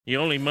The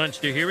only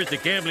monster here is the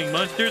gambling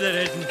monster that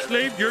has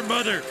enslaved your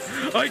mother.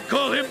 I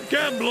call him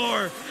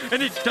Gamblor,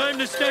 and it's time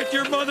to snatch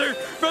your mother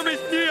from his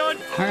neon...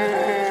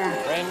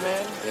 Rain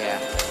Man? Yeah.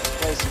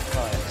 Play some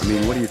cards. I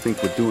mean, what do you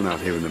think we're doing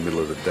out here in the middle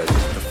of the desert?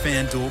 The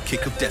FanDuel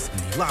Kick of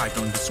Destiny, live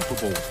during the Super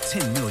Bowl.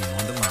 $10 million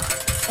on the line.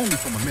 Only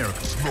from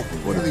America's number.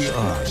 What are the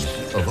odds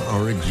of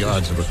the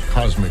odds of a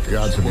cosmic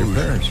odds of your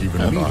parents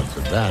even meet? Odds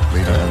of that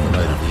later on the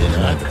night of the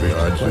internet. The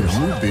odds of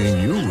you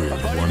being you is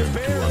 1 in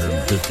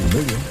 250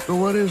 million. So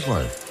what is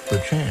life? The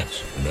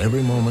chance, and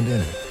every moment in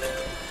it.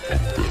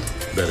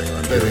 Betting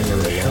on the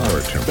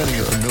shower temperature.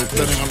 Betting on milk.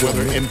 Betting on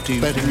whether empty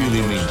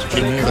really means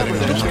betting on double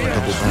betting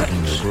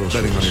your groceries.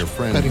 Betting on your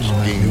friends' betting on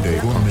game day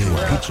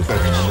pizza.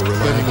 Betting on the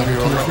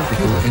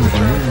reliability of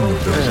engineering of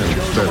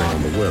buildings. Betting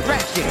on the weather.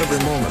 Every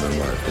moment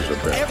in life is a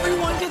bet.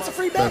 Everyone gets a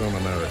free bet. Bet on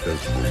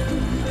America's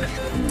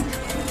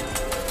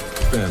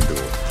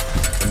FanDuel.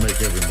 And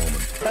make every moment.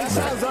 That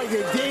sounds like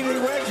a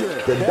daily wager.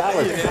 The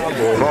Dallas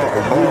Cowboys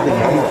are using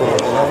people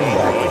as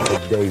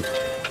linebackers today.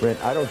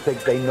 Brent, I don't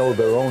think they know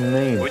their own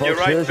name. When you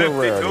write 52% of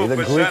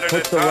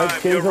the time,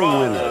 you're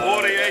wrong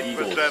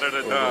 48% of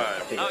the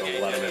time.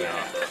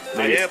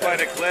 I hereby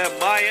declare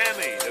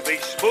Miami to be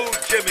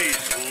Smooth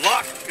Jimmy's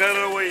lock of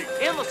the week.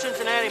 In the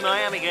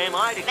Cincinnati-Miami game,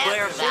 I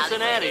declare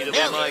Cincinnati to be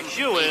my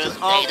shoe-in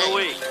of the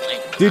week.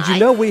 Did you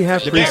know we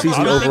have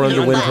preseason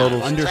over-under win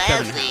totals? Under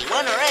 70.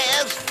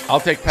 I'll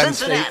take Penn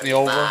State in the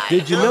over.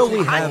 Did you know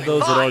we have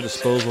those at our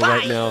disposal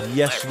right now?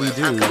 Yes, we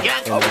do. And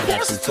of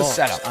course it's a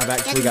setup. I've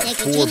actually got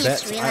 4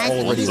 bets I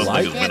already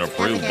like. Something has been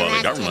approved by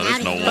the government.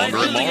 It's no longer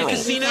immoral.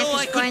 Casino,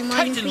 I could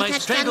tighten my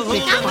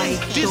stranglehold on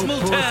this dismal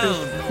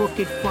town.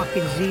 Crooked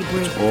fucking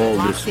zebras, All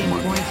locked this in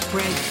money. point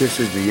spreads. This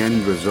is the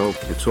end result.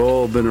 It's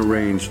all been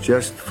arranged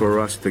just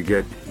for us to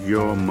get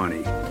your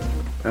money.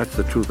 That's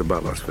the truth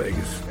about Las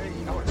Vegas.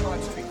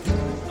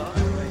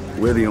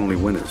 We're the only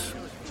winners.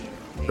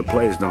 The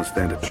players don't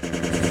stand it.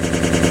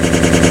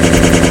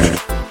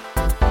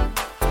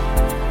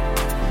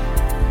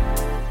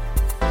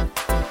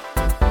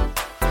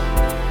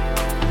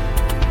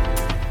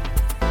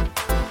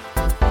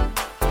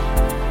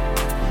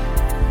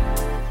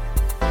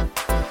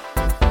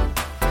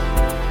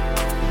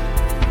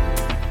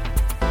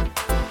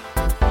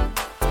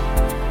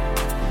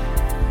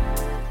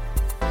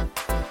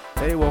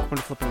 Hey, welcome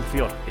to Flipping the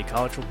Field, a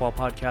college football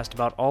podcast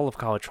about all of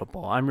college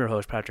football. I'm your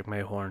host, Patrick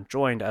Mayhorn,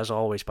 joined as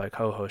always by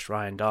co-host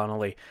Ryan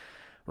Donnelly.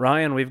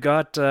 Ryan, we've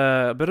got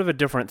a bit of a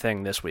different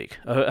thing this week.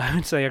 I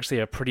would say actually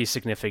a pretty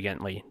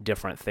significantly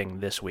different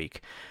thing this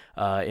week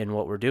in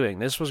what we're doing.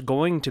 This was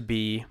going to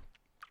be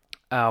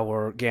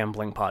our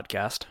gambling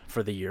podcast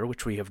for the year,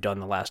 which we have done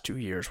the last 2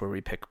 years where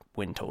we pick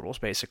win totals,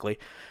 basically.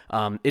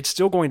 It's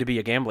still going to be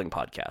a gambling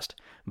podcast,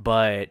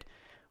 but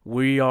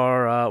we're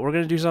going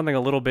to do something a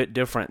little bit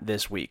different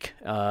this week.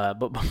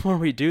 But before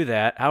we do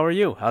that, how are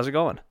you? How's it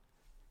going?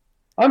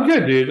 I'm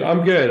good, dude.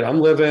 I'm good. I'm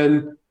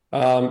living.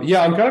 I'm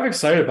kind of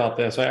excited about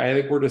this. I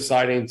think we're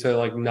deciding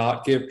to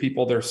not give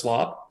people their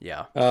slop.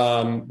 Yeah.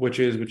 Which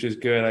is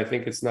good. I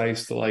think it's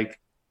nice to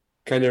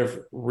kind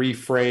of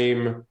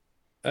reframe.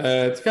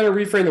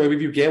 The way we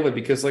view gambling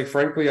because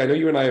frankly, I know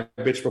you and I have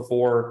bitched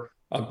before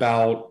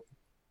about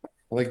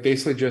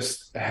basically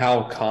just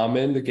how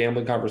common the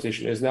gambling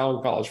conversation is now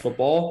in college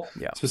football,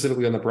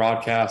 specifically on the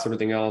broadcast,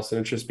 everything else.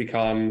 And it's just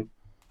become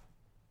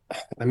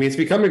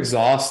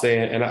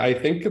exhausting. And I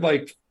think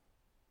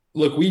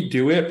look, we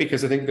do it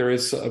because I think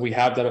we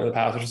have done it in the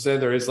past. I should say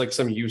there is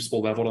some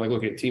useful level to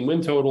look at team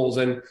win totals.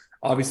 And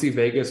obviously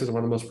Vegas is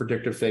one of the most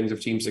predictive things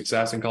of team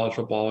success in college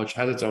football, which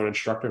has its own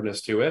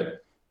instructiveness to it.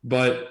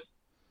 But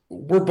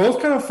we're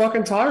both kind of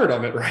fucking tired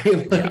of it, right?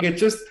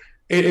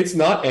 It's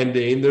not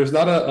ending. There's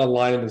not a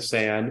line in the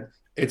sand.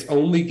 It's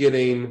only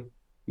getting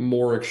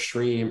more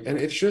extreme. And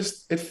it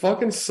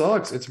fucking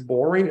sucks. It's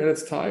boring and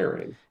it's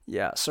tiring.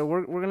 Yeah. So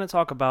we're going to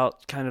talk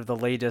about kind of the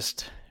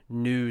latest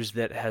news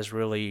that has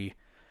really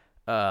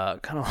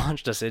kind of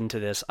launched us into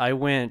this. I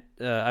went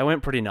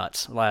pretty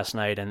nuts last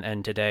night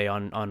and today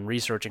on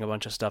researching a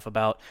bunch of stuff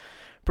about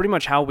pretty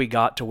much how we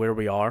got to where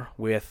we are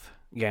with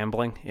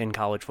gambling in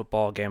college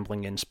football,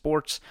 gambling in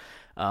sports.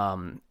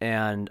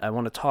 And I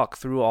want to talk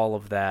through all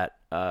of that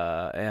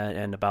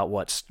and about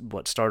what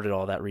started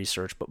all that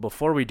research. But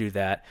before we do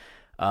that,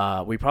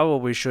 we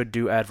probably should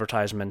do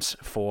advertisements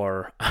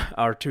for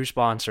our 2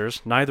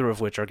 sponsors, neither of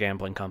which are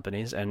gambling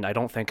companies, and I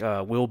don't think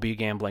will be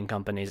gambling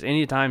companies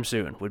anytime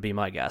soon, would be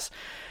my guess.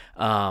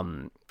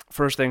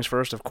 First things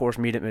first, of course,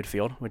 Meet at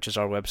Midfield, which is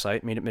our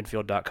website,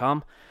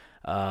 meetatmidfield.com.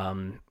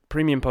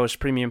 Premium posts,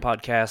 premium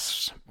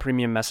podcasts,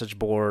 premium message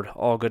board,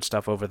 all good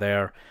stuff over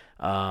there.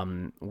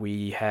 I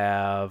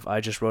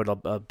just wrote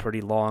a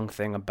pretty long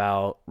thing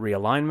about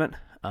realignment.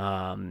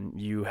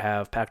 You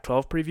have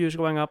Pac-12 previews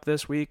going up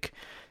this week.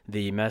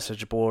 The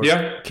message board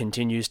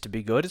continues to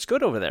be good. It's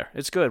good over there.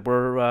 It's good.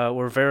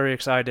 We're very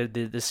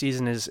excited. The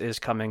season is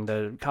coming.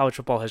 The college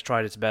football has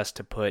tried its best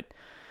to put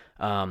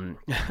a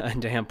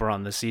damper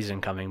on the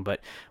season coming, but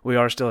we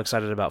are still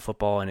excited about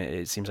football, and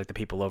it seems like the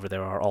people over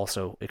there are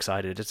also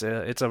excited.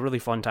 It's a really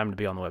fun time to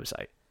be on the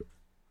website.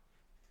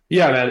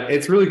 Yeah, man,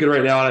 it's really good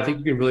right now, and I think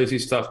you can really see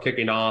stuff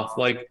kicking off.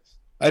 Like,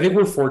 I think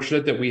we're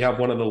fortunate that we have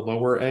one of the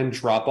lower end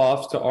drop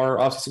offs to our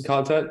off-season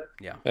content.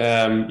 Yeah.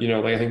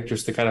 Like I think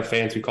just the kind of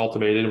fans we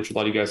cultivated, which a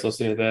lot of you guys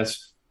listening to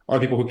this are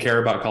people who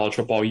care about college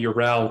football year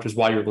round, which is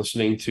why you're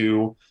listening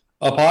to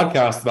a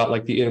podcast about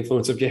like the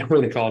influence of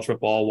gambling in college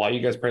football. Why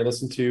you guys probably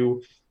listen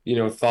to,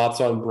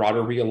 thoughts on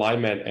broader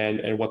realignment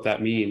and what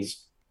that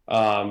means.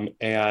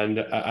 And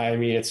I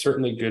mean, it's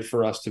certainly good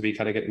for us to be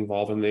kind of get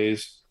involved in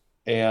these.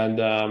 And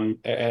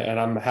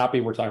I'm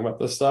happy we're talking about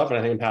this stuff, and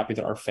I think I'm happy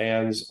that our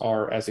fans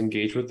are as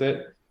engaged with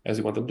it as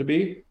we want them to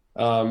be.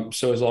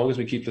 So as long as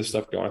we keep this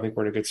stuff going, I think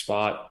we're in a good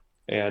spot,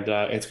 and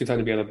it's a good time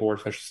to be on the board,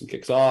 especially since it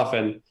kicks off,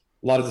 and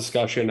a lot of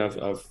discussion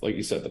of like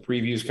you said, the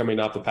previews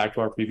coming up. The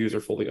Pac-12 previews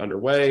are fully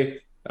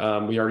underway.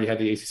 We already had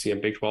the ACC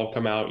and Big 12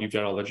 come out. You've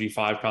done all the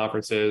G5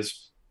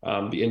 conferences.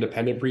 The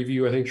independent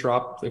preview, I think,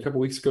 dropped a couple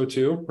weeks ago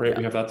too, right? Yeah.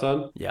 We have that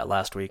done. Yeah,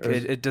 last week.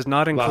 It does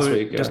not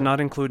include does not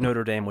include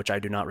Notre Dame, which I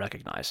do not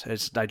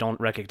recognize. I don't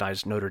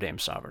recognize Notre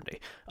Dame's sovereignty.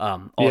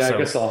 Also, yeah, I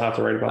guess I'll have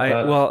to write about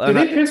that. Well,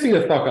 they pissed me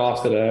the fuck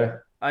off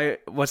today.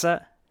 What's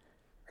that?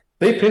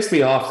 They pissed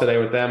me off today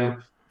with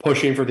them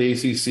pushing for the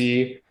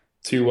ACC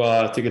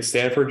to get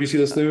Stanford. Do you see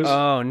this news?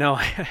 Oh no,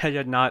 I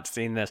had not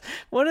seen this.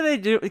 What do they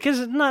do? Because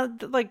it's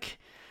not like.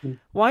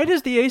 Why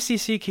does the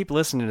ACC keep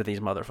listening to these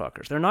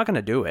motherfuckers? They're not going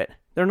to do it.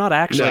 They're not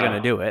actually going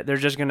to do it. They're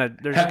just going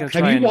to.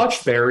 Have you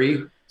watched Barry?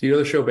 Do you know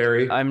the show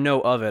Barry? I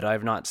know of it.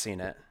 I've not seen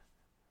it.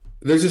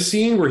 There's a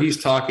scene where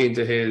he's talking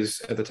to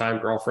his at the time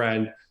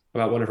girlfriend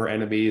about one of her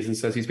enemies, and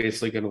says he's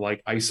basically going to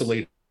like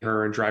isolate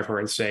her and drive her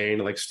insane,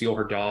 and like steal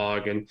her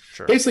dog, and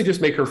basically just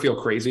make her feel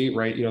crazy,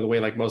 right? The way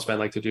like most men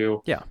like to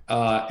do. Yeah.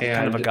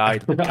 And a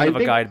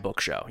guidebook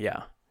show.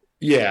 Yeah.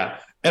 Yeah.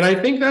 And I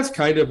think that's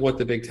kind of what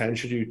the Big Ten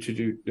should do to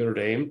do Notre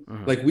Dame.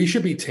 Mm-hmm. Like, we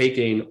should be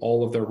taking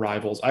all of their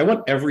rivals. I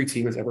want every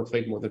team that's ever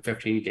played more than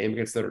 15 games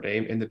against Notre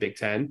Dame in the Big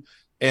Ten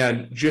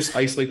and just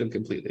isolate them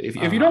completely. If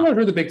you don't want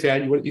to join the Big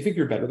Ten, you think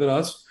you're better than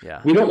us,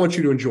 we don't want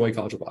you to enjoy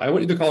college football. I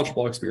want the college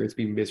football experience to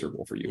be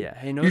miserable for you. Yeah.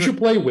 Hey, you should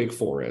play Wake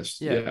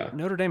Forest. Yeah.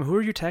 Notre Dame, who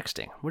are you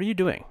texting? What are you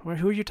doing?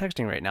 Who are you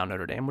texting right now,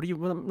 Notre Dame?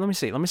 Let me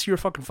see. Let me see your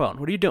fucking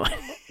phone. What are you doing?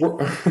 I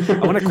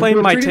want to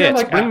claim my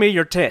tits. Bring me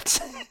your tits.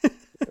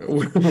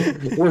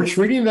 We're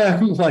treating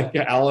them like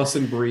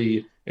Allison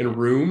Brie in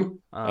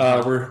Room,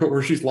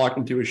 where she's locked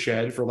into a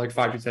shed for like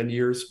 5 to 10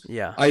 years.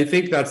 Yeah, I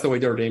think that's the way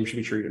Notre Dame should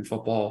be treated in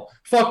football.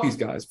 Fuck these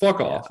guys. Fuck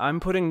off. I'm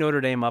putting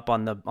Notre Dame up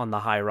on the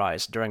high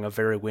rise during a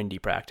very windy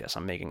practice.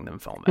 I'm making them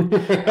film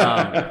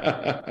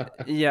it.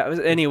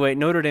 Anyway,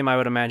 Notre Dame, I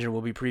would imagine,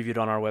 will be previewed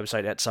on our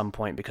website at some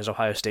point because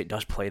Ohio State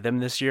does play them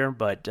this year,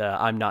 but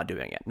I'm not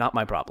doing it. Not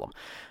my problem.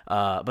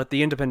 But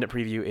the independent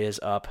preview is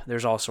up.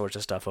 There's all sorts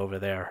of stuff over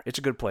there. It's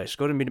a good place.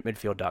 Go to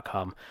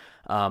meetatmidfield.com.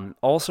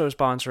 Also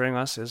sponsoring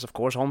us is, of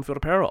course, Home Field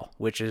Apparel,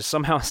 which is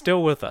somehow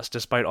still with us,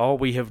 despite all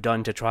we have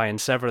done to try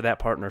and sever that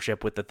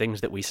partnership with the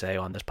things that we say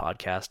on this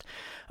podcast.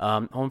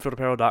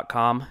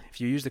 HomeFieldApparel.com. If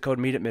you use the code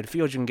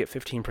MEETATMidfield, you can get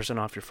 15%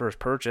 off your first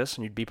purchase,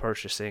 and you'd be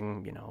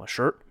purchasing, a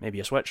shirt, maybe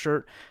a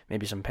sweatshirt,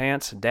 maybe some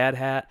pants, a dad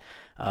hat.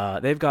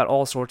 They've got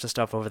all sorts of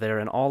stuff over there,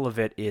 and all of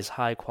it is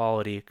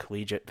high-quality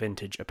collegiate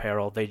vintage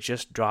apparel. They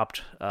just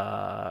dropped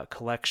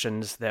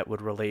collections that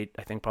would relate,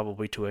 I think,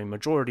 probably to a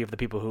majority of the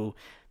people who,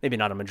 maybe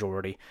not a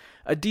majority,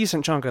 a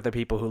decent chunk of the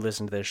people who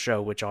listen to this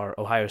show, which are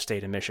Ohio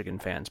State and Michigan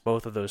fans.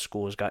 Both of those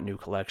schools got new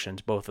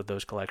collections. Both of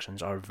those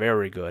collections are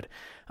very good.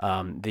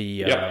 Was it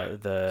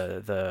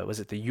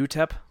the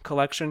UTEP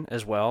collection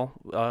as well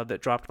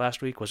that dropped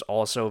last week was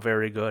also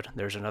very good.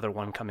 There's another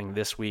one coming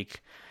this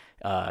week.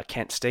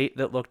 Kent State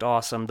that looked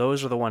awesome.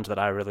 Those are the ones that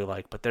I really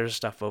like, but there's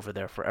stuff over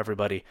there for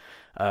everybody.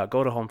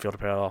 Go to Home Field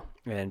Apparel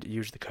and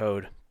use the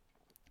code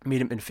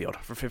MEETATMidfield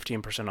for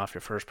 15% off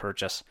your first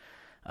purchase.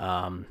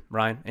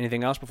 Ryan,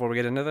 anything else before we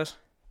get into this?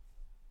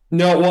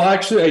 No, well,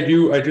 actually, I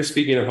do. Just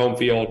speaking of Home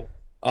Field,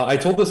 I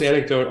told this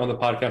anecdote on the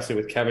podcast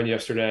with Kevin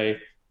yesterday,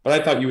 but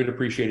I thought you would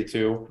appreciate it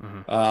too.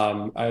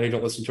 Mm-hmm. I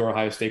don't listen to our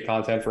Ohio State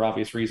content for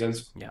obvious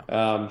reasons.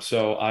 Yeah.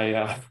 So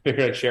I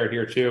figured I'd share it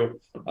here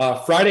too.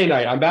 Friday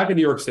night, I'm back in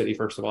New York City,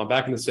 first of all. I'm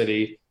back in the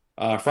city.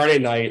 Friday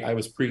night, I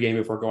was pre-game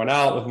before going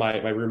out with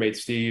my roommate,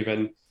 Steve,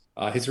 and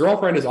his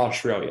girlfriend is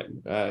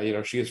Australian.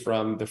 She is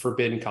from the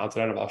forbidden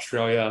continent of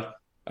Australia.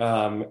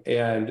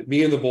 And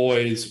me and the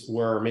boys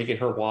were making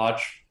her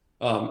watch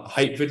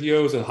hype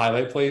videos and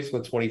highlight plays from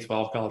the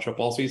 2012 college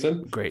football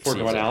season before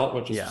going out,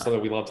 which is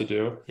something we love to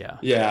do.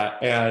 Yeah.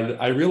 And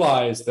I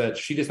realized that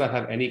she does not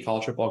have any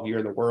college football gear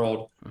in the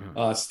world.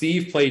 Mm-hmm.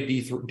 Steve played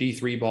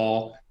D3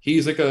 ball.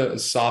 He's like a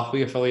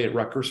softly affiliated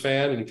Rutgers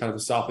fan and kind of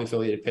a softly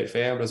affiliated Pitt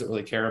fan, doesn't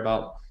really care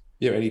about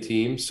any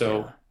team.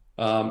 So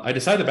I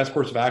decided the best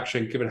course of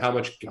action, given how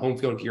much home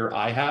field gear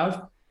I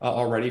have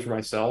already for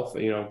myself,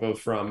 both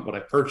from what I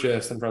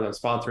purchased and from them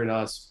sponsoring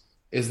us,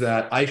 is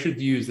that I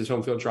should use this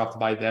home field drop to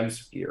buy them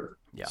some gear.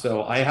 Yeah.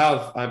 So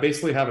I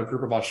basically have a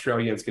group of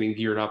Australians getting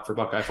geared up for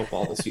Buckeye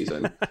football this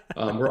season.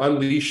 We're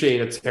unleashing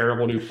a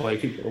terrible new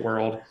plague into the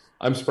world.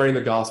 I'm spreading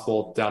the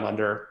gospel down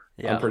under.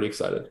 I'm pretty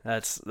excited.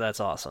 That's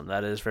awesome.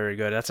 That is very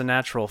good. That's a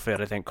natural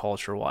fit, I think,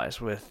 culture-wise,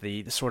 with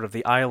the sort of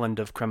the island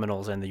of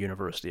criminals and the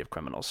university of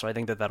criminals. So I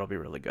think that'll be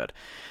really good.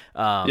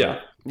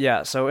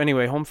 Yeah. So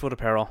anyway, Home Field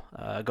Apparel,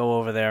 go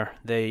over there.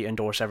 They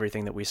endorse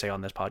everything that we say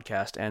on this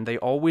podcast, and they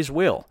always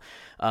will.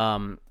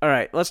 All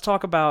right, let's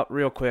talk about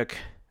real quick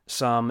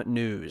some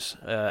news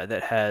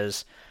that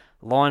has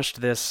launched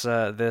this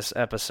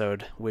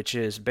episode, which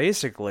is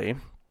basically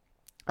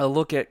a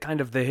look at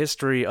kind of the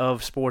history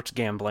of sports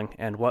gambling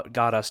and what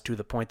got us to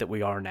the point that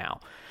we are now.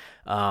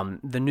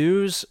 The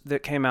news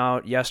that came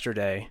out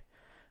yesterday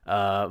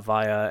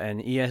via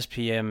an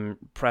ESPN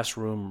press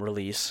room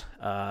release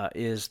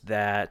is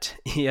that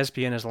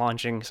ESPN is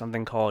launching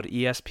something called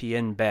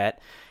ESPN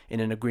Bet in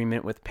an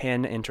agreement with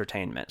Penn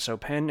Entertainment. So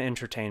Penn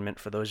Entertainment,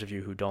 for those of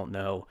you who don't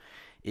know,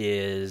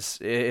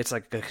 it's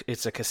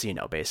a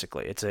casino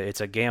basically.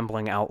 It's a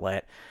gambling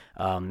outlet,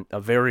 a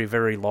very,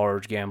 very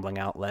large gambling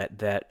outlet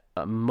that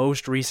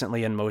most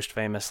recently and most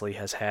famously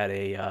has had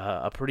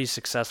a pretty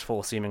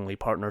successful seemingly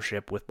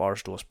partnership with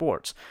Barstool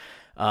Sports.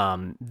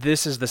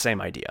 This is the same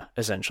idea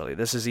essentially.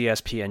 This is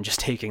ESPN just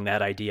taking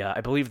that idea.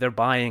 I believe they're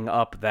buying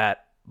up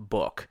that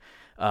book.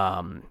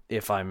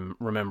 If I'm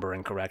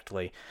remembering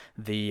correctly.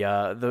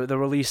 The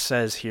release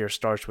says here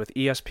starts with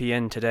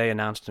ESPN today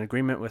announced an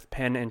agreement with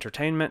Penn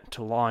Entertainment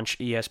to launch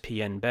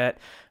ESPN Bet,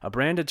 a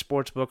branded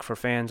sportsbook for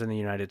fans in the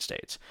United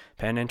States.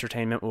 Penn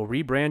Entertainment will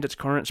rebrand its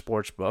current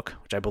sportsbook,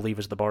 which I believe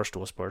is the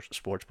Barstool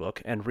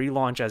Sportsbook, and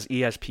relaunch as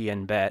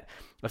ESPN Bet,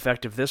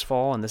 effective this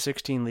fall in the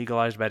 16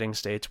 legalized betting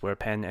states where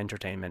Penn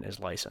Entertainment is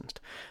licensed.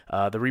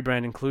 The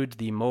rebrand includes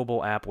the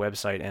mobile app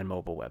website and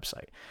mobile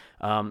website.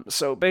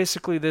 So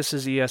basically, this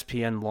is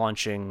ESPN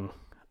launching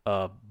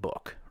a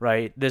book,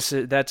 right?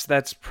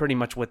 That's pretty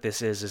much what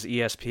this is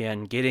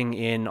ESPN getting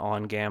in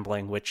on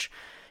gambling, which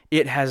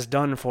it has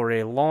done for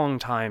a long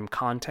time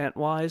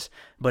content-wise,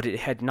 but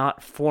it had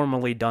not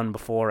formally done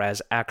before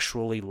as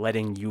actually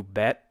letting you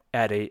bet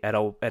at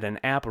an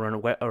app or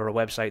a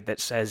website that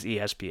says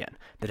ESPN,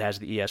 that has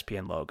the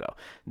ESPN logo.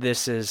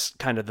 This is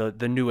kind of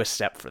the newest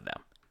step for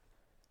them.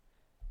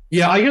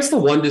 Yeah, I guess the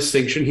one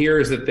distinction here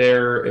is that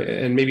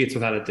and maybe it's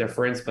without a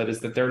difference, but is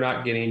that they're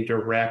not getting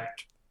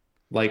direct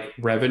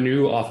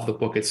revenue off of the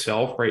book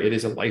itself, right? It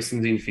is a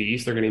licensing fee,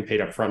 so they're getting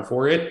paid up front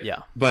for it. Yeah.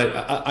 But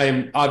I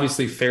am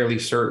obviously fairly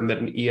certain that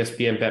an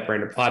ESPN Bet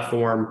branded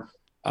platform,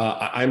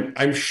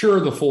 I'm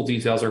sure the full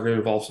details are going to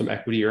involve some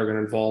equity or going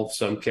to involve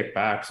some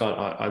kickbacks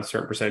on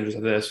certain percentages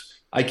of this.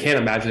 I can't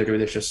imagine they're doing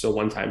this just a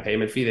one-time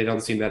payment fee. They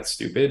don't seem that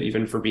stupid,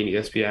 even for being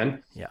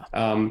ESPN.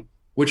 Yeah.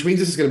 Which means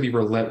this is going to be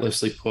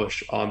relentlessly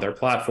pushed on their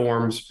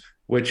platforms,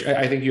 which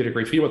I think you had a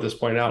great tweet about this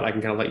point out. And I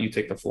can kind of let you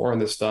take the floor on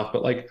this stuff.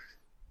 But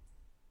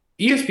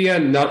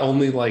ESPN not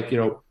only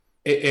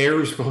it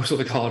airs most of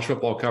the college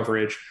football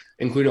coverage,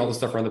 including all the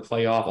stuff around the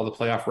playoff, all the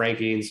playoff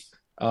rankings,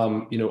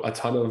 a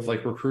ton of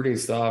recruiting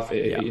stuff.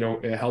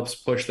 It helps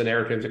push the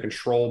narrative to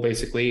control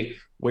basically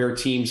where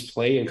teams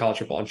play in college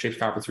football and shapes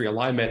conference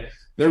realignment.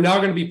 They're now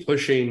going to be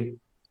pushing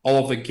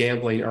all of the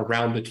gambling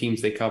around the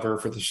teams they cover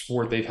for the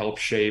sport they've helped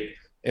shape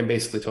and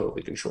basically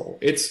totally control.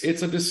 It's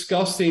a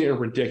disgusting and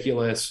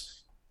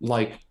ridiculous,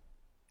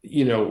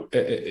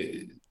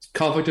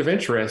 conflict of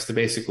interest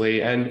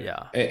basically.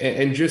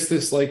 And just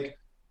this,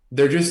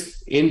 they're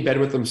just in bed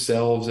with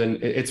themselves,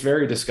 and it's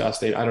very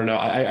disgusting. I don't know.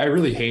 I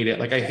really hate it.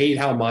 I hate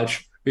how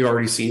much we've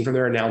already seen from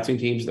their announcing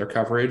teams, their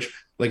coverage,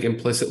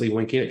 implicitly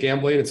winking at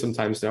gambling, and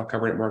sometimes now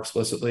covering it more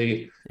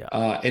explicitly.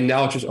 And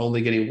now it's just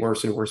only getting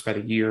worse and worse by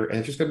the year. And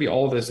it's just going to be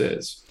all this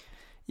is.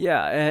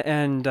 Yeah,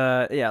 and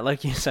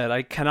like you said,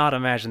 I cannot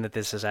imagine that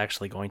this is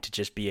actually going to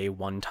just be a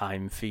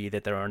one-time fee,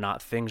 that there are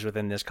not things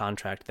within this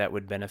contract that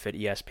would benefit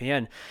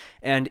ESPN.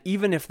 And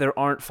even if there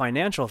aren't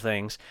financial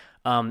things,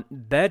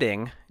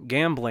 betting,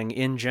 gambling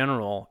in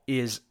general,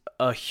 is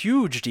a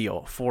huge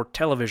deal for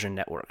television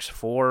networks,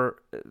 for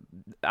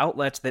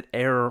outlets that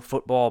air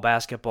football,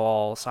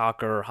 basketball,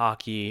 soccer,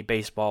 hockey,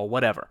 baseball,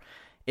 whatever,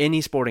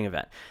 any sporting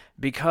event.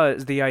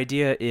 Because the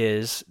idea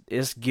is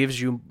gives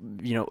you,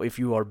 if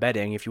you are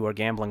betting, if you are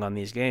gambling on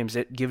these games,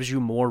 it gives you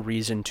more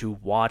reason to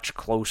watch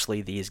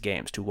closely these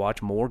games, to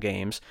watch more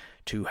games,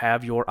 to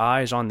have your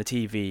eyes on the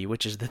TV,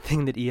 which is the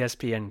thing that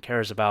ESPN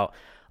cares about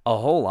a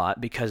whole lot,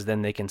 because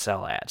then they can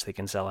sell ads. They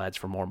can sell ads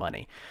for more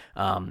money.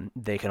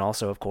 They can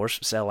also, of course,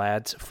 sell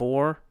ads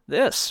for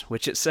this,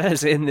 which it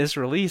says in this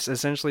release,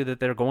 essentially, that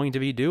they're going to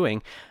be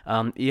doing.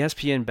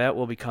 ESPN Bet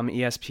will become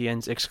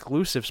ESPN's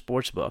exclusive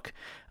sportsbook,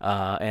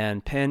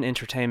 and Penn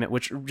Entertainment,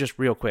 which, just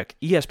real quick,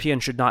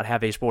 ESPN should not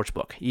have a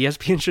sportsbook.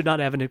 ESPN should not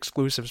have an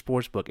exclusive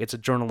sportsbook. It's a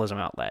journalism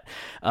outlet.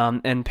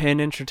 And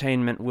Penn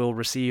Entertainment will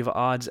receive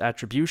odds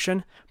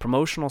attribution,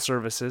 promotional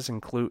services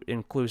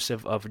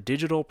inclusive of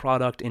digital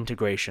product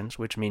integrations,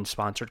 which means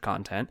sponsored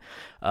content,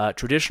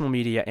 traditional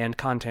media and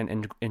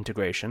content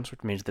integrations,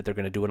 which means that they're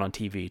going to do it on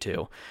TV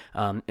too,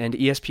 and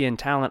ESPN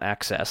Talent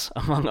Access,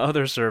 among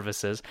other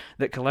services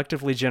that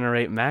collectively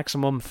generate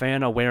maximum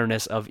fan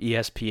awareness of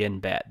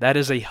ESPN Bet. That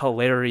is a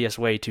hilarious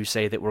way to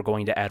say that we're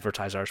going to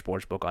advertise our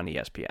sportsbook on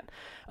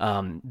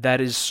ESPN.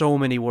 That is so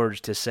many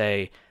words to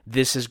say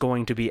this is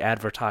going to be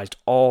advertised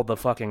all the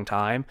fucking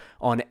time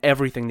on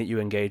everything that you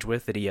engage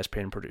with that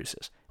ESPN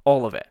produces.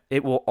 All of it.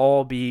 It will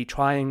all be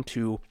trying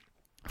to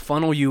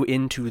funnel you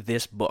into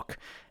this book.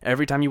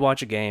 Every time you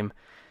watch a game,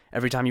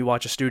 every time you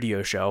watch a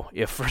studio show,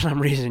 if for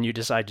some reason you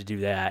decide to do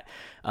that,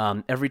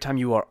 every time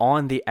you are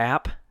on the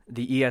app,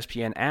 the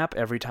ESPN app,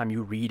 every time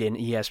you read an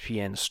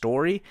ESPN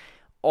story,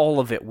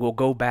 all of it will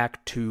go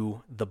back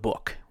to the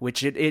book,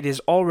 which it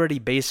is already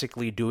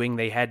basically doing.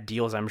 They had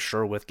deals, I'm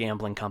sure, with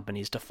gambling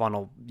companies to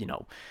funnel,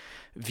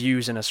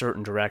 views in a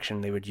certain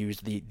direction. They would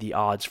use the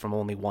odds from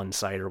only one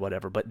site or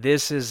whatever. But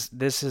this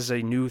is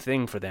a new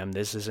thing for them.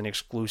 This is an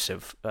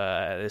exclusive.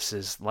 This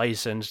is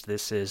licensed.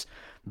 This is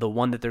the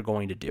one that they're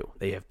going to do.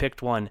 They have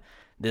picked one.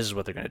 This is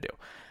what they're going to do.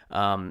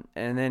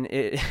 And then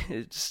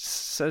it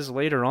says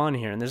later on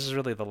here, and this is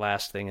really the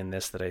last thing in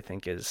this that I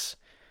think is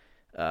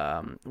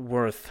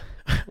worth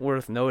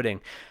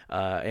noting,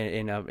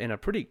 in a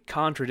pretty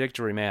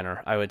contradictory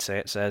manner, I would say.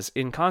 It says,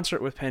 in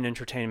concert with Penn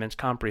Entertainment's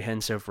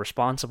comprehensive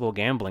responsible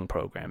gambling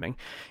programming,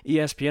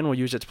 ESPN will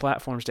use its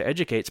platforms to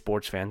educate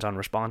sports fans on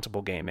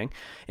responsible gaming,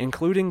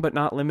 including but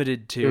not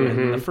limited to,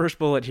 and the first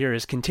bullet here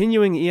is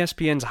continuing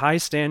ESPN's high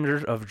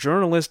standard of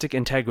journalistic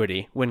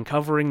integrity when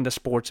covering the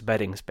sports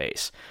betting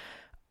space.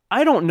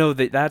 I don't know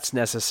that that's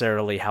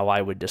necessarily how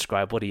I would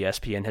describe what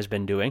ESPN has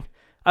been doing.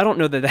 I don't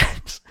know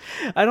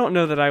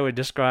that I would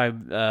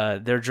describe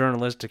their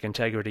journalistic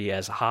integrity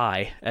as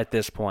high at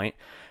this point.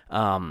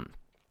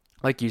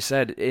 Like you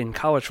said, in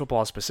college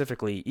football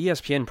specifically,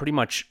 ESPN pretty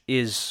much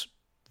is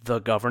the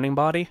governing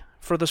body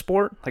for the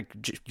sport.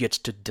 Like, gets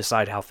to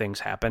decide how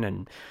things happen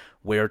and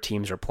where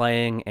teams are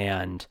playing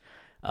and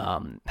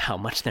how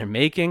much they're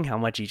making, how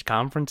much each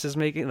conference is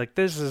making. Like,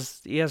 this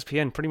is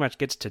ESPN pretty much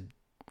gets to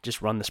just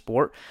run the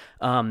sport.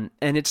 And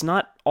it's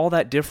not all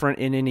that different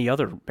in any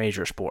other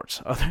major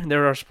sports.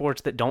 There are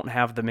sports that don't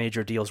have the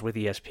major deals with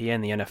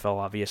ESPN, the NFL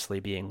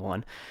obviously being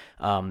one.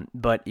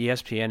 But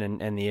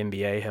ESPN and the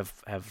NBA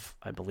have,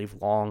 I believe,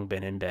 long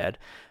been in bed.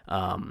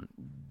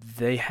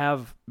 They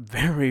have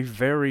very,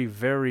 very,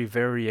 very,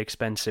 very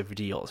expensive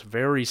deals,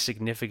 very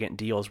significant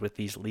deals with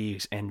these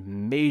leagues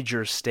and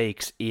major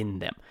stakes in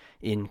them,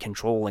 in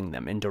controlling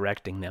them, in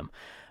directing them.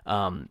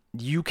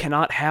 You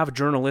cannot have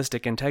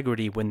journalistic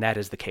integrity when that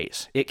is the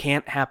case. It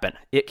can't happen.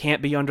 It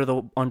can't be under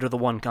the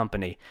one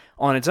company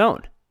on its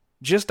own.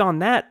 Just on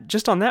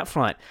that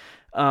front.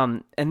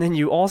 And then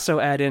you also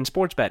add in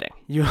sports betting.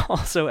 You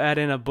also add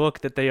in a book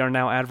that they are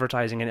now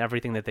advertising in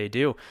everything that they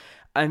do.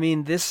 I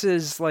mean, this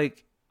is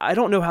like, I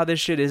don't know how this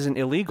shit isn't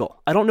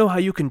illegal. I don't know how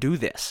you can do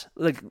this.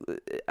 Like,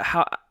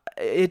 how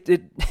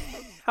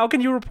how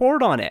can you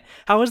report on it?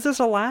 How is this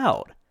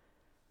allowed?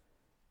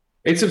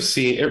 It's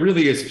obscene. It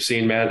really is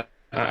obscene, man.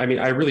 I mean,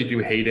 I really do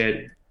hate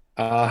it.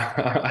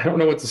 I don't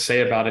know what to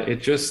say about it.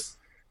 It just,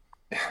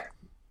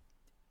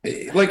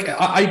 like,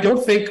 I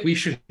don't think we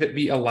should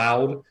be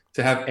allowed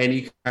to have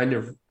any kind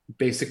of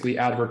basically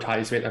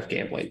advertisement of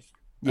gambling.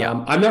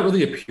 Yeah. I'm not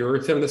really a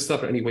puritan in this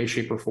stuff in any way,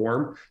 shape, or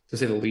form, to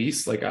say the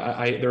least. Like,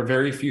 there are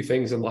very few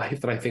things in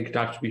life that I think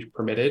not should be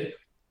permitted.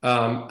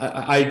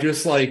 I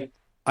just, like,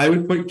 I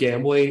would put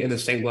gambling in the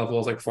same level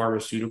as like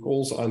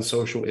pharmaceuticals on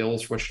social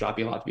ills, which should not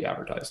be allowed to be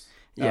advertised.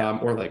 Yeah.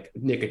 Or like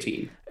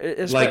nicotine.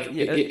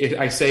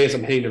 I say as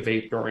I'm hitting a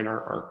vape during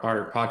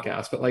our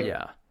podcast, but like,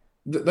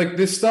 like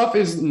this stuff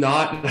is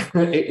not,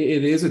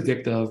 it is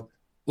addictive.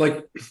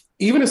 Like,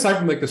 even aside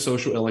from like the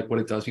social ill, like what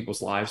it does to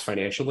people's lives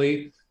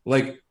financially,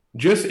 like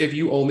just if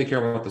you only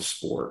care about the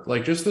sport,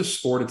 like just the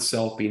sport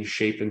itself being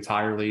shaped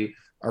entirely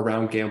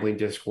around gambling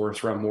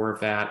discourse, around more of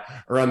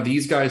that, around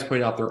these guys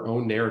putting out their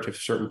own narrative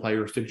to certain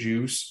players to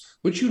juice,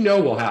 which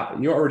will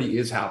happen. Already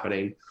is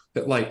happening.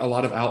 That like a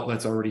lot of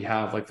outlets already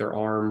have like their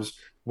arms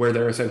where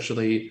they're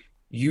essentially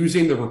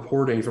using the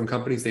reporting from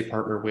companies they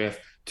partner with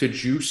to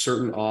juice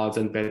certain odds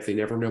and bets they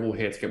never know will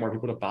hit, to get more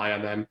people to buy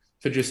on them,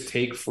 to just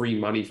take free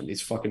money from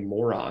these fucking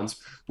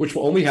morons, which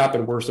will only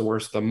happen worse and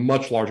worse with a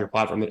much larger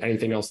platform than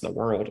anything else in the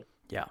world.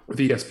 Yeah. With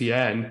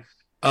ESPN.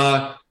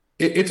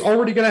 It's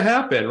already going to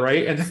happen,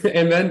 right?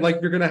 And then like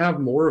you're going to have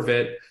more of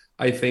it,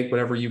 I think,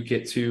 whenever you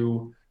get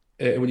to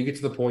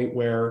the point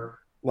where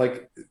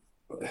like,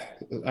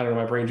 I don't know,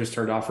 my brain just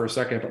turned off for a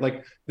second, but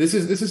like this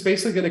is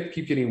basically going to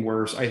keep getting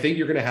worse. I think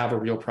you're going to have a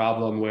real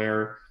problem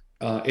where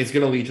it's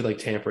going to lead to like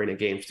tampering in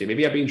games too.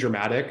 Maybe I'm being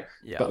dramatic,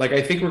 but like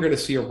I think we're going to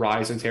see a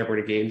rise in tampering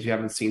in games you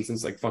haven't seen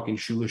since like fucking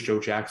shoeless Joe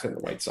Jackson and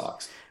the White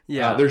Sox.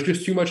 Yeah, there's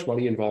just too much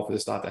money involved for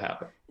this not to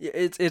happen.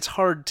 It's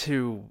hard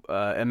to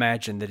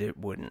imagine that it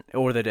wouldn't,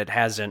 or that it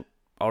hasn't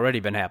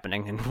already been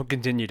happening and will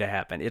continue to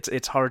happen.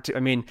 It's hard to. I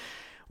mean,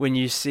 when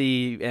you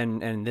see,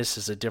 and this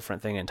is a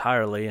different thing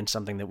entirely, and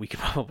something that we could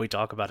probably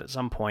talk about at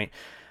some point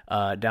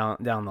down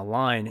the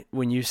line,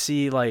 when you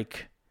see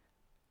like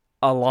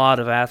a lot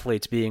of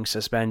athletes being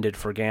suspended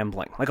for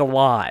gambling, like a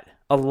lot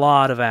a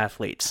lot of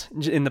athletes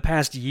in the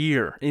past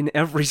year in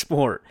every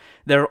sport.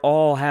 They're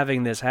all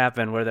having this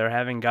happen where they're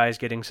having guys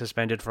getting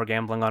suspended for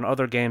gambling on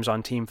other games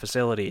on team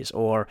facilities,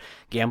 or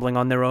gambling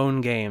on their own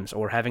games,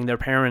 or having their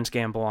parents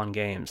gamble on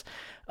games.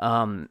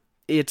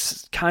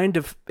 It's kind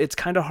of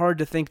hard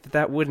to think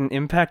that wouldn't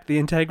impact the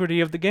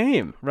integrity of the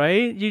game,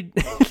 right?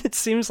 It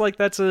seems like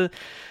that's a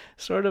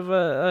sort of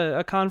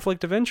a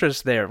conflict of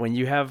interest there when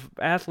you have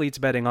athletes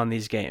betting on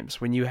these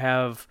games, when you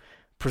have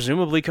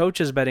presumably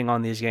coaches betting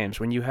on these games,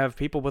 when you have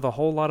people with a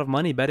whole lot of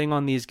money betting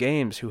on these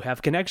games who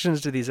have connections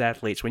to these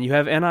athletes, when you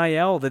have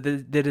NIL that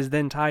is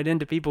then tied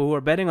into people who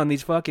are betting on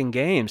these fucking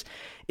games.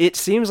 It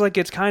seems like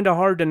it's kind of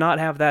hard to not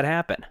have that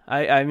happen.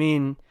 I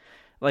mean,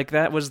 like,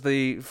 that was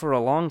for a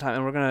long time,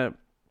 and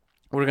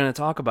we're gonna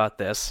talk about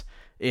this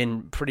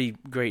in pretty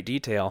great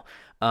detail.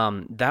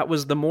 That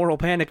was the moral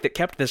panic that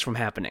kept this from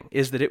happening,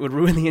 is that it would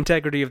ruin the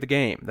integrity of the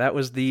game. That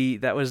was the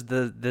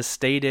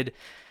stated,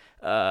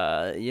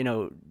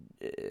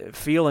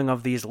 feeling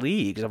of these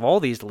leagues, of all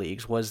these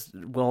leagues, was,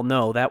 well,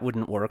 no, that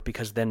wouldn't work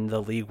because then the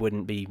league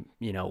wouldn't be,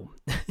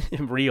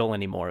 real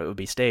anymore. It would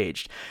be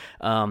staged.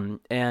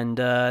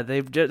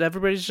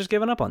 Everybody's just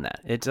given up on that.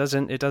 It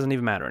doesn't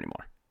even matter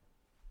anymore.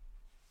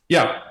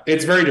 Yeah,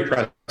 it's very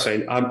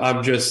depressing.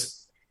 I'm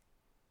just,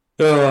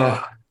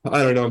 I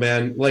don't know,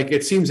 man. Like,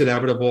 it seems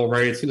inevitable,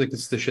 right? It seems like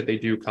this is the shit they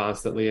do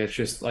constantly. It's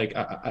just like,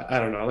 I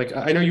don't know. Like,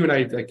 I know you and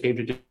I came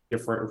to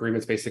different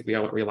agreements basically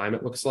on what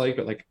realignment looks like,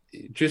 but like,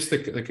 just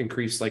the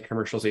increased like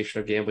commercialization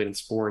of gambling in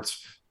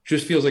sports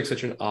just feels like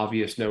such an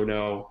obvious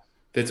no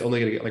that's only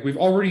going to get, like, we've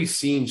already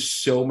seen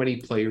so many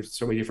players,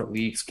 so many different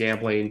leagues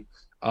gambling.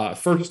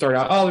 First start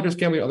out, they're just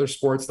gambling other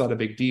sports, not a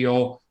big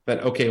deal. Then,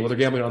 okay, well, they're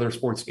gambling other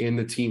sports in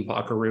the team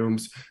locker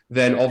rooms.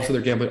 Then also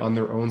they're gambling on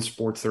their own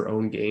sports, their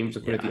own games,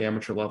 at the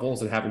amateur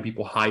levels, and having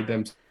people hide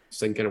them so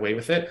they can get away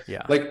with it.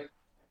 Yeah. Like,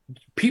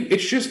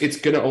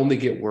 it's going to only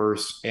get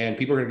worse, and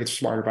people are going to get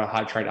smarter about how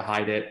to try to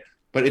hide it,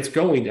 but it's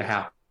going to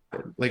happen.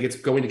 Like, it's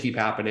going to keep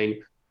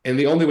happening. And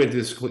the only way to do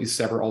this is completely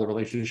sever all the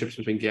relationships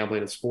between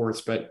gambling and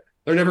sports, but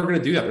they're never going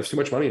to do that. There's too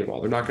much money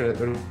involved. They're not going to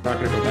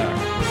go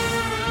back.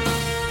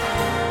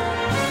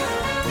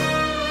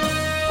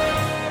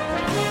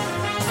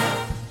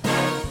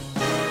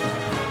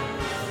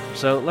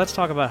 So let's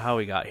talk about how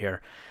we got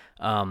here.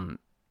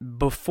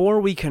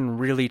 Before we can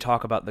really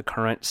talk about the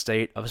current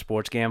state of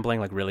sports gambling,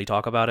 like really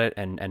talk about it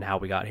and how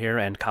we got here,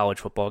 and college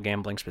football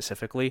gambling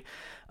specifically,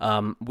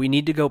 we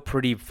need to go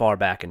pretty far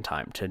back in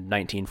time to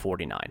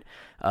 1949.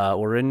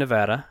 We're in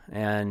Nevada,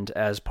 and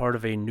as part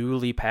of a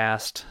newly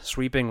passed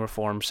sweeping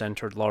reform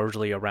centered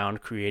largely around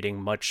creating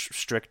much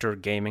stricter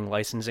gaming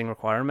licensing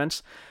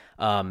requirements,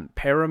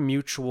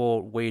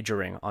 pari-mutuel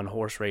wagering on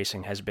horse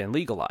racing has been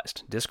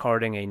legalized,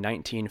 discarding a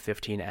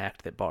 1915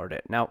 act that barred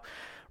it. Now,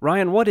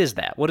 Ryan, what is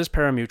that? What is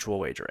pari-mutuel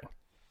wagering?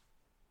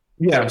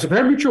 Yeah, so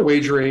pari-mutuel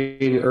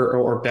wagering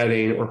or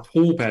betting or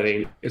pool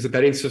betting is a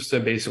betting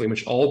system basically in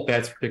which all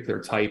bets of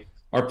particular type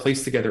are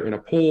placed together in a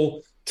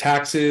pool.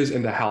 Taxes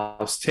and the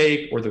house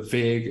take, or the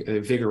VIG,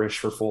 vigorish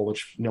for full,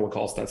 which no one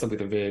calls that, something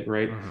the VIG,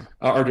 right,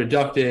 are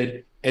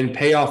deducted, and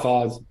payoff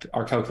odds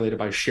are calculated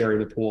by sharing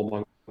the pool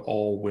among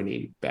all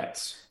winning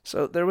bets.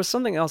 So there was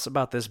something else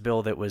about this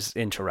bill that was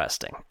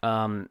interesting,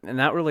 and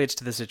that relates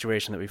to the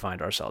situation that we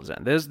find ourselves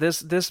in.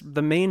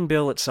 The main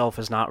bill itself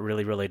is not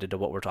really related to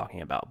what we're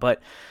talking about,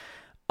 but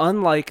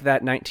unlike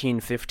that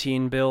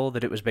 1915 bill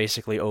that it was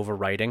basically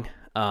overwriting,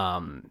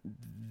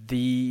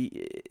 the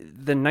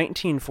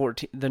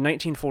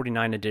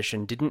 1949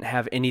 edition didn't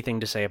have anything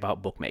to say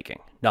about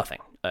bookmaking. Nothing.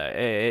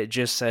 It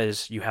just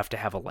says you have to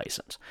have a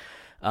license.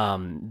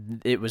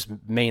 It was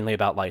mainly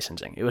about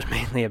licensing. It was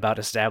mainly about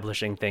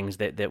establishing things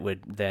that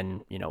would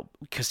then,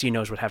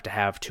 casinos would have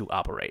to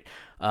operate.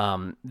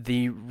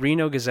 The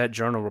Reno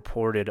Gazette-Journal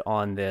reported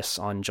on this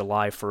on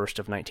July 1st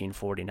of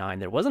 1949.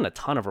 There wasn't a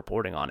ton of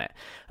reporting on it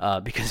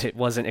because it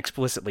wasn't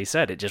explicitly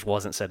said. It just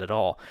wasn't said at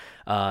all.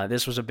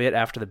 This was a bit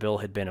after the bill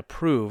had been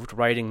approved,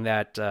 writing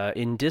that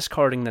in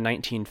discarding the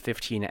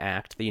 1915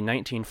 Act, the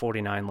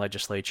 1949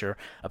 legislature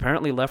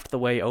apparently left the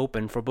way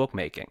open for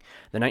bookmaking.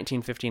 The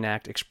 1915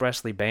 Act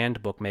expressly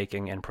banned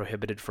bookmaking and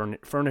prohibited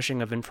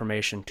furnishing of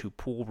information to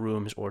pool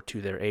rooms or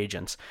to their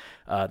agents.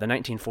 The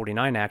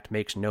 1949 Act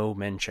makes no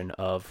mention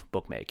of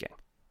bookmaking.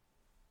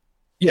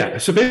 Yeah,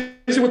 so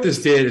basically what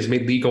this did is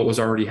made legal what was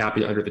already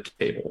happening under the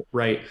table,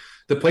 right?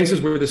 The places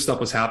where this stuff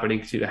was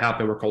happening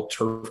were called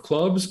turf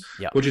clubs,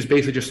 which is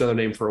basically just another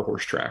name for a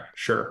horse track,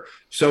 sure.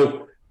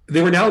 So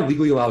they were now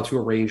legally allowed to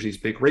arrange these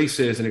big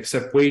races and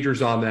accept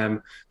wagers on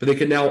them, but they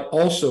could now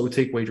also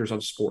take wagers on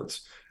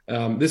sports.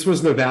 This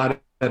was Nevada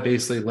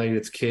basically letting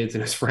its kids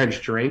and its friends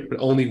drink, but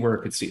only where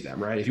it could see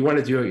them, right? If you want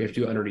to do it, you have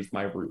to do it underneath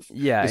my roof.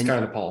 Yeah. It's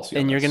kind of the policy.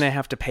 And you're going to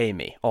have to pay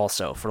me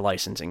also for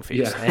licensing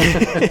fees. Yeah.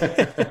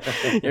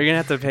 You're going to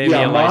have to pay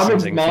me a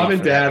licensing fee. Mom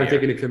and dad are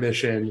taking a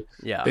commission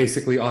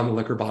basically on the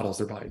liquor bottles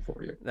they're buying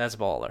for you. That's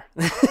baller.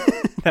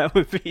 That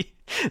would be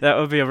That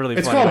would be a really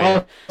it's funny way.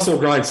 called hustle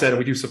grind said, and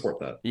we do support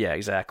that. Yeah,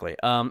 exactly.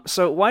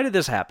 So why did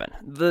this happen?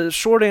 The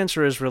short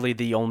answer is really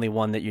the only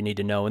one that you need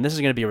to know, and this is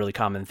going to be a really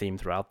common theme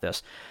throughout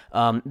this.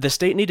 The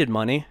state needed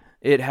money.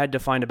 It had to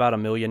find about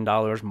 $1 million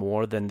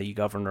more than the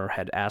governor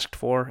had asked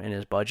for in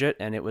his budget,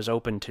 and it was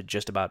open to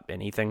just about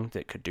anything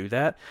that could do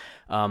that.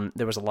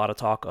 There was a lot of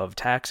talk of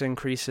tax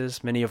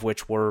increases, many of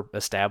which were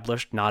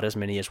established, not as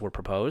many as were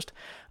proposed.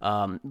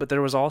 But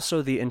there was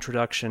also the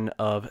introduction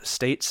of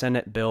State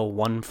Senate Bill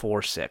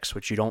 146,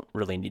 which you don't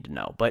really need to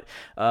know. But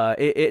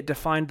it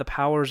defined the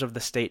powers of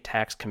the State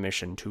Tax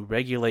Commission to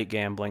regulate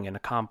gambling and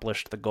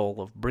accomplished the goal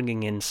of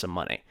bringing in some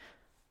money.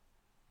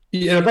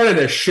 Yeah, it brought in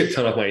a shit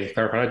ton of money,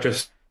 not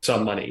just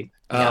some money.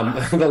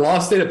 The law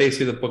stated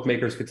basically that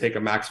bookmakers could take a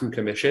maximum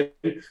commission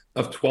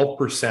of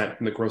 12%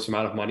 from the gross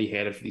amount of money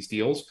handled for these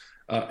deals,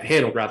 but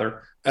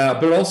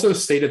it also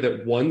stated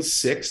that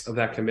 1/6 of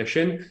that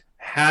commission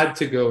had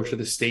to go to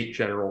the state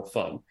general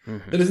fund.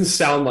 That doesn't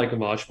sound like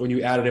much. When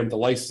you added in the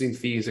licensing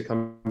fees, it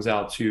comes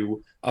out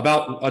to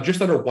about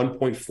just under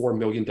 $1.4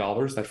 million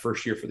that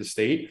first year for the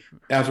state,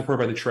 as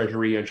reported by the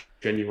Treasury on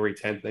January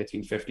 10th,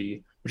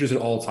 1950, which is an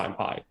all-time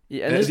high.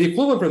 Yeah, and the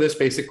equivalent for this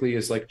basically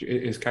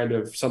is kind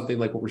of something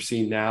like what we're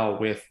seeing now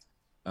with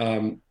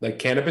like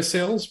cannabis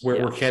sales,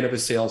 where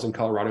cannabis sales in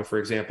Colorado, for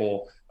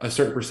example, a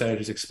certain percentage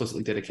is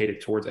explicitly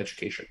dedicated towards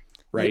education,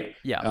 right?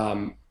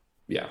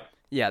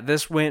 Yeah,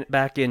 this went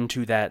back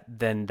into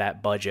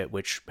that budget,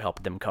 which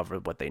helped them cover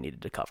what they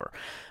needed to cover.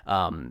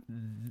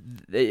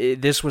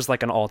 This was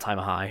like an all-time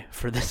high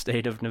for the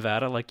state of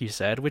Nevada, like you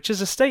said, which is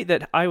a state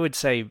that I would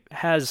say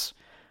has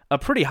a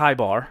pretty high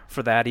bar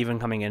for that, even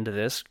coming into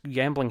this.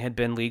 Gambling had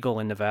been legal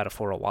in Nevada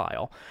for a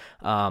while,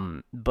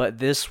 but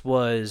this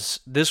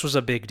was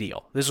a big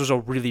deal. This was a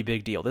really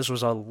big deal. This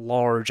was a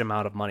large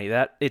amount of money.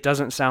 That it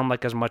doesn't sound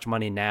like as much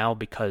money now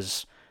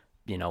because,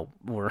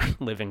 we're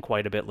living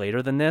quite a bit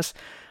later than this.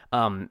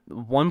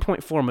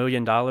 $1.4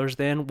 million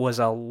then was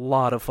a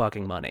lot of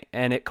fucking money,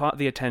 and it caught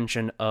the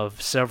attention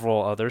of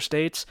several other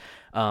states,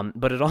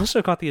 but it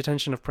also caught the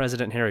attention of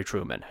President Harry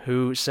Truman,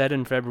 who said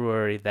in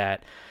February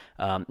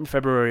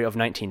of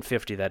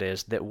 1950, that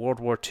is, that World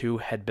War II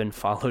had been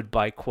followed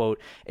by, quote,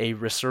 a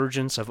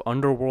resurgence of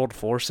underworld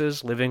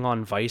forces living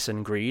on vice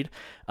and greed.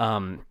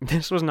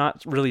 This was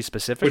not really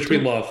specific. Which we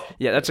love.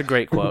 Yeah, that's a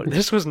great quote.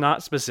 This was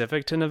not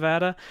specific to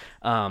Nevada,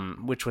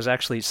 which was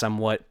actually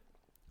somewhat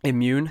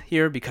immune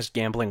here because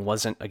gambling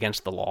wasn't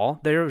against the law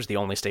there. It was the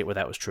only state where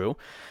that was true.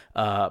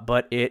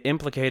 But it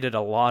implicated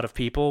a lot of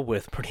people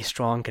with pretty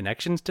strong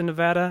connections to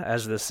Nevada,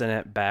 as the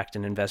Senate backed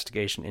an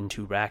investigation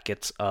into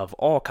rackets of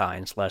all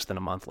kinds less than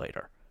a month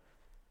later.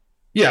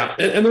 Yeah,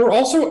 and there were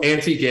also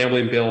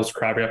anti-gambling bills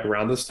cropping up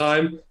around this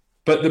time.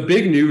 But the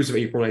big news of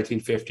April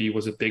 1950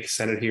 was a big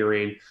Senate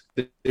hearing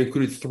that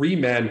included 3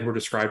 men who were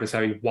described as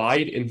having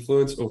wide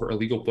influence over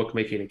illegal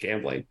bookmaking and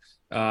gambling.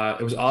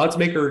 It was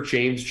oddsmaker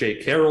James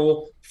J.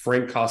 Carroll,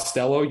 Frank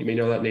Costello. You may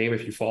know that name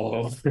if you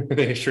follow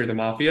the history of the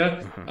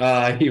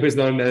mafia. He was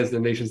known as the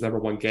nation's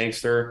 #1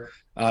 gangster,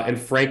 and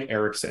Frank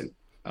Erickson,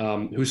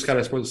 who's kind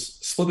of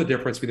split the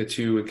difference between the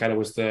two and kind of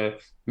was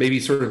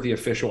maybe sort of the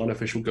official,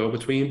 unofficial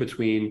go-between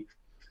between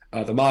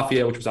the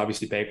mafia, which was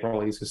obviously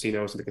bankrolling these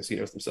casinos, and the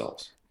casinos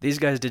themselves. These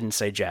guys didn't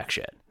say jack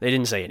shit. They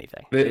didn't say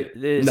anything.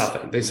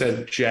 Nothing. They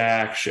said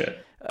jack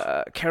shit.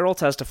 Carroll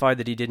testified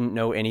that he didn't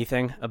know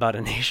anything about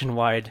a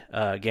nationwide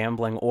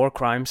gambling or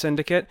crime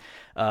syndicate.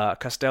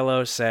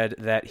 Costello said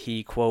that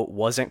he, quote,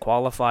 wasn't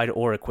qualified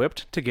or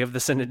equipped to give the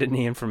Senate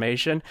any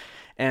information.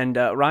 And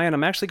Ryan,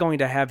 I'm actually going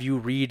to have you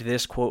read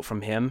this quote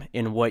from him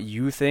in what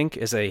you think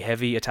is a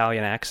heavy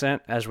Italian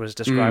accent, as was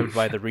described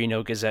by the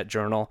Reno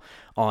Gazette-Journal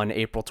on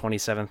April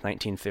 27th,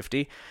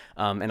 1950.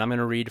 And I'm going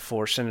to read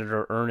for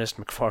Senator Ernest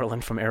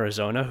McFarland from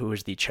Arizona, who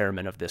is the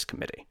chairman of this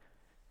committee.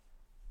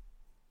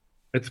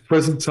 At the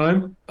present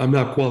time, I'm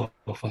not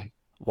qualified.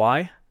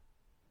 Why?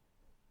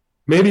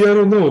 Maybe I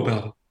don't know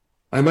about it.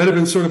 I might have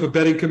been sort of a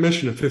betting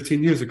commissioner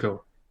 15 years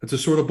ago. It's a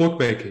sort of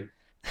bookmaking.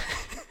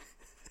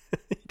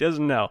 He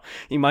doesn't know.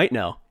 He might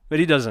know, but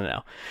he doesn't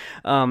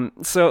know.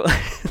 So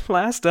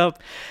last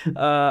up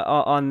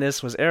on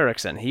this was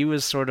Erickson. He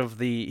was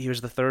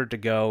the third to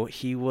go.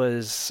 He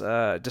was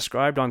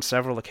described on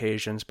several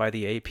occasions by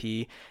the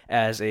AP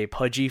as a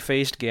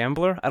pudgy-faced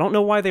gambler. I don't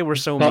know why they were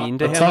so mean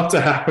to him. Tough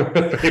to have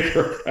a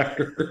bigger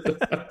record.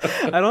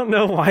 I don't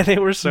know why they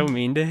were so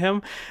mean to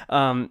him.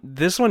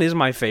 This one is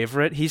my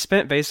favorite. He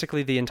spent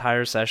basically the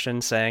entire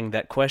session saying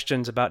that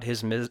questions about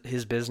his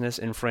business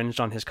infringed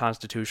on his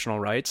constitutional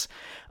rights.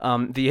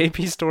 The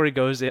AP story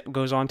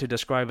goes on to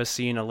describe a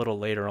scene a little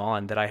later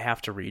on that I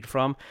have to read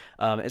from.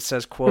 It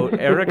says, quote,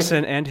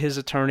 Erickson and his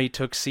attorney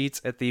took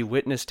seats at the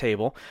witness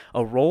table.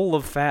 A roll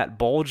of fat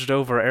bulged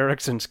over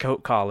Erickson's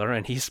coat collar,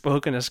 and he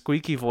spoke in a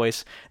squeaky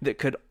voice that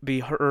could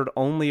be heard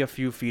only a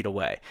few feet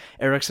away.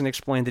 Erickson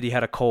explained that he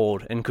had a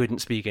cold and couldn't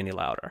speak any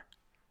louder.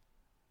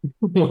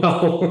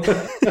 Well,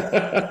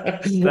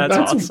 that's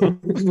awesome.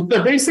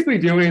 They're basically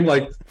doing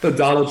like the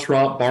Donald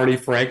Trump, Barney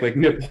Frank, like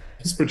nipple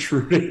just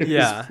protruding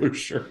Yeah. his blue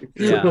shirt.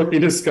 Yeah.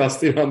 Looking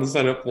disgusting on the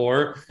Senate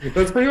floor.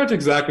 That's pretty much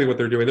exactly what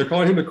they're doing. They're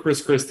calling him the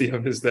Chris Christie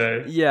of his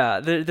day. Yeah,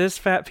 this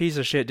fat piece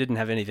of shit didn't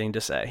have anything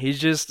to say. He's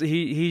just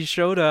he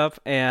showed up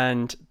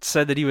and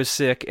said that he was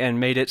sick and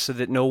made it so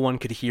that no one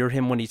could hear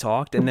him when he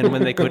talked. And then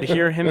when they could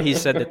hear him, he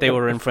said that they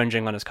were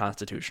infringing on his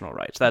constitutional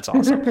rights. That's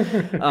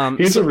awesome.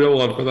 He's a real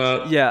one for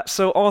that. Yeah,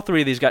 so all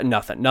three of these got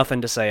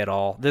nothing to say at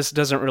all. This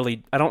doesn't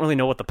really, I don't really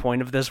know what the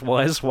point of this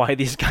was, why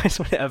these guys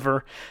would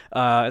ever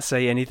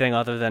say anything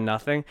other than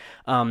nothing.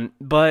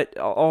 But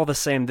all the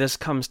same, this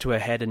comes to a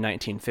head in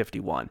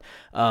 1951.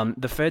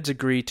 The feds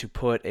agree to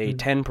put a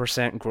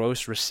 10%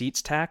 gross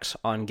receipts tax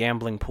on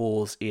gambling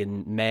pools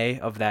in May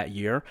of that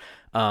year,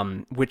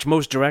 which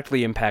most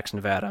directly impacts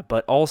Nevada,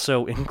 but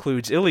also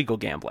includes illegal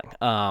gambling,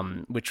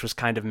 which was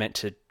kind of meant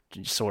to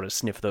sort of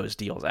sniff those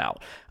deals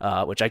out,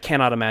 which I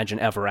cannot imagine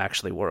ever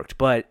actually worked.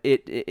 But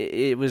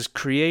it was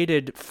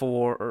created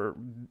for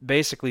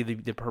basically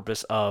the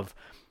purpose of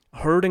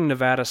hurting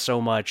Nevada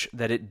so much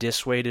that it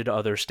dissuaded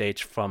other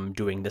states from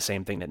doing the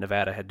same thing that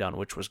Nevada had done,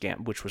 which was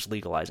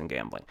legalizing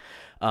gambling.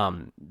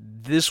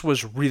 This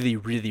was really,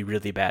 really,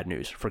 really bad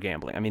news for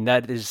gambling. I mean,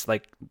 that's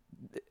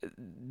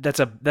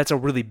a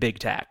really big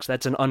tax.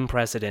 That's an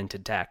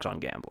unprecedented tax on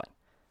gambling.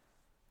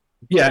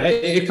 Yeah,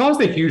 it caused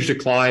a huge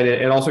decline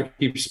and also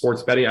keeps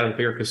sports betting out of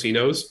bigger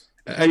casinos.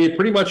 And it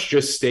pretty much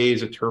just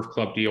stays a turf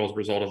club deal as a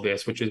result of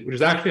this, which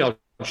is actually how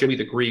Jimmy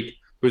the Greek,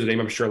 who's a name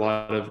I'm sure a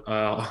lot of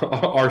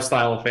our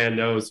style of fan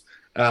knows,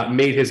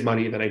 made his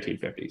money in the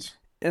 1950s.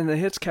 And the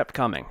hits kept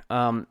coming.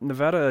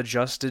 Nevada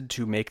adjusted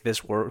to make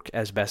this work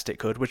as best it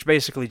could, which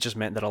basically just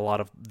meant that a lot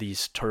of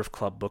these turf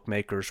club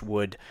bookmakers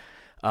would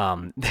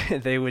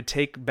they would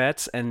take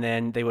bets and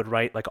then they would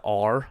write like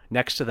R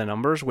next to the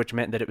numbers, which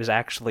meant that it was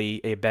actually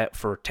a bet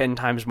for 10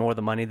 times more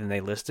the money than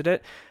they listed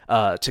it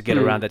to get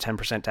around the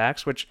 10%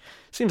 tax, which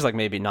seems like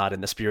maybe not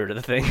in the spirit of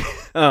the thing.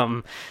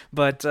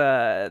 But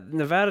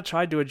Nevada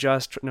tried to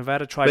adjust.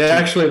 They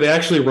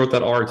actually wrote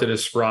that R to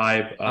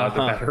describe the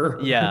better.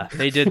 Yeah,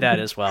 they did that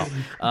as well.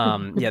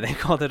 They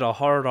called it a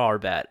hard R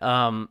bet.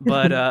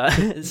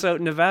 So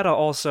Nevada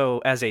also,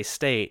 as a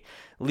state,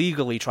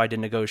 legally tried to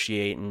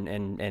negotiate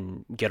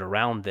and get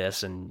around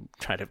this and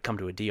try to come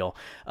to a deal.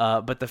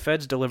 But the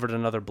feds delivered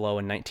another blow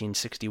in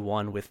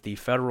 1961 with the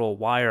Federal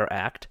Wire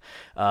Act,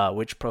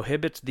 which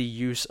prohibits the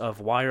use of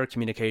wire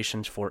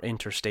communications for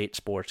interstate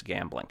sports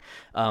gambling.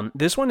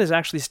 This one is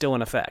actually still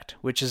in effect,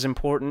 which is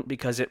important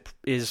because it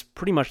is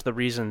pretty much the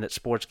reason that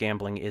sports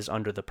gambling is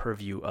under the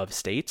purview of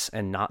states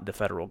and not the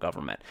federal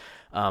government.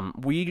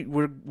 We're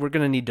going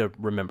to need to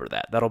remember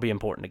that. That'll be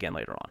important again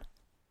later on.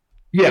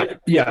 Yeah.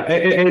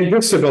 And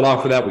just to build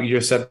off of that, what you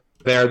just said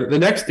there, the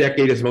next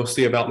decade is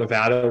mostly about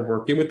Nevada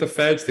working with the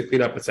feds to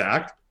clean up its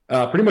act,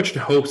 pretty much in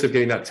hopes of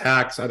getting that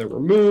tax either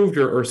removed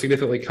or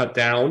significantly cut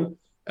down.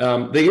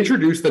 They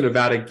introduced the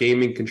Nevada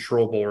Gaming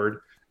Control Board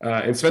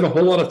and spent a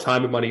whole lot of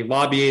time and money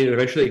lobbying and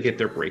eventually get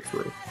their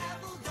breakthrough.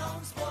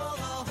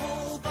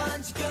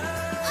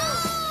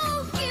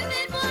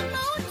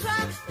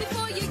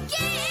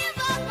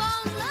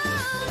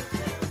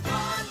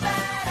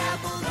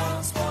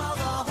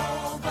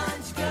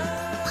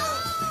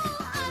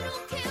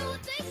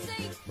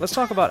 Let's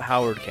talk about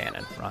Howard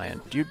Cannon,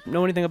 Ryan. Do you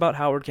know anything about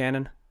Howard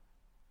Cannon?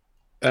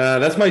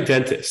 That's my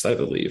dentist, I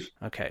believe.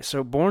 Okay,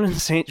 so born in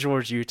St.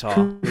 George,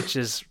 Utah, which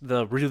is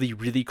the really,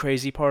 really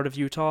crazy part of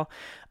Utah,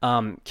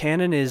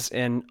 Cannon is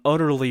an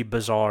utterly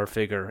bizarre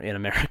figure in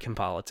American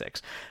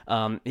politics.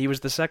 He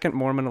was the second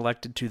Mormon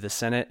elected to the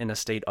Senate in a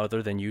state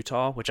other than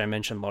Utah, which I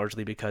mentioned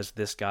largely because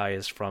this guy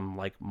is from,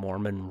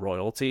 Mormon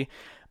royalty.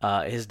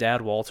 His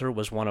dad, Walter,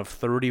 was one of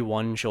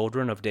 31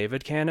 children of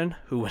David Cannon,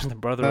 who was the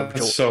brother of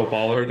George. So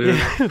baller, dude.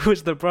 Who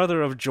was the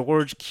brother of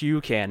George Q.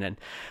 Cannon.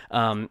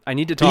 I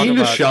need to talk Being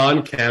about the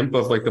Sean Kemp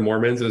of the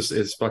Mormons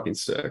is fucking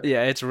sick.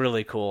 Yeah, it's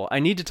really cool. I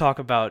need to talk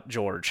about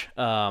George.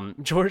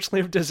 George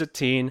lived as a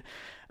teen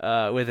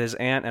with his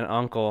aunt and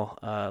uncle,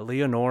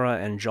 Leonora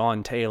and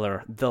John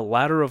Taylor, the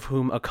latter of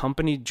whom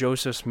accompanied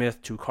Joseph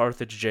Smith to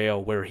Carthage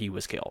jail where he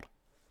was killed.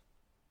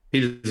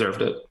 He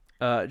deserved it.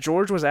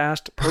 George was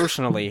asked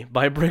personally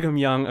by Brigham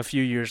Young a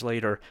few years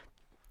later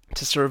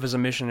to serve as a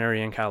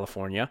missionary in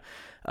California,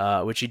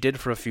 which he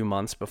did for a few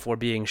months before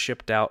being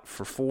shipped out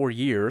for 4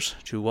 years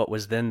to what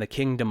was then the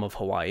Kingdom of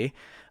Hawaii.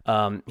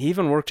 He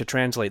even worked to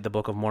translate the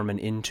Book of Mormon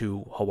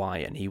into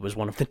Hawaiian. He was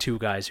one of the two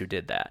guys who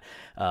did that,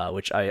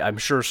 which I'm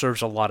sure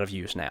serves a lot of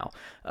use now.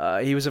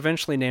 He was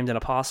eventually named an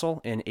apostle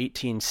in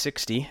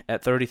 1860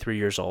 at 33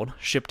 years old,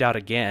 shipped out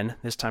again,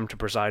 this time to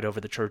preside over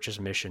the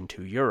church's mission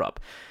to Europe.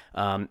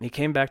 He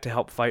came back to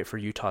help fight for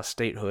Utah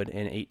statehood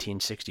in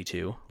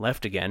 1862,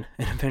 left again,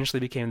 and eventually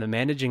became the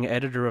managing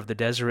editor of the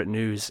Deseret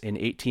News in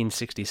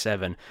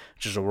 1867,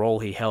 which is a role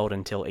he held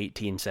until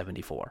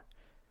 1874.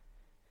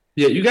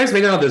 Yeah, you guys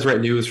may know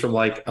Deseret News from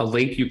a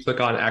link you click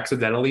on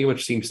accidentally,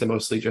 which seems to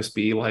mostly just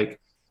be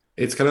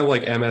it's kind of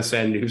like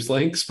MSN news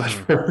links, but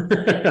for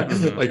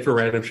for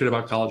random shit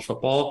about college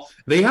football.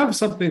 They have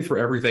something for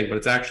everything, but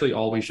it's actually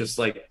always just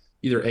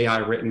either AI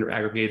written or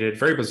aggregated.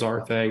 Very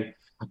bizarre thing.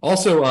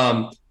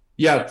 Also,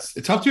 Yeah, it's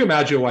tough to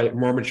imagine why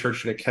Mormon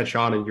Church didn't catch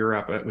on in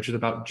Europe, which is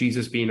about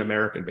Jesus being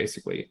American,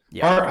 basically.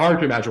 Yeah. Hard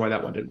to imagine why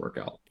that one didn't work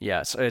out.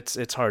 Yes,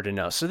 it's hard to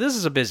know. So this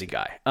is a busy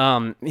guy.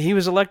 He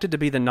was elected to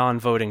be the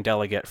non-voting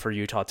delegate for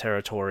Utah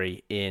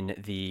Territory in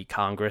the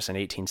Congress in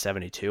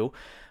 1872.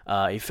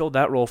 He filled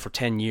that role for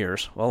 10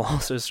 years while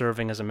also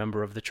serving as a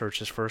member of the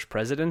church's first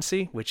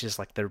presidency, which is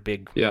like their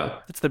big,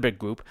 it's their big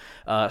group,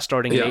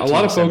 starting in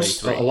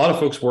 1873. A lot of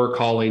folks were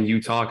calling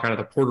Utah kind of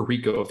the Puerto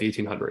Rico of the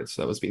 1800s.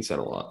 That was being said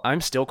a lot.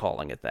 I'm still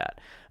calling it that.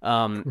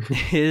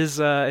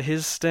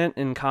 His stint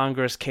in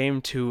Congress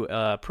came to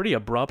a pretty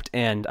abrupt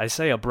end. I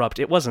say abrupt,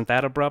 it wasn't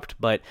that abrupt,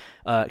 but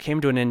came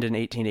to an end in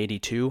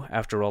 1882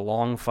 after a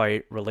long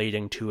fight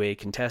relating to a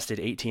contested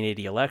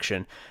 1880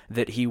 election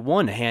that he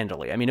won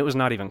handily. I mean, it was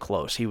not even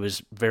close. He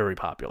was very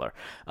popular,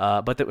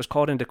 but that was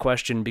called into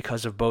question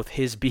because of both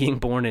his being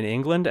born in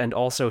England and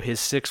also his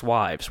 6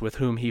 wives, with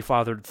whom he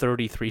fathered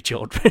 33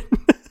 children.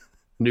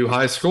 New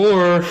high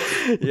score.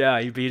 Yeah,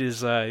 he beat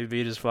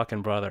his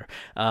fucking brother.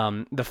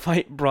 The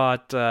fight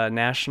brought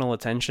national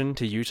attention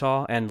to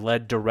Utah and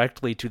led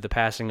directly to the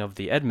passing of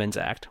the Edmunds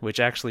Act, which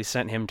actually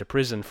sent him to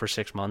prison for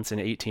 6 months in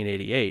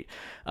 1888.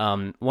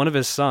 One of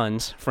his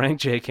sons, Frank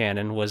J.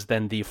 Cannon, was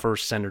then the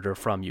first senator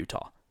from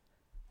Utah.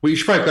 We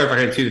should probably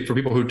clarify here too, for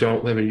people who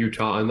don't live in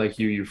Utah, unlike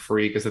you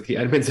freak, is that the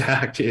Edmunds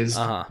Act is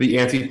the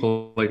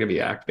Anti-Polygamy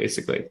Act,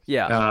 basically.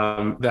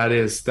 Yeah. That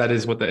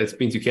is what it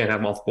means. You can't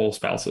have multiple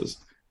spouses.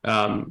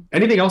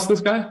 Anything else in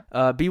this guy?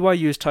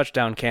 BYU's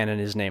touchdown cannon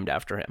is named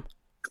after him.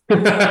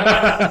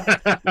 I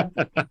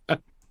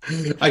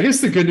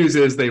guess the good news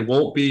is they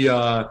won't be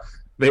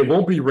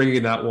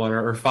ringing that one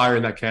or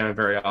firing that cannon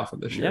very often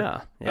this year.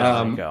 Yeah.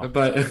 There you go.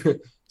 But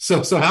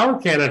so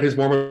Howard Cannon, who's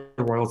Mormon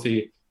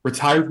royalty,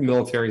 retired from the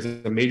military as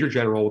a major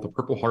general with a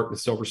Purple Heart and a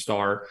Silver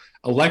Star,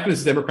 elected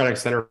as Democratic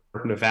Senator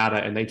from Nevada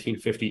in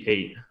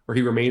 1958, where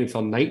he remained until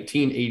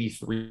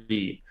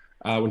 1983.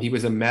 When he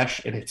was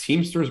enmeshed in a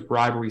Teamsters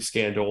bribery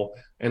scandal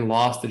and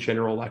lost the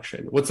general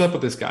election. What's up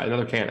with this guy?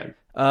 Another Cannon.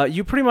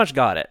 You pretty much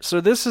got it.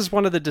 So this is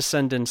one of the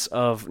descendants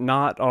of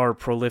not our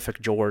prolific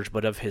George,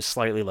 but of his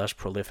slightly less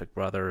prolific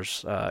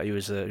brothers. He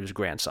was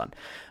grandson.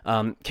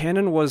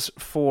 Cannon was,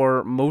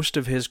 for most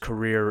of his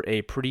career,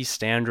 a pretty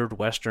standard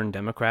Western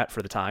Democrat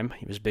for the time.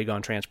 He was big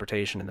on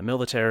transportation in the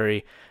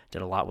military,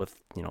 did a lot with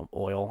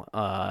oil,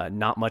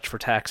 not much for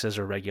taxes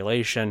or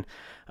regulation.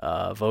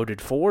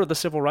 Voted for the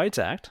Civil Rights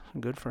Act.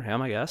 Good for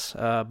him, I guess.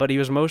 But he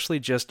was mostly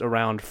just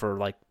around for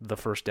like the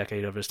first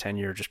decade of his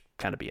tenure, just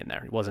kind of being there.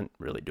 He wasn't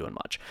really doing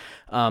much.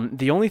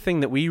 The only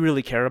thing that we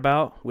really care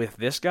about with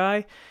this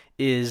guy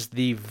is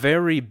the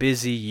very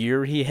busy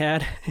year he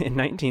had in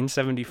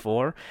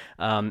 1974,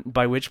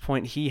 by which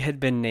point he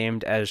had been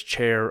named as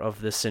chair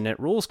of the Senate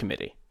Rules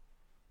Committee.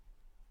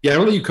 Yeah, I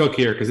don't let you cook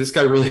here because this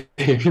guy really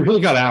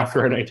got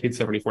after in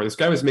 1974. This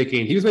guy was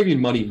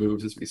making money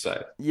moves, as we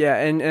say. Yeah,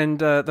 and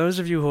those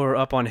of you who are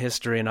up on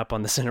history and up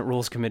on the Senate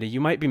Rules Committee, you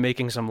might be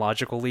making some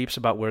logical leaps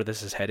about where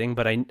this is heading,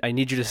 but I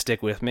need you to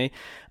stick with me.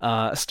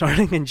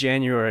 Starting in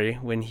January,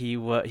 when he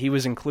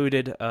was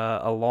included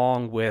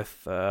along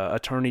with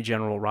Attorney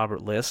General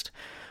Robert List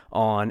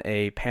on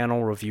a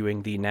panel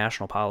reviewing the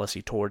national policy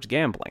towards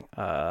gambling.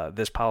 The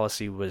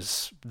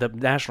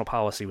national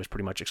policy was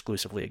pretty much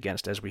exclusively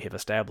against, as we have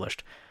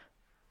established.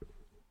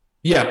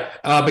 Yeah,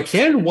 but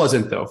Cannon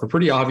wasn't, though, for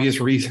pretty obvious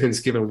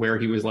reasons, given where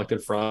he was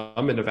elected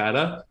from in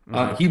Nevada.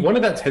 He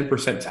wanted that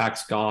 10%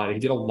 tax gone. He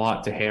did a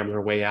lot to hammer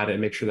away at it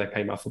and make sure that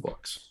came off the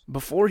books.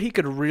 Before he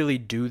could really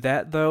do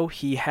that, though,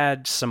 he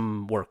had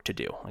some work to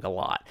do, like a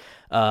lot.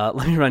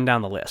 Let me run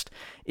down the list.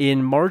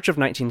 In March of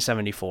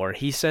 1974,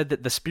 he said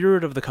that the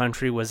spirit of the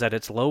country was at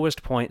its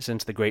lowest point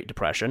since the Great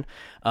Depression.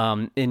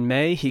 In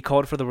May, he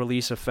called for the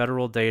release of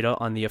federal data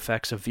on the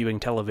effects of viewing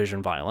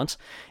television violence.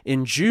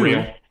 In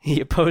June, he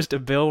opposed a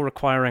bill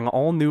requiring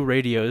all new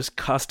radios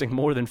costing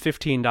more than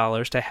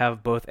 $15 to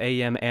have both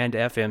AM and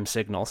FM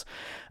signals.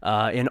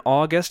 In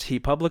August, he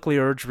publicly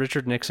urged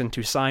Richard Nixon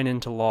to sign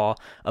into law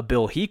a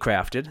bill he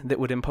crafted that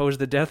would impose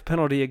the death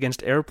penalty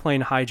against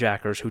airplane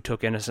hijackers who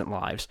took innocent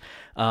lives.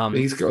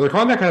 They're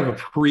calling that kind of a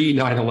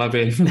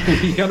pre-9/11.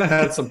 He kind of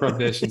had some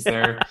prohibitions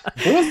there.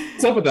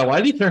 What's up with that?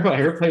 Why do you care about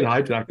airplane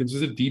hijackers?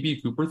 Is it a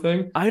DB Cooper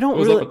thing? I don't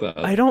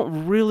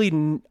really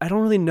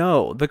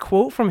know. The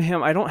quote from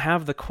him, I don't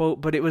have the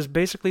quote, but it was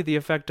basically the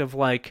effect of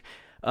like,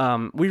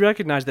 we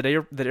recognize that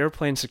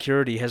airplane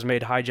security has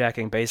made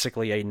hijacking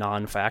basically a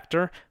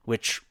non-factor,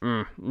 which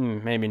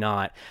maybe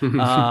not.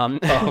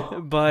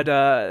 But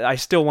I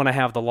still want to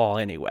have the law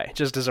anyway,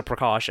 just as a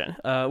precaution,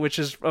 which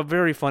is a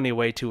very funny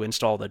way to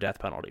install the death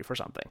penalty for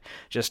something,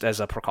 just as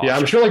a precaution. Yeah,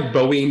 I'm sure like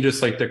Boeing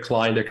just like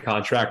declined a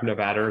contract in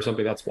Nevada or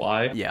something. That's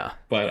why. Yeah,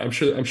 but I'm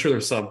sure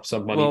there's some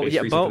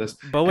money-based reason for this.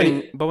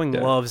 Boeing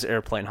loves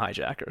airplane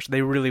hijackers.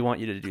 They really want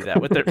you to do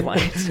that with their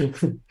planes.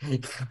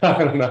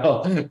 I don't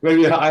know.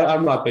 Maybe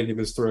I'm not thinking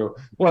this through.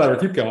 Whatever,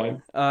 keep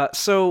going.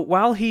 So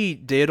while he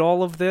did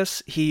all of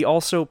this, he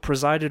also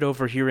presided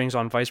over hearings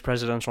on vice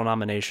presidential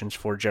nominations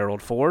for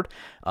Gerald Ford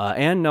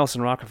and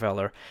Nelson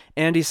Rockefeller,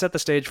 and he set the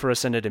stage for a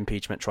Senate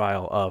impeachment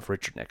trial of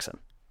Richard Nixon.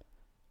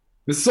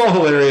 This is all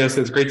hilarious.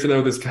 It's great to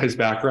know this guy's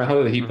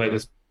background, that he played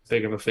as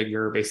big of a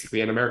figure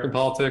basically in American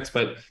politics.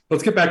 But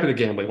let's get back to the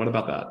gambling. What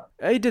about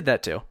that? He did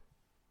that too.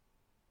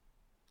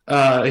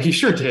 He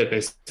sure did,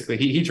 basically.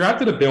 He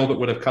drafted a bill that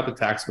would have cut the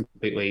tax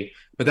completely,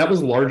 but that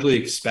was largely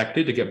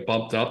expected to get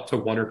bumped up to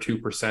 1 or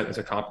 2% as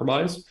a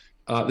compromise.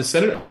 The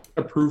Senate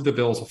approved the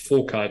bill as a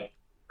full cut,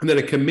 and then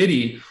a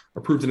committee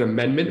approved an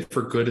amendment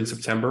for good in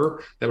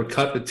September that would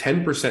cut the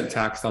 10%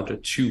 tax down to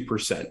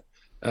 2%.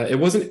 It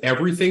wasn't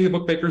everything the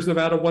bookmakers in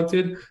Nevada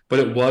wanted, but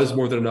it was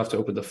more than enough to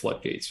open the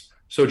floodgates.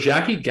 So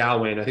Jackie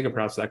Gowan, I think I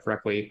pronounced that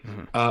correctly,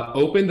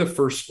 opened the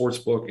first sports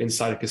book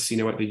inside a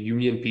casino at the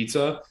Union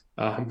Pizza,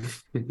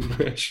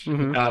 which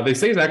they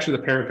say is actually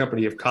the parent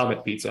company of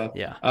Comet Pizza.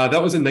 Yeah.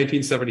 That was in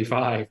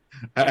 1975.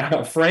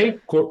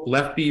 Frank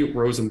Lefty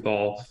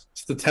Rosenthal,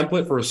 it's the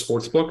template for a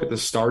sports book at the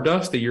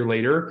Stardust a year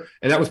later,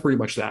 and that was pretty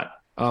much that.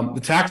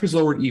 The tax was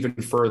lowered even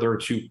further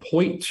to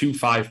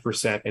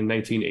 0.25% in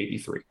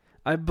 1983.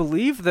 I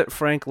believe that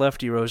Frank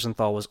Lefty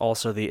Rosenthal was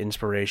also the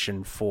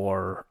inspiration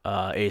for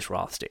Ace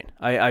Rothstein.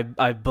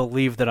 I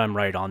believe that I'm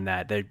right on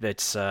that.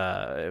 It's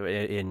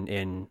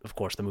in of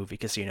course the movie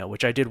Casino,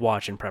 which I did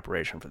watch in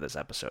preparation for this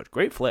episode.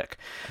 Great flick.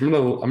 I'm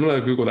gonna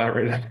Google that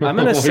right now. I'm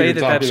gonna say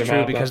that's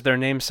true because their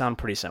names sound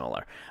pretty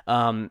similar.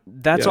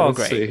 That's all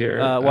great. See here.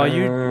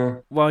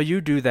 While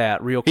you do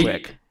that real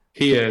quick.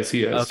 He is.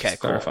 Okay,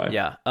 cool.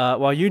 Yeah.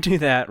 While you do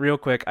that, real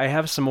quick, I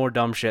have some more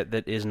dumb shit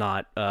that is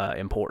not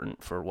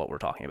important for what we're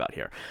talking about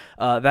here.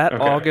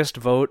 August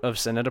vote of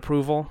Senate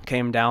approval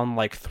came down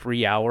like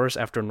 3 hours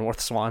after North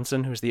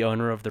Swanson, who's the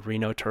owner of the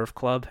Reno Turf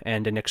Club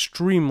and an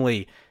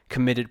extremely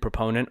committed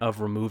proponent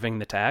of removing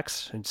the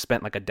tax and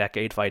spent like a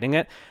decade fighting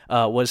it,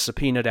 was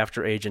subpoenaed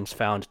after agents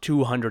found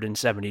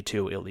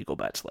 272 illegal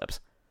bet slips.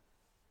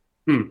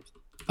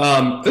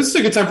 This is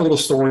a good time for a little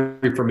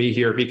story for me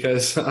here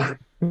because I'm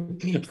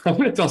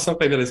going to tell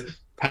something that is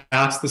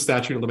past the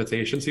statute of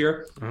limitations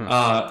here.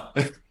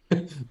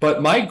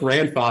 But my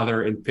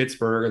grandfather in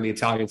Pittsburgh on the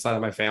Italian side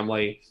of my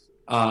family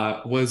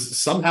was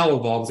somehow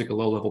involved as like a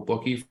low-level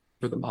bookie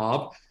for the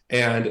mob.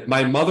 And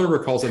my mother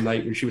recalls a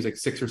night when she was like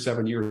 6 or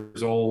 7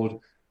 years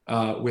old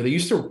where they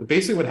used to,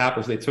 basically what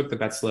happens, they took the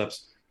bet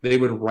slips, they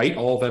would write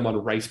all of them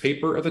on rice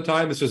paper at the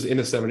time. This was in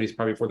the 70s,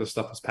 probably before this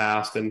stuff was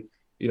passed and,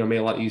 made it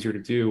a lot easier to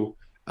do.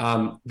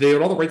 They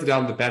would all write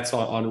down the bets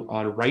on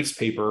rice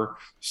paper.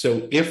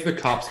 So if the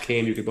cops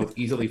came, you could both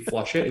easily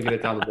flush it and get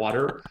it down the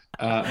water,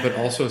 but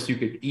also so you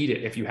could eat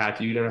it if you had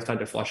to. You didn't have time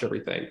to flush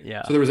everything.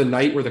 Yeah. So there was a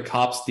night where the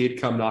cops did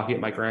come knocking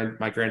at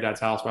my granddad's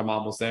house. My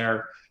mom was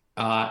there,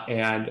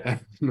 and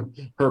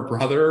her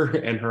brother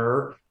and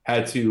her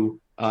had to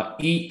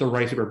eat the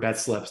rice paper bet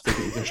slips to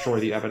destroy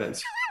the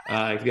evidence.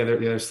 The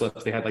other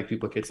slips, they had like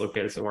duplicates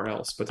located somewhere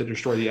else, but to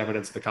destroy the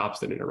evidence, the cops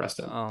didn't arrest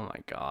him. Oh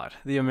my God,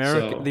 the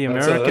American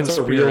that's spirit.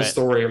 A real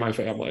story in my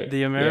family.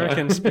 The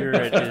American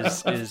spirit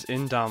is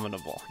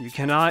indomitable. You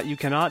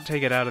cannot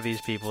take it out of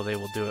these people. They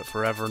will do it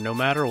forever, no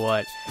matter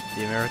what.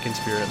 The American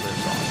spirit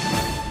lives on.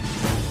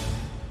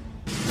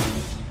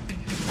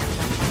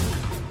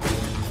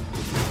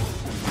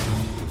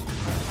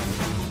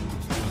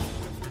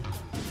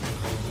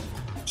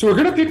 So we're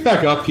going to pick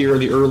back up here in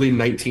the early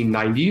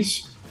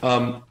 1990s.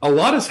 A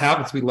lot has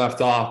happened since we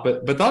left off,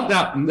 but not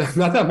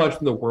that much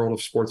in the world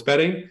of sports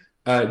betting.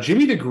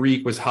 Jimmy the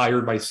Greek was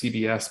hired by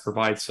CBS to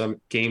provide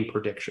some game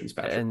predictions,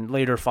 Patrick. And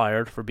later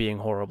fired for being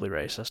horribly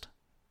racist.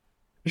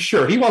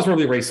 Sure, he was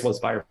really racist, was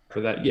fired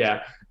for that,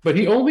 yeah. But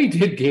he only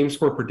did game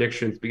score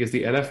predictions because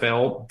the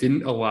NFL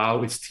didn't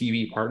allow its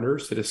TV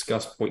partners to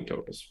discuss point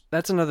totals.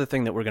 That's another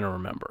thing that we're going to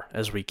remember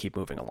as we keep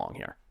moving along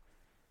here.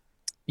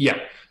 Yeah.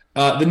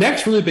 The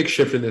next really big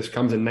shift in this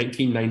comes in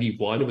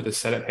 1991 with a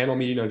Senate panel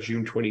meeting on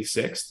June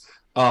 26th.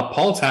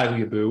 Paul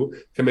Tagliabue,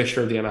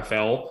 commissioner of the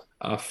NFL,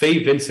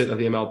 Fay Vincent of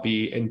the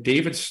MLB, and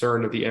David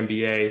Stern of the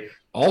NBA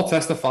all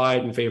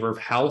testified in favor of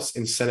House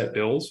and Senate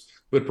bills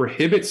would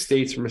prohibit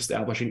states from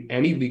establishing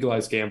any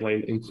legalized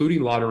gambling,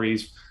 including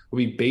lotteries, will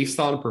be based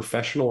on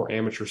professional or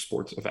amateur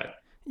sports event.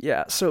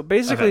 Yeah, so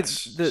basically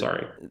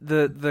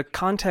the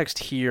context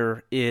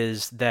here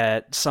is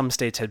that some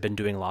states had been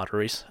doing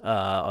lotteries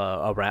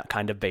around,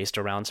 kind of based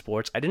around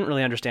sports. I didn't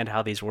really understand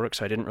how these work,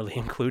 so I didn't really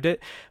include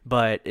it,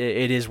 but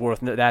it is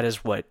that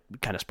is what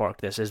kind of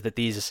sparked this, is that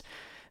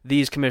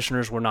these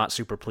commissioners were not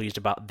super pleased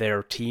about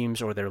their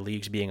teams or their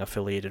leagues being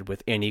affiliated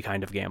with any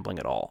kind of gambling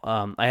at all.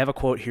 I have a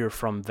quote here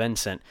from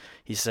Vincent.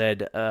 He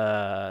said,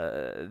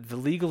 the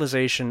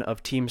legalization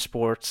of team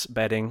sports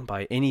betting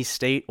by any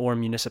state or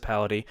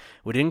municipality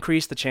would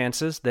increase the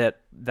chances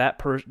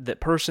that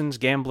persons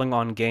gambling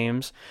on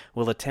games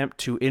will attempt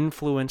to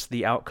influence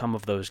the outcome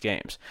of those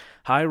games.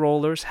 High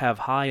rollers have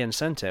high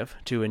incentive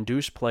to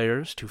induce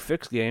players to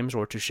fix games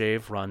or to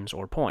shave runs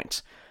or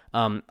points.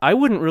 I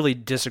wouldn't really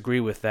disagree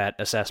with that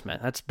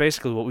assessment. That's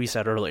basically what we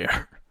said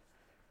earlier.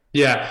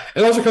 Yeah,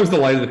 it also comes to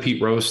light of the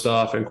Pete Rose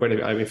stuff and quite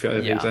a few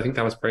other things. Yeah. I think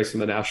that was priced in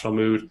the national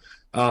mood.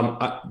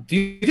 Do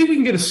you think we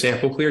can get a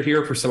sample cleared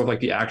here for some of like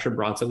the Action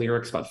Bronson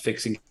lyrics about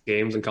fixing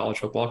games in college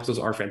football? Because those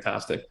are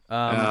fantastic.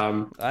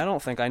 I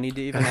don't think I need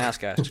to even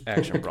ask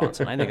Action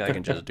Bronson. I think I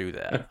can just do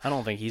that. I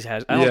don't think he's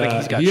got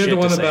shit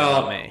to say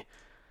about me.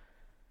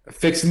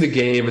 Fixing the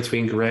game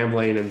between Graham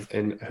Lane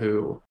and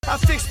who? I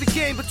fixed the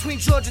game between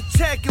Georgia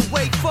Tech and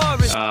Wake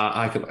Forest.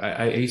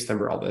 I used to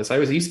remember all this. I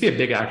used to be a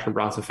big Action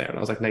Bronson fan when I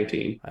was like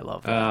 19. I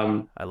love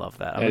that. I love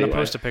that. I'm going to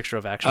post a picture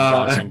of Action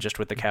Bronson just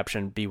with the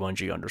caption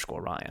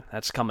B1G_Ryan.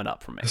 That's coming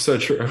up for me. So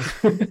true.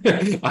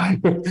 I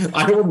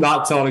will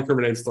not tell an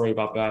incriminating story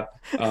about that.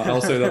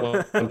 I'll say that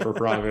one for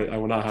private. I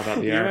will not have that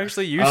in the air. You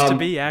actually used to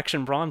be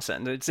Action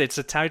Bronson. It's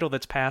a title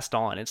that's passed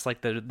on. It's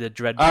like the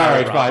Dread. All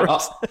right, fine.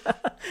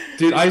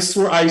 Dude, I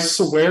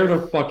swear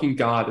to fucking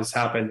God, this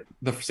happened.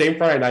 The same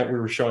Friday night we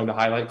were showing the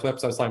highlight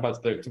clips. I was talking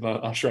about to the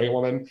Australian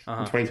woman in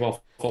 2012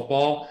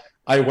 football.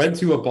 I went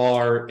to a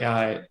bar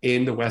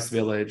in the West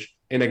Village,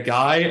 and a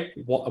guy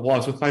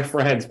was with my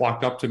friends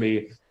walked up to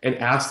me and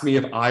asked me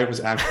if I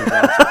was Action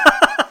Bronson.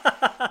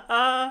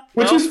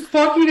 Which is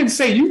fucking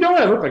insane. You know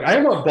what I look like. I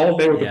am a bald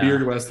man with a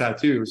beard who has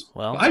tattoos.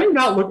 Well, I do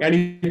not look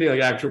anything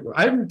like Action.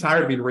 I'm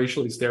tired of being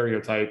racially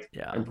stereotyped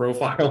and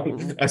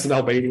profiled as an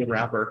Albanian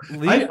rapper.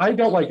 I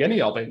don't like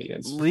any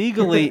Albanians.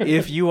 Legally,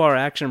 if you are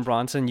Action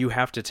Bronson, you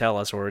have to tell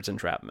us, or it's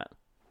entrapment.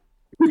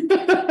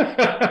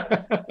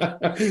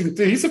 Dude,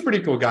 he's a pretty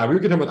cool guy. We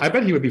would get him. I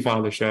bet he would be fun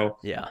on the show.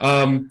 Yeah.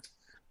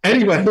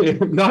 Anyway,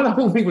 not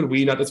only would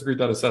we not disagree with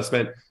that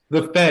assessment,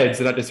 the feds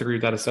did not disagree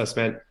with that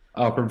assessment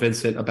from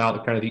Vincent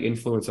about kind of the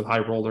influence of high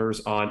rollers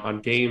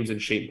on games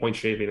and point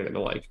shaving and the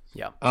like.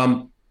 Yeah.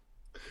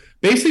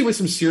 Basically, with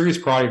some serious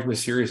prodding from a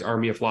serious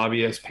army of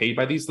lobbyists paid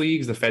by these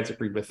leagues, the feds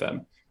agreed with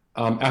them.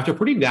 After a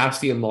pretty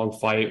nasty and long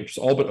fight, which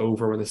was all but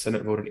over when the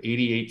Senate voted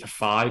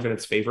 88-5 in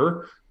its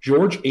favor,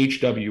 George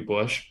H.W.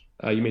 Bush,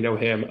 you may know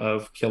him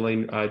of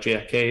killing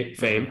JFK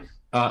fame,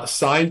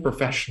 signed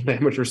Professional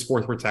Amateur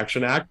Sports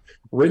Protection Act,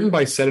 written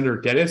by Senator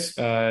Dennis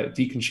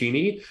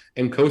DeConcini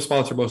and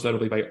co-sponsored most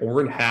notably by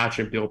Orrin Hatch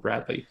and Bill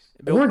Bradley.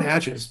 Orrin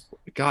Hatch is,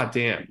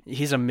 goddamn.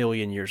 He's a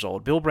million years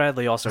old. Bill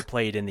Bradley also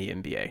played in the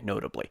NBA,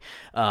 notably.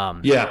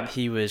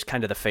 He was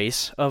kind of the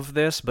face of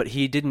this, but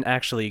he didn't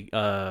actually,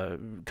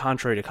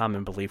 contrary to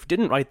common belief,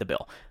 didn't write the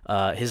bill.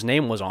 His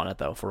name was on it,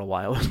 though, for a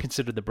while. It was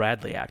considered the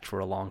Bradley Act for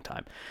a long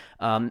time.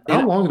 How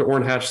long did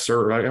Orrin Hatch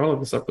serve? I want to look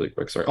this up really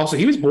quick. Sorry. Also,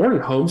 he was born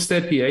in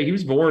Homestead, PA. He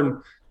was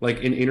born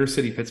like in inner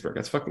city Pittsburgh.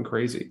 That's fucking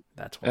crazy.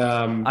 That's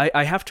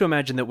I have to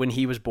imagine that when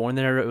he was born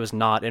there, it was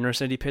not inner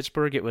city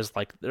Pittsburgh. It was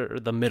like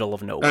the middle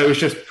of nowhere. It was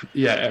just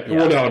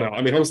Well, no.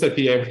 I mean, Homestead,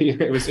 PA.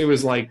 It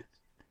was like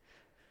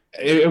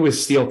it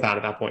was Steel Town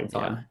at that point in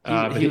time.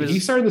 Yeah. He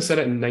started the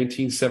Senate in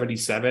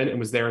 1977 and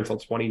was there until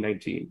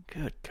 2019.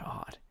 Good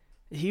God.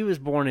 He was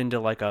born into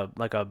like a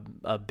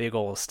big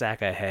old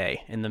stack of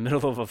hay in the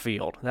middle of a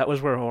field. That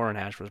was where Orrin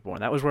Hatch was born.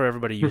 That was where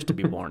everybody used to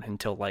be born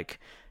until like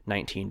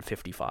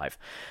 1955.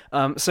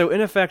 So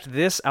in effect,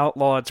 this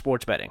outlawed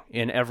sports betting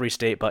in every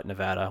state but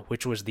Nevada,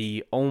 which was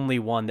the only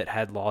one that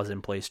had laws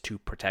in place to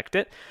protect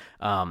it,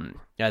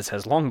 as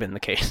has long been the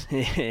case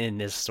in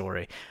this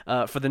story.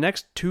 For the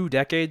next 2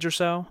 decades or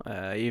so,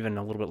 even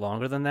a little bit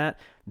longer than that,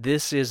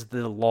 this is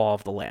the law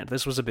of the land.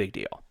 This was a big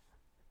deal.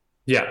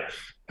 Yeah.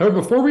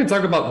 However, before we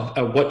talk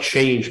about what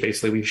changed,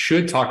 basically, we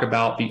should talk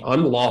about the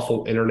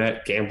Unlawful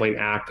Internet Gambling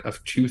Act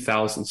of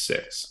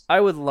 2006. I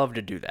would love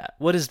to do that.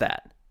 What is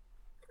that?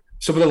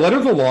 So, by the letter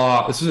of the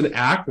law, this is an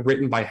act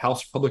written by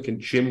House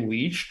Republican Jim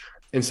Leach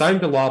and signed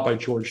into law by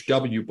George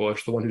W.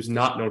 Bush, the one who's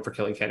not known for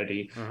killing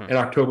Kennedy, in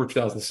October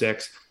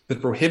 2006,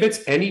 that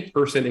prohibits any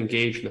person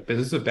engaged in the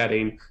business of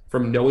betting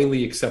from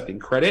knowingly accepting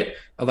credit,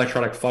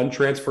 electronic fund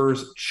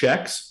transfers,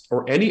 checks,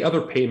 or any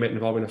other payment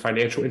involving a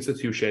financial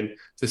institution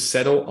to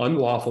settle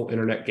unlawful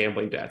internet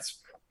gambling debts.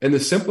 In the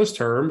simplest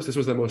terms, this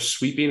was the most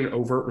sweeping and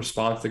overt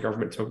response the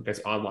government took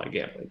against online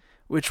gambling.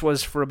 Which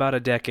was, for about a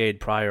decade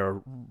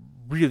prior,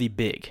 really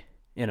big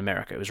in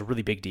America. It was a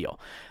really big deal.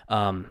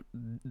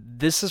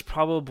 This is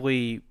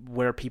probably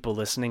where people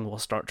listening will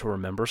start to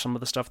remember some of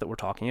the stuff that we're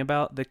talking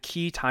about. The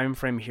key time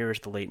frame here is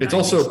the late 90s. It's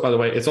also, by the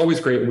way, it's always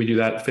great when we do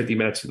that 50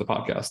 minutes of the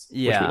podcast, which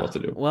we love to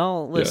do.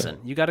 Well, listen,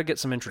 you got to get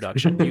some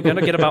introduction. You got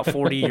to get about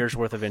 40 years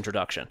worth of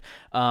introduction.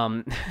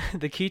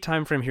 The key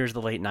time frame here is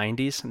the late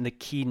 90s, and the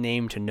key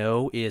name to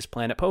know is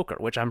Planet Poker,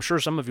 which I'm sure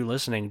some of you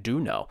listening do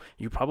know.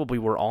 You probably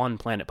were on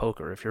Planet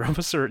Poker if you're of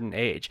a certain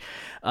age.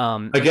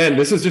 Again,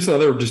 this is just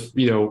another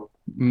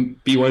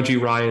B1G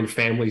Ryan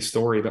family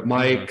story, but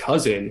my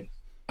cousin,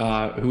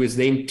 who is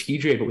named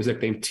TJ but was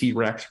nicknamed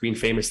T-Rex, being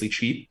famously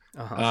cheap,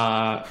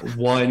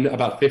 won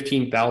about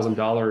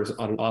 $15,000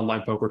 on an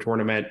online poker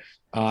tournament.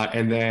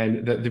 And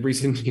then the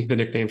reason the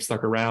nickname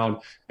stuck around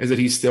is that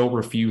he still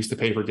refused to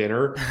pay for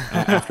dinner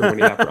after winning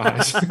that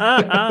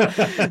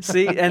prize.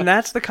 See, and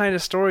that's the kind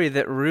of story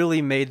that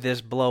really made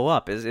this blow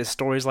up, is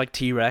stories like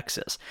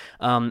T-Rex's.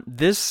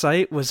 This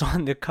site was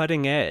on the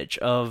cutting edge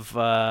of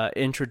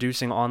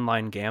introducing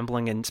online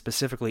gambling and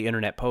specifically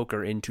internet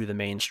poker into the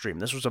mainstream.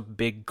 This was a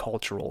big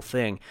cultural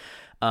thing.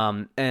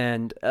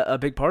 And a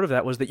big part of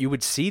that was that you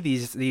would see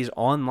these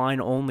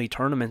online-only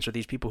tournaments, or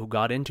these people who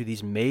got into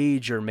these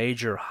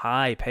major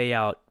high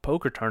payout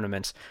poker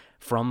tournaments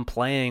from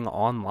playing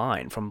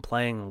online, from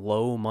playing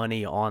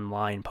low-money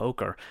online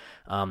poker.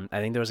 I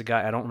think there was a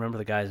guy, I don't remember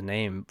the guy's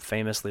name,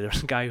 famously, there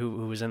was a guy who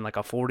was in like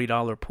a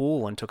 $40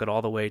 pool and took it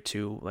all the way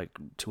to like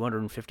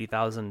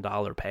 $250,000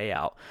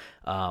 payout.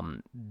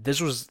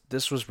 This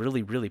was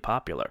really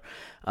popular.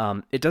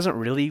 It doesn't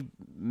really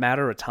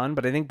matter a ton,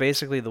 but I think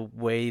basically the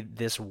way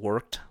this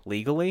worked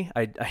legally,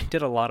 I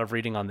did a lot of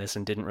reading on this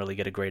and didn't really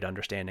get a great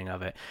understanding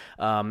of it,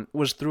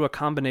 was through a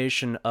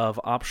combination of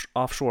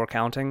offshore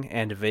accounting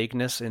and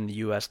vagueness in the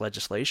U.S.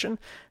 legislation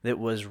that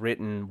was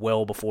written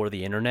well before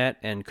the internet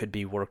and could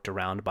be worked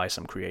around by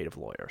some creative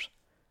lawyers.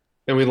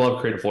 And we love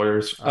creative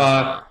lawyers.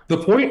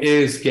 The point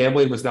is,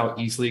 gambling was now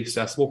easily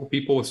accessible for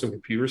people with some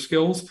computer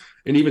skills,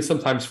 and even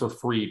sometimes for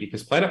free,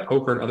 because Planet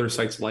Poker and other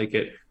sites like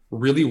it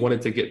really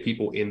wanted to get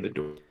people in the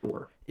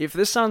door. If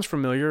this sounds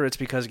familiar, it's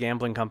because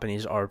gambling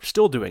companies are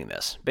still doing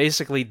this.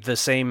 Basically the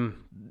same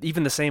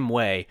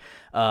way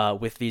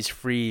with these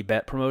free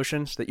bet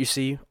promotions that you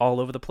see all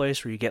over the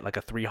place, where you get like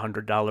a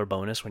 $300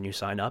 bonus when you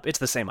sign up. It's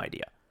the same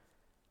idea.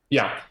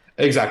 Yeah.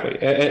 Exactly.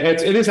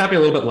 It is happening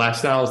a little bit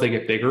less now as they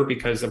get bigger,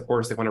 because, of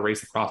course, they want to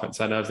raise the profit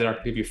incentives. They're not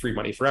going to give you free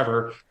money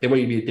forever. They want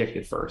you to be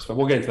addicted first, but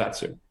we'll get into that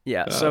soon.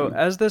 Yeah. So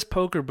as this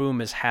poker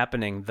boom is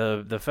happening,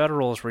 the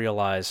federals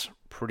realize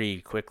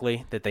pretty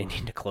quickly that they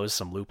need to close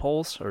some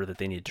loopholes, or that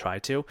they need to try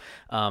to.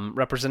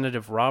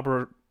 Representative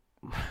Robert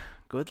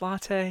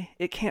Goodlatte?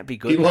 It can't be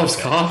good. He loves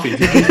coffee.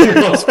 He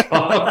loves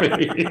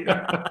coffee.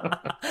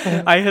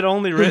 I had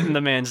only written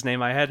the man's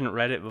name. I hadn't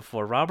read it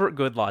before. Robert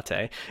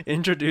Goodlatte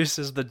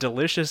introduces the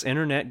delicious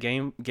Internet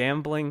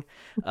Gambling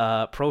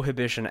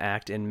Prohibition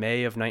Act in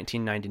May of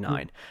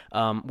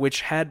 1999,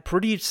 which had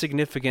pretty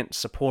significant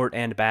support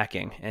and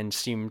backing and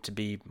seemed to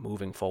be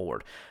moving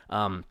forward.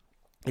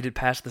 It had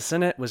passed the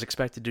Senate, was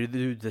expected to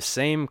do the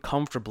same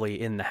comfortably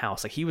in the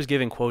House. Like, he was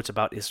giving quotes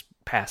about his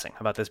passing,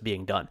 about this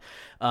being done.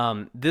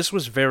 This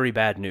was very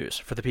bad news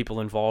for the people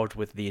involved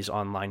with these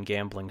online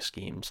gambling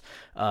schemes.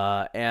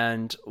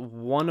 And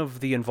one of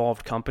the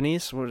involved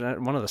companies,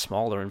 one of the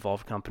smaller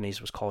involved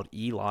companies, was called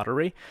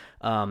eLottery.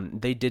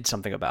 They did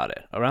something about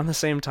it. Around the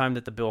same time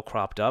that the bill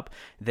cropped up,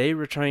 they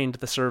retained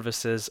the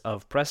services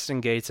of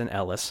Preston Gates and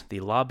Ellis, the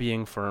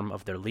lobbying firm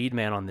of their lead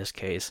man on this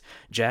case,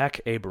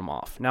 Jack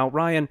Abramoff. Now,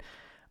 Ryan,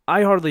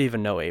 I hardly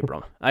even know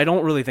Abram. I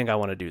don't really think I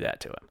want to do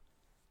that to him.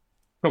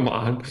 Come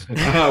on.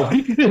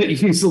 We could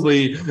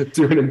easily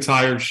do an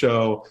entire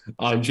show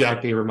on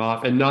Jack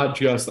Abramoff, and not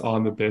just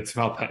on the bits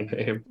about that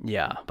name.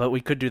 Yeah, but we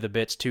could do the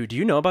bits too. Do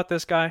you know about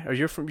this guy? Or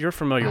you're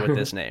familiar with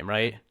this name,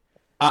 right?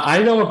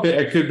 I know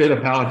a good bit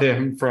about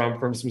him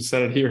from some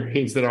Senate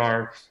hearings that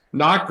are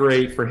not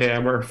great for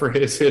him or for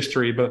his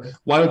history, but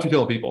why don't you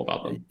tell people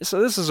about them?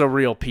 So this is a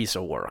real piece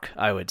of work,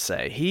 I would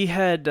say. He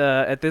had,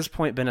 at this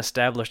point, been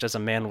established as a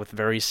man with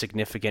very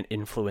significant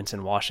influence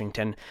in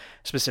Washington,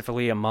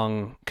 specifically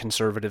among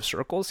conservative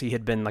circles. He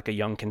had been like a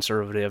young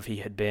conservative.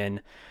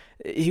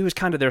 He was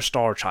kind of their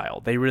star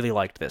child. They really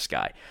liked this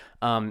guy.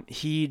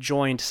 He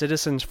joined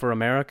Citizens for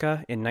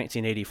America in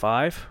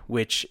 1985,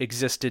 which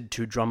existed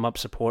to drum up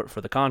support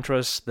for the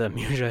Contras, the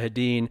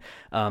Mujahideen,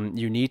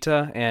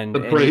 UNITA, and the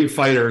brave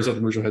fighters of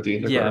the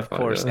Mujahideen. Yeah, of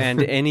course,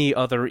 and any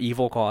other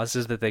evil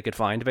causes that they could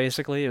find.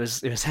 Basically, it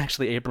was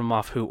actually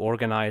Abramoff who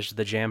organized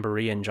the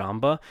Jamboree in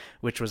Jamba,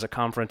 which was a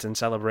conference in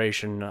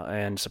celebration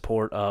and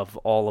support of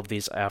all of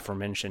these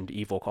aforementioned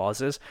evil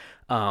causes.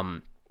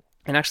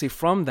 And actually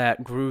from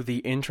that grew the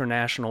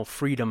International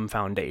Freedom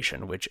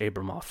Foundation, which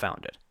Abramoff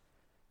founded.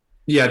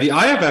 Yeah, the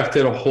IFF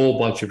did a whole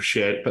bunch of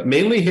shit, but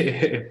mainly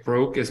it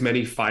broke as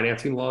many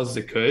financing laws as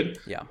it could,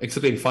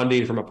 accepting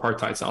funding from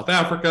apartheid South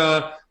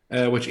Africa,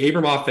 which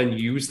Abramoff then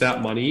used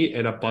that money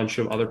and a bunch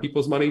of other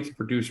people's money to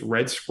produce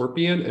Red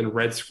Scorpion and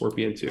Red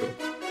Scorpion 2.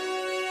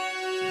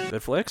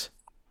 Good flicks?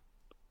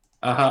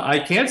 I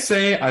can't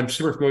say I'm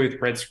super familiar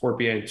with Red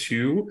Scorpion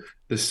 2,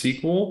 the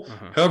sequel.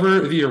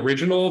 However, the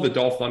original, the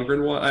Dolph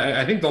Lundgren one,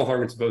 I think Dolph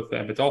Lundgren's both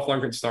them, but Dolph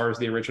Lundgren stars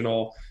the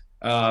original.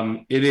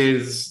 It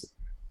is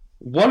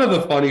one of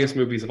the funniest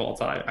movies of all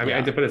time. I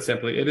mean, to put it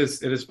simply, it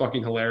is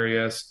fucking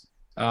hilarious.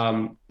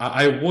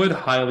 I would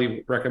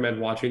highly recommend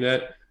watching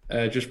it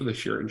just for the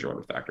sheer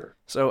enjoyment factor.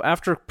 So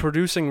after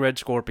producing Red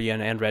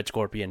Scorpion and Red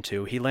Scorpion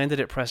 2, he landed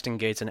at Preston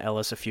Gates and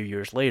Ellis a few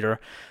years later,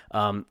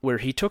 where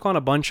he took on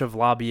a bunch of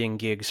lobbying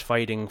gigs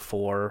fighting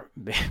for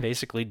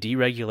basically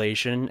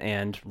deregulation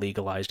and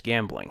legalized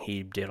gambling.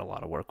 He did a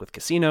lot of work with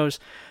casinos.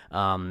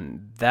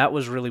 That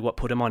was really what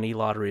put him on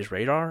eLottery's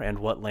radar and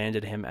what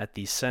landed him at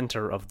the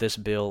center of this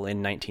bill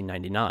in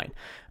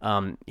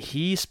 1999.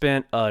 He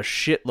spent a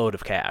shitload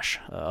of cash,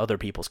 other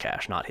people's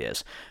cash, not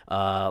his,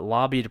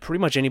 lobbied pretty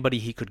much anybody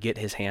he could get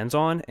his hands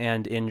on,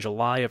 and in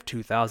July of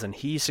 2000,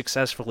 he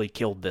successfully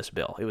killed this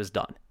bill. It was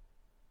done.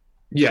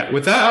 Yeah,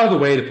 with that out of the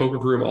way, the poker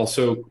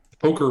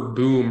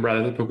boom,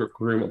 rather than poker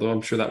groom, although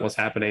I'm sure that was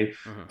happening,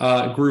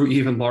 grew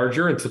even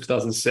larger until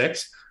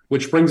 2006,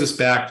 which brings us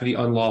back to the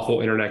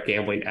Unlawful Internet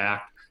Gambling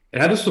Act.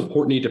 It had the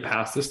support need to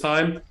pass this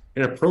time,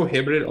 and it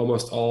prohibited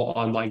almost all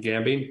online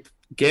gambling,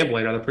 putting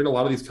a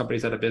lot of these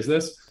companies out of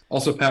business.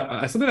 Also,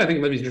 something I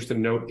think might be interesting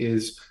to note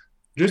is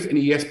just in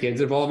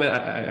ESPN's involvement,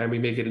 and we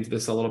may get into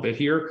this a little bit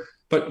here,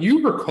 but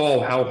you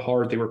recall how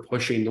hard they were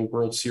pushing the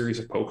World Series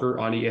of Poker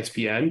on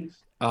ESPN,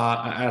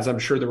 as I'm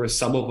sure there was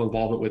some of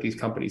involvement with these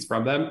companies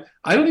from them.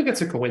 I don't think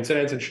it's a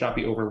coincidence and should not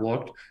be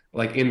overlooked,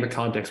 like in the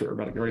context we're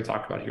going to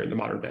talk about here in the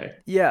modern day.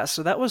 Yeah,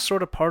 so that was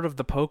sort of part of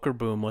the poker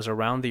boom, was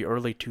around the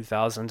early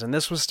 2000s, and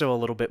this was still a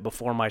little bit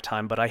before my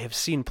time, but I have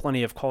seen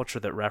plenty of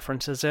culture that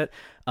references it.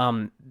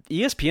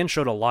 ESPN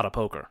showed a lot of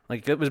poker.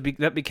 Like it was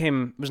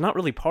not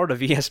really part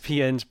of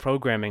ESPN's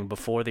programming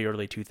before the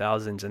early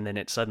 2000s, and then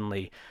it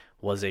suddenly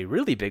was a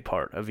really big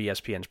part of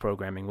ESPN's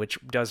programming, which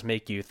does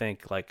make you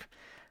think, like,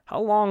 how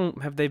long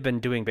have they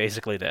been doing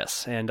basically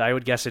this? And I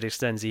would guess it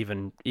extends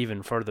even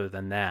further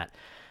than that.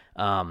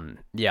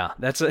 Yeah,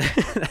 that's a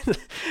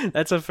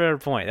fair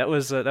point. That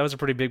was a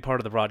pretty big part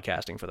of the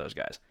broadcasting for those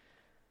guys.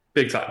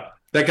 Big time.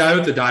 That guy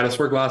with the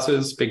dinosaur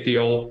glasses, big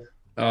deal.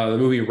 The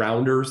movie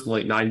Rounders in the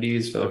late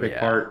 90s, for a big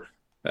part.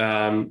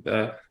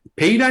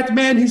 Pay that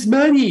man his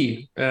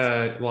money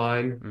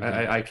line. Mm-hmm.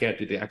 I can't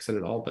do the accent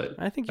at all, but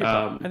I think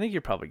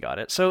you probably got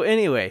it. So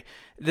anyway,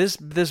 this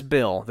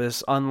bill,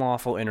 this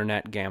Unlawful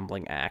Internet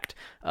Gambling Act,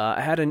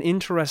 had an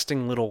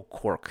interesting little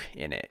quirk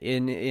in it.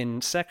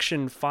 In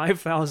section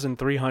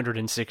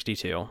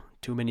 5362,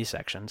 too many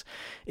sections,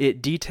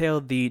 it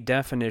detailed the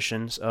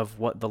definitions of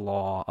what the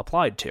law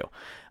applied to.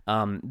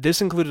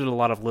 This included a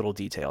lot of little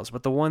details,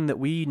 but the one that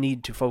we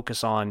need to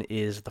focus on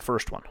is the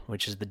first one,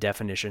 which is the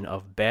definition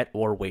of bet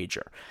or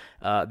wager.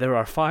 There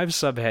are 5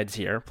 subheads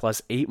here,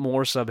 plus 8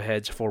 more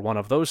subheads for one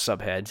of those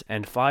subheads,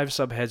 and 5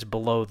 subheads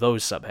below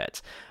those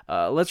subheads.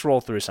 Let's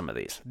roll through some of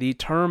these. The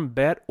term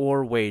bet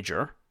or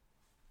wager.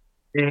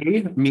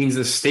 A means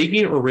the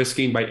staking or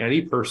risking by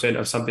any person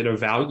of something of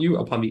value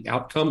upon the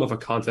outcome of a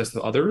contest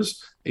of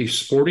others, a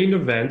sporting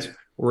event,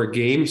 or a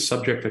game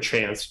subject to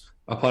chance,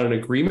 upon an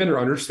agreement or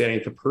understanding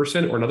that the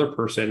person or another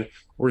person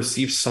will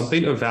receive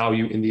something of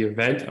value in the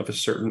event of a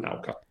certain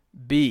outcome.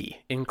 B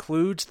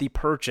includes the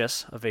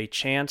purchase of a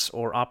chance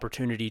or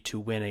opportunity to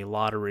win a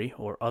lottery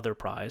or other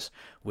prize,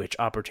 which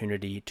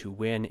opportunity to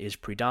win is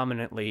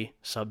predominantly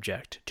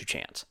subject to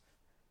chance.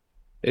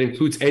 It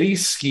includes any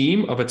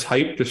scheme of a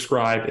type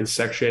described in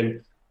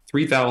section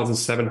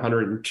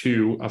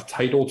 3702 of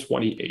Title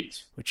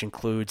 28. Which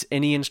includes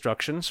any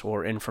instructions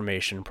or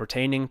information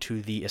pertaining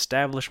to the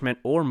establishment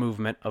or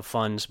movement of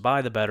funds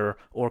by the bettor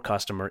or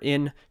customer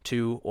in,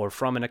 to, or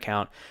from an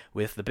account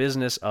with the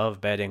business of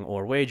betting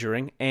or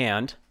wagering,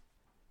 and...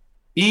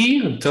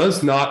 E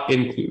does not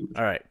include.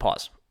 All right,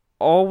 pause.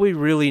 All we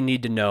really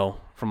need to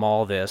know from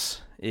all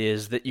this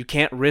is that you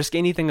can't risk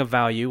anything of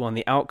value on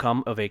the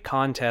outcome of a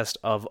contest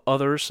of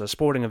others, a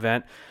sporting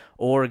event,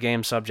 or a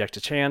game subject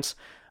to chance,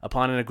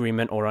 upon an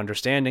agreement or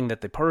understanding that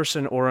the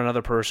person or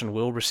another person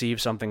will receive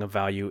something of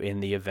value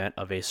in the event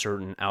of a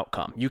certain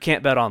outcome. You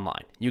can't bet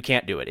online. You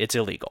can't do it. It's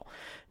illegal.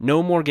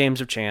 No more games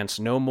of chance.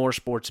 No more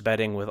sports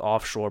betting with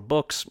offshore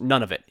books.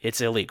 None of it.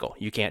 It's illegal.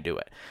 You can't do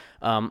it.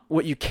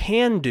 What you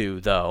can do,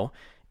 though,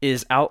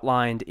 is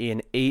outlined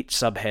in 8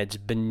 subheads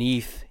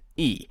beneath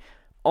E.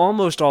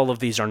 Almost all of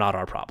these are not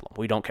our problem.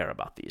 We don't care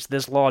about these.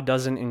 This law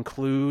doesn't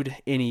include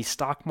any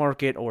stock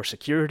market or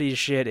securities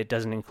shit. It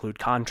doesn't include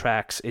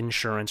contracts,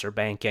 insurance, or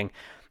banking.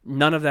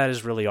 None of that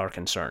is really our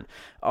concern.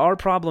 Our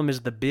problem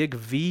is the big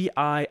VIII,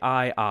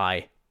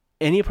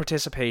 any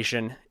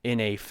participation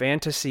in a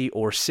fantasy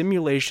or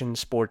simulation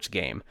sports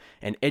game,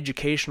 an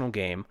educational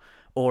game,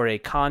 or a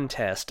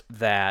contest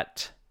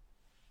that...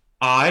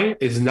 I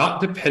is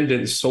not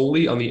dependent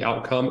solely on the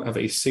outcome of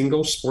a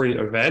single sporting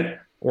event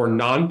or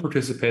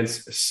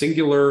non-participants'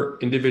 singular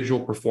individual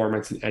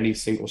performance in any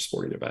single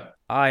sporting event.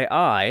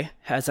 II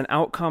has an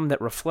outcome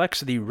that reflects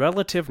the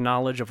relative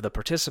knowledge of the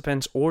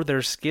participants or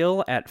their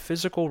skill at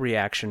physical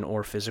reaction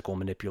or physical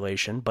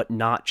manipulation, but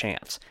not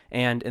chance.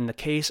 And in the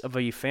case of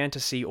a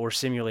fantasy or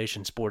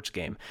simulation sports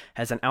game,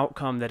 has an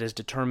outcome that is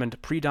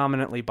determined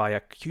predominantly by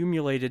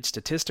accumulated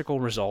statistical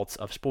results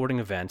of sporting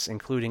events,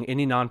 including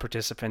any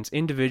non-participants'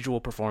 individual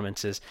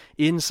performances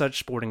in such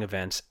sporting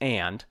events,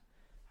 and...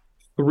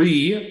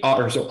 3,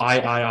 or so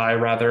III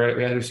rather,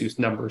 we had to just use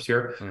numbers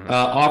here,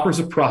 offers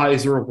a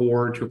prize or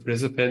reward to a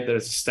participant that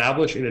is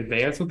established in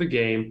advance of the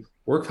game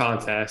or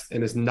contest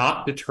and is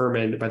not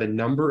determined by the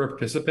number of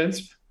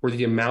participants or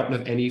the amount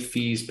of any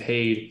fees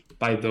paid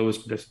by those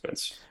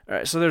participants. All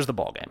right, so there's the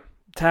ball game.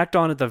 Tacked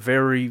on at the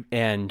very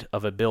end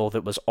of a bill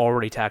that was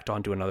already tacked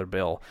onto another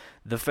bill,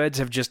 the feds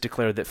have just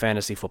declared that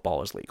fantasy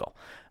football is legal.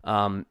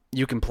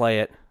 You can play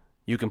it,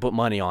 you can put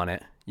money on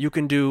it, you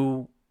can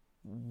do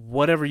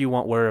whatever you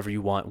want, wherever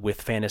you want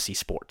with fantasy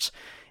sports.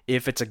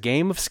 If it's a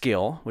game of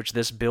skill, which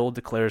this bill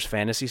declares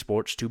fantasy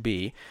sports to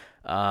be,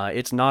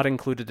 it's not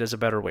included as a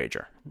better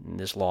wager.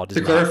 This law does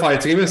To clarify,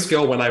 it's a game of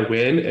skill when I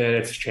win, and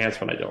it's a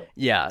chance when I don't.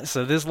 Yeah,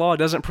 so this law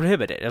doesn't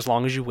prohibit it as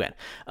long as you win.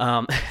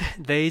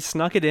 They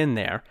snuck it in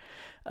there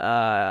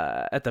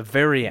at the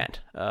very end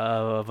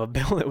of a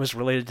bill that was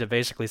related to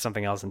basically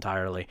something else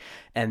entirely.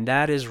 And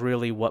that is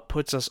really what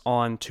puts us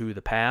on to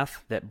the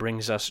path that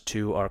brings us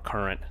to our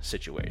current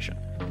situation.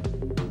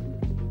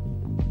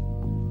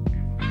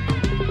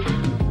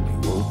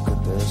 Woke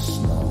up this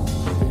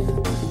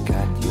morning,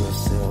 got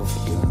yourself a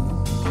gun.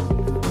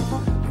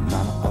 Your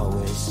mama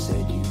always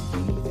said you'd be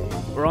there.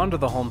 We're on to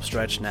the home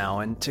stretch now,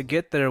 and to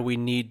get there we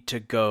need to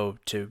go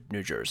to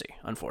New Jersey,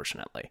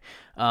 unfortunately.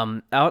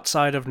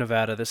 Outside of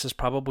Nevada, this is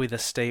probably the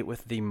state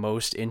with the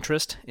most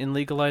interest in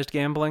legalized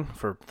gambling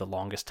for the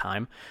longest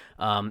time,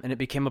 and it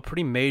became a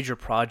pretty major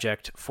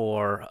project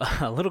for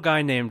a little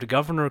guy named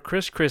Governor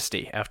Chris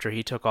Christie after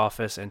he took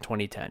office in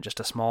 2010, just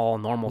a small,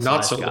 normal-sized guy.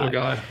 Not so little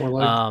guy, more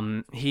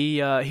like...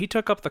 He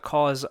took up the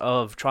cause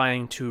of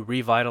trying to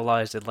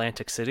revitalize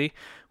Atlantic City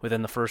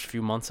within the first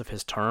few months of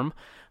his term.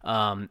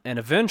 And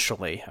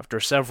eventually, after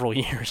several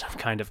years of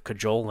kind of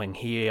cajoling,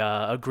 he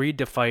agreed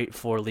to fight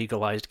for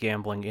legalized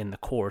gambling in the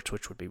courts,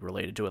 which would be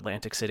related to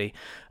Atlantic City,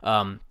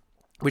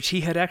 which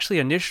he had actually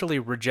initially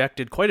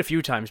rejected quite a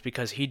few times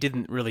because he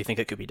didn't really think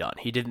it could be done.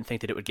 He didn't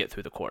think that it would get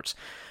through the courts.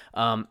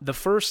 The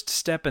first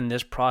step in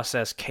this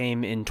process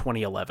came in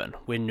 2011,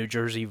 when New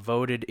Jersey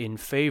voted in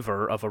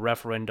favor of a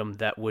referendum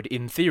that would,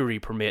 in theory,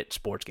 permit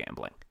sports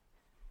gambling.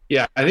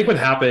 Yeah, I think what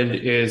happened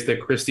is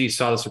that Christie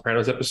saw the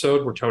Sopranos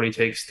episode where Tony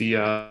takes the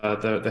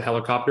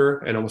helicopter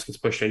and almost gets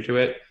pushed into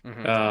it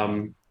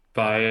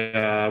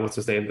by what's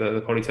his name,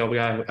 the ponytail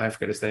guy. I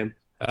forget his name.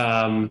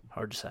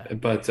 Hard to say.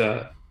 But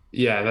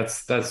yeah,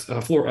 that's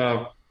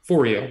Florio.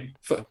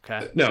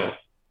 Okay. No.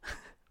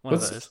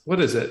 What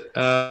is it?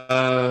 You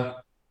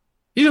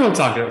know what I'm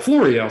talking about.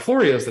 Florio.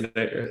 Florio's the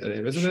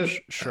name, isn't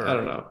it? Sure. I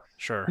don't know.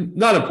 Sure.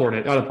 Not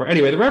important.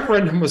 Anyway, the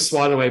referendum was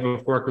swatted away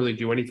before it could really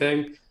do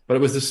anything. But it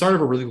was the start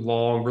of a really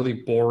long, really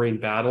boring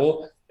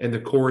battle in the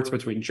courts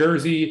between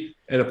Jersey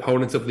and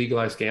opponents of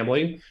legalized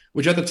gambling,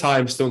 which at the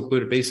time still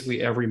included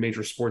basically every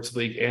major sports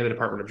league and the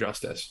Department of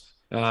Justice.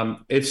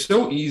 It's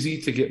so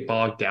easy to get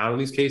bogged down in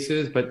these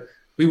cases, but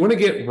we want to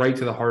get right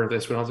to the heart of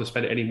this. We don't have to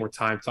spend any more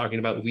time talking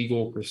about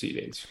legal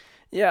proceedings.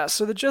 Yeah,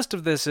 so the gist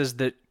of this is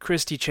that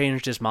Christie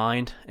changed his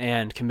mind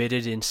and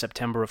committed in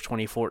September of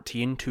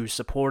 2014 to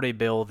support a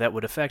bill that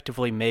would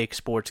effectively make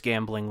sports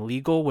gambling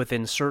legal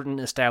within certain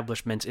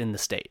establishments in the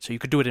state, so you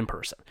could do it in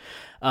person.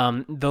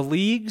 The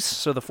leagues,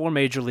 so the four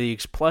major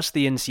leagues, plus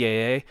the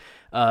NCAA,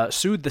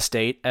 sued the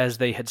state, as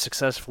they had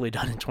successfully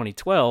done in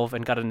 2012,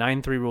 and got a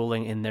 9-3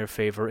 ruling in their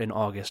favor in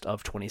August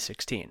of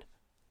 2016.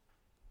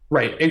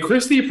 Right, and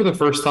Christie, for the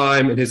first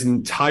time in his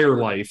entire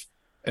life,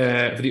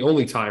 for the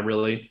only time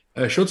really,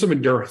 showed some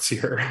endurance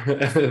here.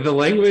 The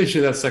language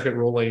in that second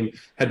ruling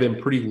had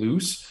been pretty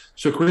loose.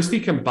 So Christie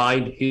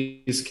combined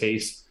his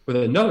case with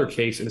another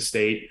case in the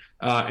state,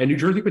 and New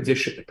Jersey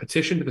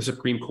petitioned the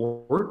Supreme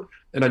Court.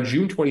 And on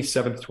June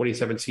 27th,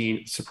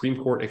 2017, the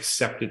Supreme Court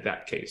accepted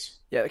that case.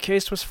 Yeah, the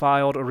case was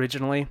filed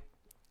originally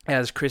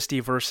as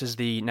Christie versus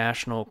the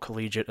National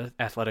Collegiate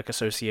Athletic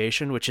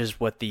Association, which is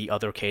what the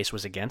other case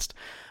was against,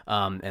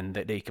 and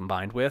that they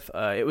combined with.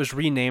 It was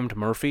renamed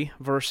Murphy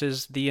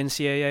versus the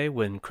NCAA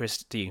when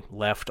Christie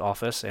left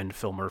office and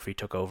Phil Murphy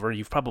took over.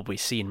 You've probably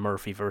seen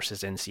Murphy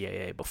versus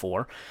NCAA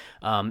before.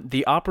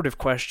 The operative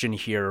question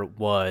here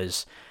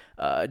was,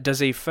 does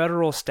a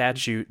federal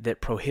statute that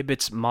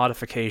prohibits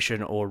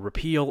modification or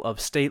repeal of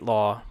state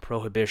law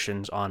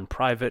prohibitions on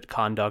private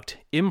conduct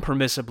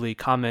impermissibly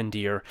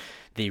commandeer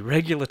the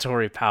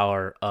regulatory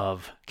power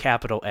of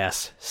capital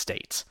S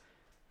states?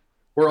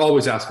 We're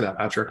always asking that,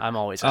 Patrick. I'm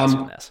always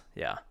asking this,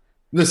 yeah.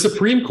 The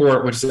Supreme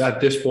Court, which is at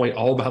this point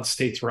all about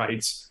states'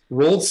 rights,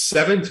 ruled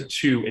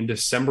 7-2 in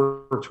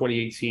December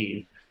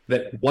 2018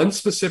 that one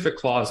specific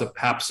clause of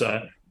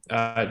PAPSA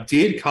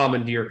did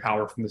commandeer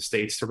power from the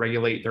states to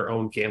regulate their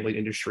own gambling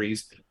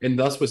industries and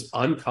thus was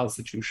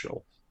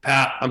unconstitutional.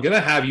 Pat, I'm going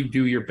to have you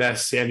do your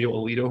best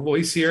Samuel Alito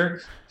voice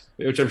here,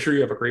 which I'm sure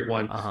you have a great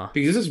one,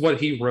 because this is what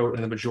he wrote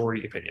in the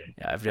majority opinion.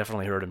 Yeah, I've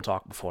definitely heard him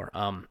talk before.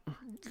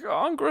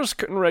 Congress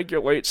can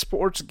regulate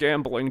sports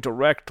gambling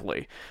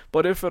directly,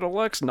 but if it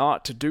elects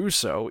not to do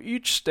so,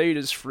 each state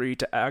is free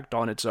to act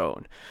on its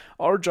own.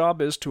 Our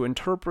job is to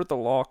interpret the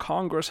law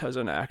Congress has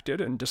enacted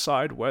and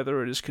decide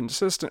whether it is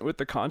consistent with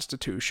the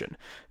Constitution.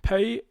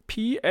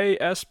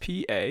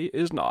 PASPA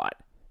is not.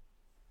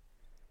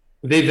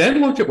 They then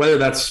looked at whether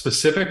that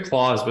specific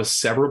clause was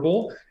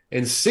severable,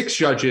 and 6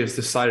 judges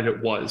decided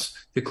it was,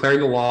 declaring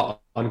the law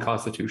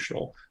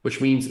unconstitutional,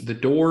 which means the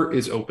door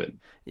is open.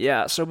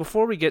 Yeah, so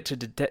before we get to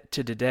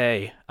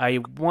today, I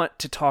want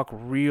to talk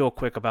real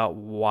quick about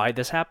why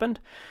this happened.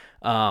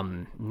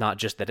 Not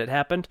just that it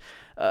happened.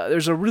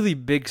 There's a really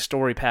big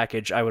story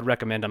package I would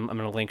recommend. I'm going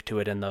to link to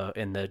it in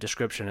the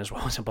description, as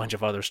well as a bunch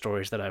of other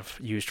stories that I've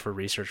used for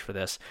research for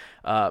this.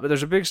 But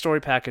there's a big story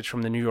package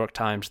from the New York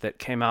Times that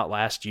came out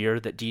last year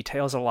that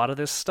details a lot of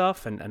this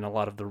stuff and a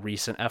lot of the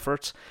recent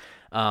efforts.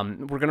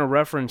 We're going to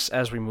reference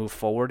as we move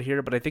forward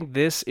here, but I think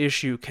this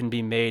issue can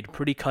be made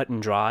pretty cut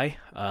and dry,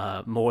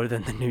 more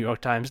than the New York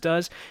Times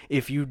does,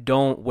 if you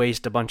don't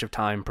waste a bunch of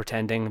time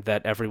pretending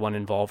that everyone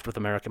involved with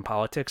American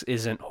politics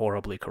isn't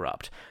horribly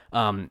corrupt.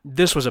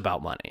 This was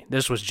about money.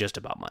 This was just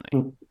about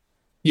money.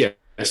 Yeah,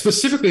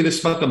 specifically, this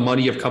is about the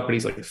money of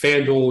companies like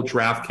FanDuel,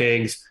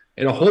 DraftKings,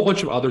 and a whole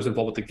bunch of others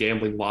involved with the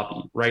gambling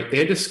lobby, right? They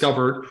had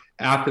discovered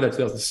after that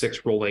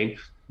 2006 ruling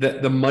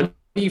that the money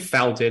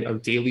fountain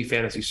of daily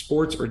fantasy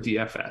sports, or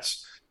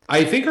DFS.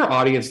 I think our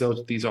audience knows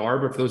what these are,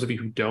 but for those of you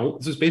who don't,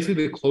 this is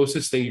basically the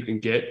closest thing you can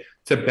get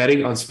to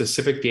betting on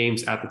specific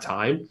games at the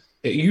time.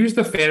 It used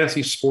the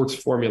fantasy sports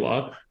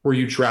formula where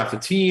you draft a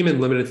team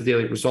and limit it to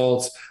daily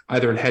results,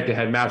 either in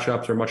head-to-head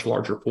matchups or much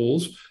larger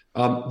pools.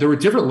 There were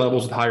different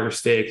levels with higher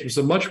stakes. It was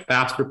a much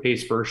faster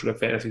paced version of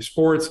fantasy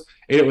sports.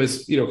 And it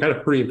was, kind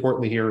of pretty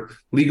importantly here,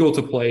 legal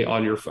to play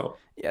on your phone.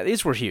 Yeah,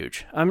 these were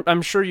huge.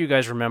 I'm sure you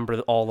guys remember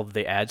all of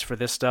the ads for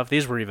this stuff.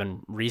 These were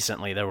even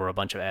recently, there were a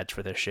bunch of ads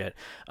for this shit.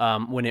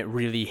 When it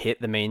really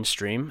hit the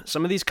mainstream,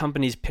 some of these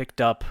companies picked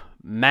up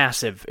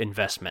massive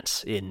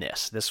investments in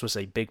this. This was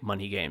a big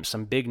money game.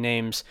 Some big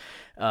names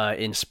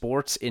in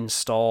sports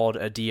installed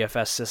a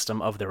DFS system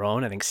of their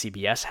own. I think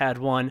CBS had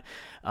one,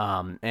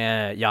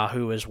 and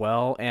Yahoo as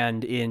well.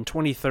 And in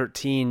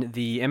 2013,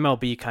 the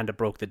MLB kind of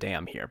broke the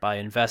dam here by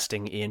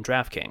investing in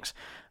DraftKings.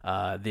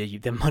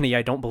 The money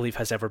I don't believe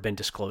has ever been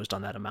disclosed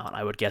on that amount.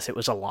 I would guess it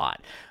was a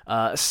lot.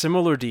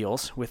 Similar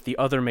deals with the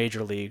other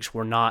major leagues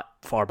were not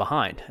far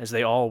behind, as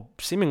they all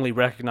seemingly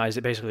recognized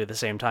at basically the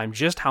same time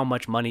just how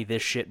much money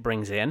this shit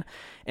brings in,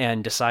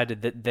 and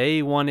decided that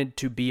they wanted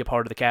to be a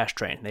part of the cash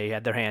train. They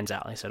had their hands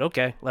out. They said,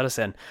 okay, let us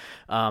in.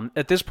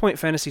 At this point,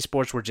 fantasy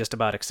sports were just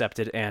about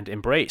accepted and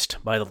embraced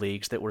by the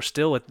leagues that were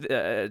still,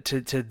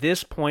 to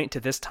this point, to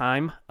this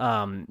time,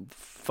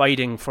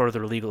 fighting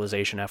further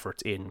legalization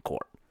efforts in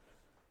court.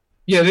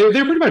 Yeah, they're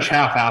pretty much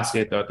half-assed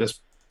it, though, at this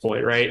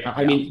point, right?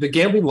 I mean, the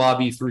gambling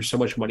lobby threw so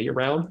much money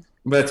around.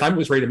 By the time it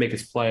was ready to make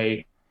its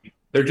play,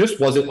 there just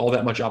wasn't all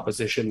that much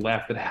opposition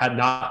left that had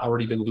not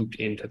already been looped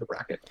into the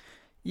bracket.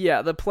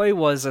 Yeah, the play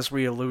was, as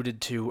we alluded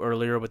to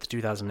earlier with the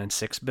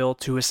 2006 bill,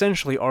 to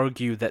essentially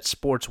argue that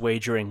sports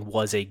wagering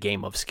was a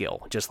game of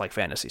skill, just like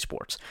fantasy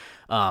sports.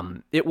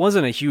 It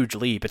wasn't a huge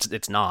leap.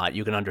 It's not.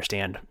 You can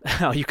understand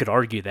how you could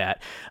argue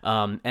that.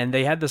 And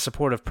they had the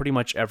support of pretty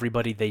much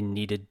everybody they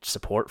needed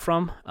support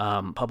from.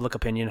 Public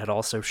opinion had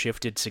also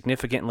shifted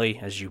significantly,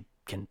 as you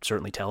can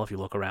certainly tell if you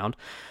look around.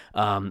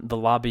 The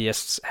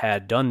lobbyists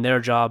had done their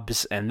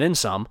jobs and then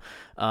some,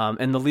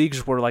 and the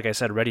leagues were, like I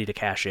said, ready to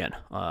cash in,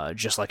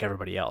 just like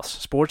everybody else.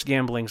 Sports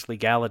gambling's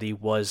legality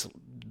was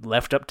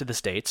left up to the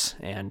states,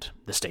 and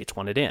the states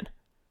wanted in.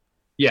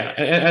 Yeah,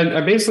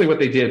 and basically what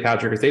they did,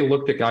 Patrick, is they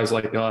looked at guys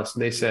like us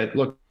and they said,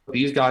 look,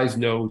 these guys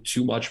know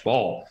too much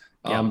ball.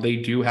 They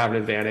do have an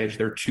advantage.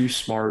 They're too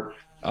smart.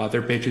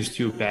 Their bitch is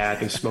too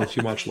bad. They smoke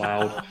too much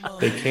loud.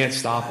 They can't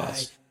stop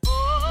us.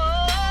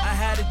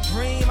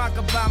 Dream I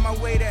could buy my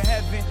way to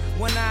heaven.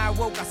 When I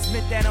awoke, I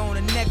spent that on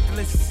a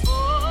necklace.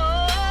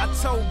 I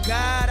told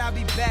God I'll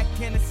be back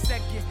in a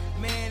second.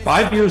 Man,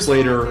 5 years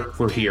later,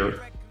 we're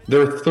here.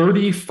 There are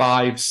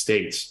 35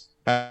 states.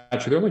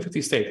 Actually, there are only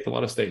 50 states, a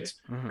lot of states,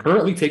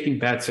 currently taking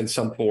bets in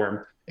some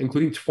form,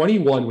 including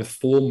 21 with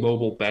full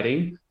mobile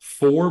betting,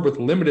 4 with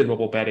limited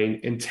mobile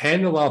betting, and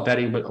 10 allow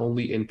betting but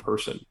only in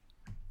person.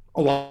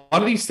 A lot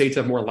of these states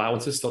have more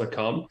allowances still to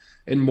come,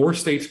 and more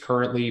states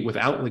currently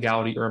without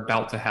legality are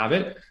about to have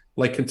it,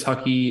 like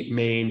Kentucky,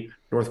 Maine,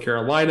 North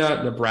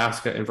Carolina,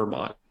 Nebraska, and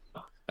Vermont.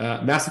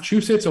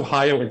 Massachusetts,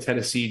 Ohio, and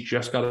Tennessee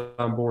just got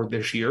on board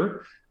this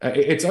year.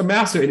 It's a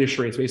massive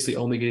industry. It's basically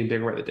only getting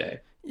bigger by the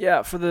day. Yeah,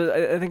 I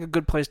think a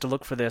good place to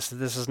look for this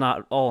is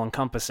not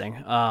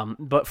all-encompassing,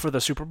 but for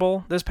the Super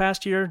Bowl this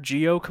past year,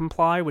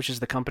 GeoComply, which is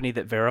the company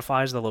that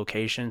verifies the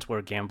locations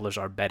where gamblers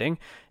are betting,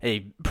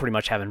 they pretty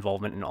much have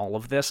involvement in all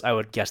of this. I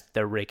would guess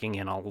they're raking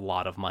in a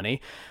lot of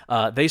money.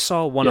 They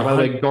saw one of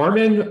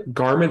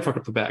Garmin fucked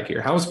up the bag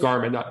here. How is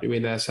Garmin not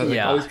doing this? All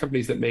these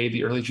companies that made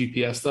the early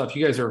GPS stuff,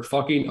 you guys are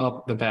fucking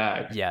up the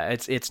bag. Yeah,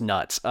 it's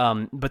nuts.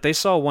 But they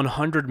saw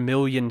 100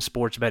 million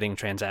sports betting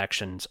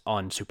transactions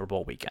on Super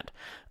Bowl weekend.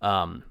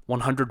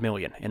 100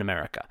 million in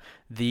America.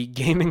 The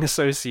Gaming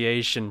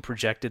Association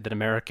projected that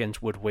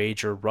Americans would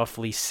wager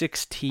roughly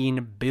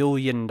 $16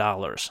 billion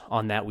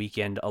on that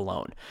weekend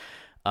alone.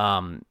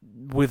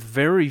 With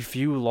very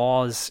few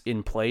laws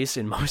in place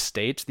in most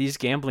states, these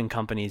gambling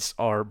companies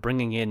are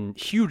bringing in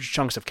huge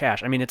chunks of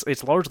cash. I mean,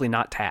 it's largely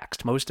not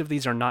taxed. Most of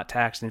these are not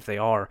taxed, and if they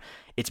are,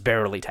 it's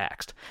barely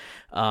taxed.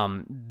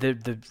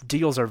 The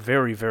deals are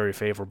very, very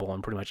favorable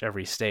in pretty much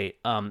every state.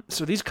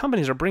 So these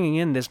companies are bringing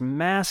in this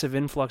massive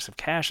influx of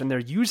cash, and they're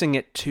using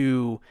it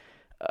to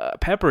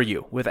pepper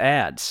you with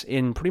ads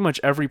in pretty much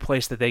every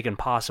place that they can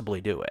possibly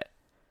do it.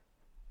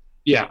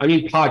 Yeah, I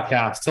mean,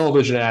 podcasts,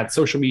 television ads,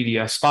 social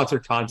media,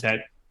 sponsored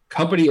content,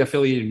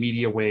 company-affiliated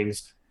media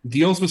wings,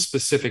 deals with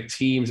specific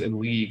teams and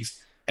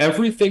leagues.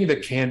 Everything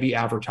that can be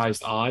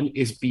advertised on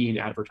is being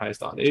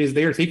advertised on.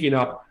 They are taking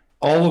up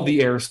all of the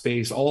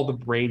airspace, all of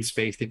the brain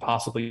space they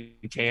possibly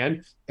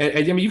can. And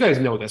I mean, you guys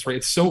know this, right?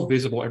 It's so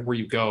visible everywhere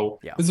you go.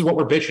 Yeah. This is what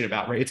we're bitching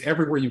about, right? It's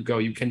everywhere you go.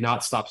 You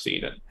cannot stop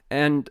seeing it.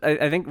 And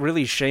I think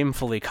really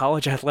shamefully,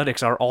 college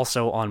athletics are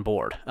also on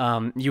board.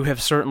 You have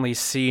certainly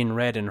seen,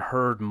 read, and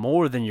heard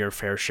more than your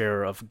fair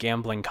share of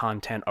gambling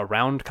content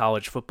around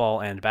college football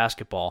and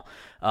basketball.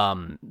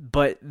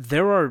 But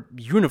there are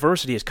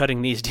universities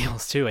cutting these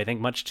deals too, I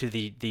think much to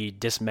the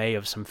dismay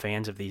of some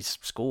fans of these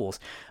schools.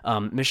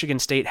 Michigan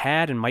State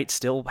had and might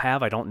still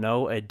have, I don't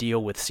know, a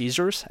deal with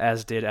Caesars,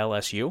 as did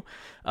LSU.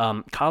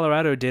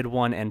 Colorado did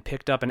one and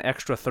picked up an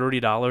extra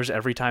 $30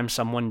 every time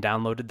someone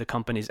downloaded the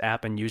company's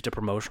app and used a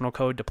promotional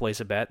code to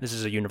place a bet. This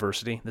is a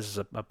university. This is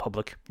a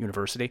public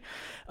university.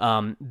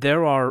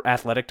 There are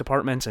athletic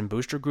departments and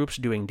booster groups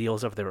doing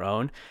deals of their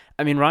own.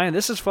 I mean, Ryan,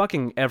 this is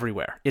fucking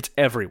everywhere. It's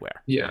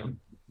everywhere. Yeah.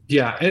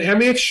 Yeah. And I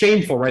mean, it's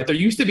shameful, right? There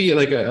used to be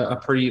like a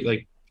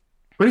pretty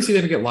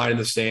significant line in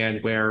the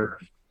stand where,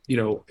 you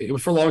know, it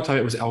was for a long time,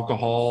 it was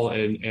alcohol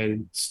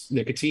and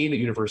nicotine that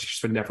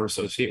universities would never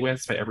associate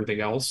with by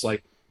everything else.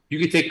 Like, you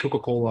could take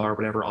Coca-Cola or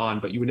whatever on,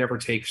 but you would never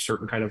take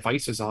certain kind of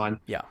vices on.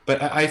 Yeah.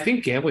 But I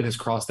think gambling has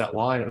crossed that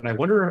line. And I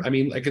wonder, I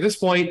mean, like at this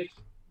point,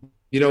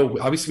 you know,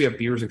 obviously we have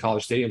beers in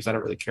college stadiums I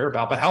don't really care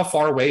about, but how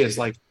far away is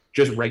like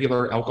just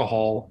regular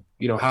alcohol?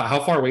 You know, how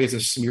far away is a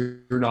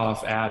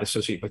Smirnoff ad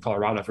associated with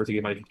Colorado if we're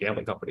thinking about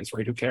gambling companies,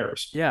 right? Who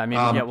cares? Yeah, I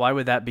mean, why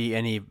would that be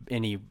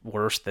any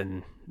worse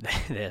than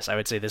this? I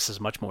would say this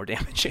is much more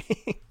damaging.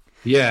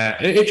 Yeah,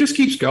 and it just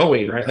keeps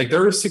going, right? Like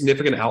there are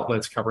significant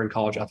outlets covering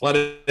college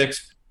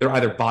athletics. They're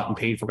either bought and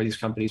paid for by these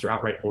companies or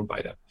outright owned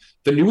by them.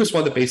 The newest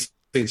one that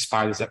basically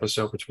inspired this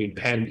episode between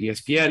Penn and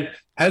ESPN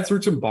had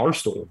roots in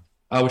Barstool,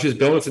 which has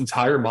built its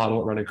entire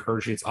model around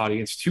encouraging its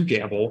audience to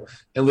gamble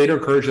and later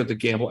encouraged them to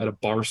gamble at a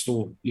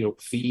Barstool, you know,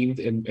 themed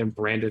and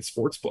branded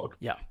sports book.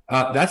 Yeah.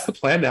 That's the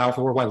plan now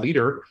for Worldwide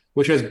Leader,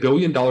 which has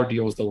billion-dollar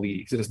deals to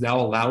leagues. It is now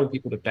allowing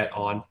people to bet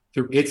on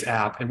through its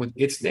app and with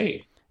its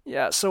name.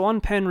 Yeah, so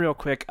on Penn real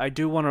quick, I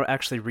do want to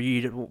actually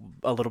read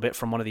a little bit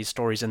from one of these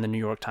stories in the New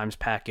York Times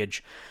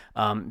package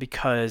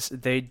because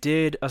they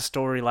did a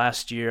story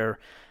last year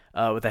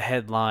with a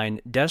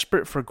headline,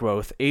 "Desperate for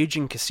Growth,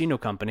 Aging Casino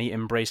Company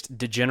Embraced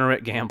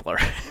Degenerate Gambler,"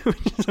 which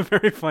is a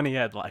very funny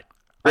headline.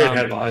 Great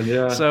headline,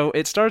 yeah. So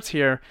it starts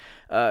here.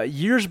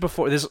 Years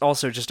before, this is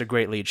also just a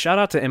great lead. Shout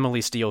out to Emily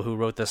Steele, who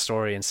wrote this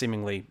story and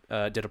seemingly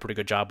did a pretty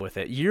good job with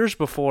it. Years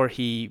before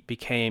he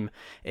became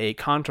a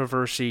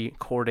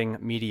controversy-courting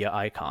media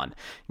icon,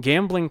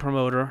 gambling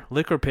promoter,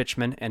 liquor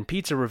pitchman, and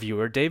pizza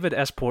reviewer David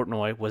S.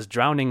 Portnoy was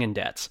drowning in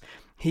debts.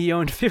 He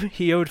owed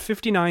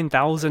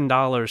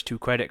 $59,000 to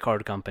credit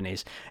card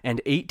companies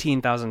and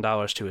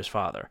 $18,000 to his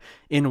father.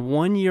 In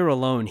 1 year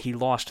alone, he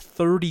lost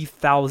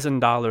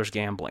 $30,000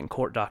 gambling,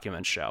 court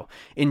documents show.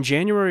 In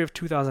January of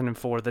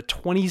 2004, the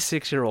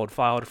 26-year-old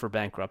filed for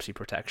bankruptcy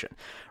protection.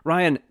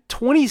 Ryan,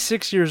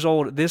 26 years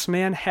old, this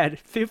man had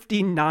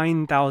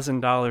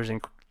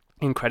 $59,000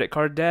 in credit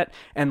card debt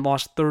and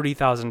lost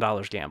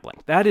 $30,000 gambling.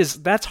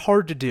 That's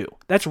hard to do.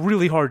 That's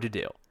really hard to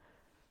do.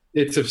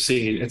 It's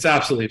obscene. It's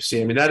absolutely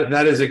obscene. I mean,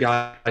 that is a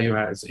guy who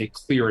has a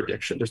clear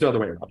addiction. There's no other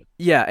way around it.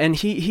 Yeah, and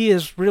he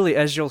is really,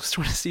 as you'll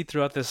sort of see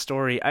throughout this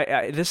story,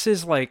 this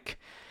is like,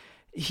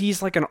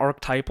 he's like an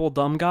archetypal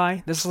dumb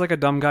guy. This is like a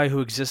dumb guy who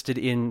existed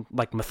in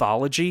like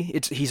mythology.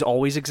 He's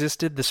always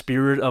existed. The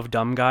spirit of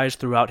dumb guys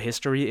throughout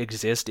history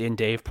exists in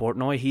Dave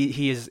Portnoy.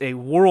 He is a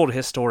world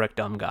historic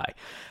dumb guy.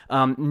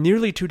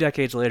 Nearly 2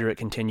 decades later, it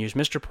continues,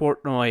 Mr.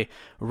 Portnoy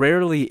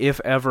rarely,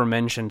 if ever,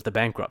 mentioned the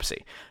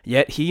bankruptcy.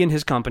 Yet he and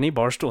his company,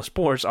 Barstool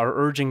Sports, are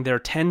urging their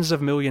tens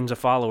of millions of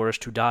followers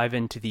to dive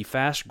into the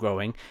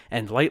fast-growing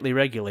and lightly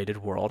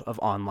regulated world of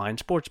online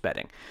sports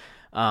betting.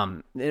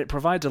 It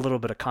provides a little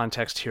bit of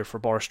context here for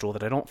Barstool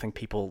that I don't think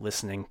people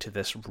listening to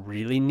this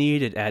really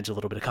need. It adds a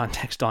little bit of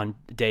context on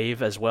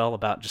Dave as well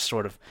about just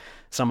sort of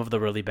some of the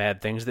really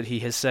bad things that he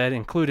has said,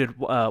 included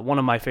one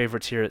of my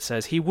favorites here. It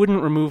says he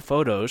wouldn't remove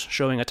photos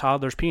showing a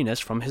toddler's penis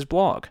from his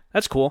blog.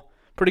 That's cool.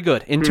 Pretty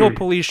good. Until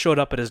police showed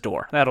up at his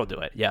door. That'll do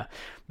it. Yeah,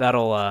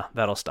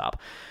 that'll stop.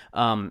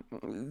 I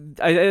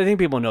think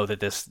people know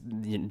that this,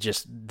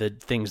 just the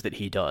things that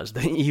he does,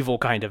 the evil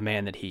kind of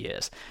man that he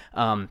is.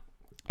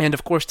 And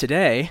of course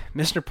today,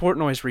 Mr.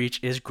 Portnoy's reach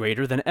is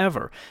greater than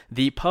ever.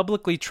 The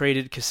publicly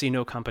traded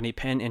casino company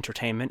Penn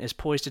Entertainment is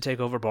poised to take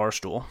over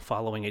Barstool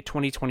following a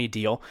 2020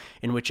 deal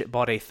in which it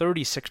bought a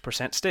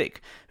 36% stake.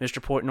 Mr.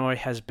 Portnoy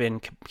has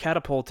been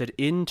catapulted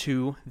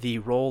into the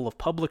role of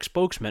public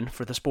spokesman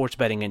for the sports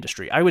betting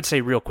industry. I would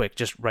say real quick,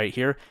 just right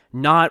here,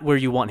 not where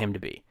you want him to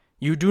be.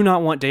 You do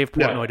not want Dave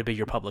Portnoy to be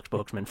your public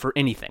spokesman for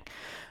anything.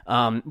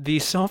 The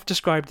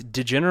self-described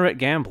degenerate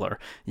gambler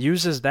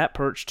uses that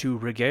perch to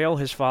regale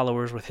his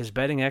followers with his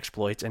betting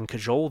exploits and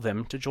cajole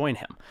them to join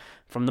him.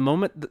 From the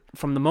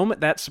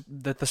moment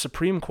that the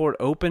Supreme Court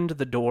opened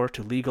the door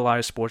to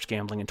legalize sports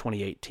gambling in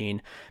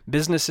 2018,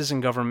 businesses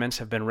and governments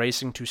have been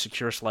racing to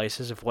secure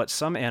slices of what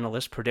some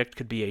analysts predict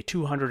could be a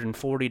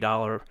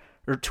 $240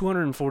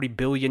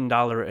 billion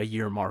a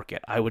year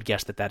market. I would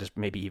guess that is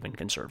maybe even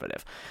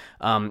conservative.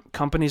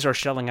 Companies are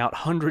shelling out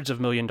hundreds of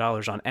million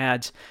dollars on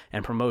ads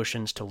and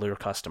promotions to lure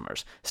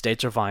customers.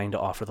 States are vying to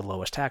offer the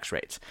lowest tax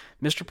rates.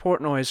 Mr.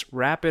 Portnoy's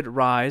rapid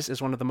rise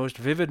is one of the most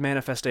vivid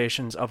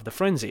manifestations of the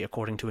frenzy,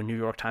 according to a New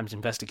York Times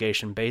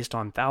investigation based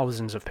on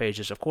thousands of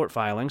pages of court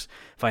filings,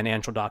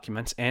 financial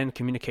documents, and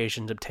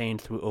communications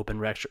obtained through open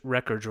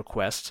records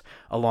requests,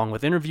 along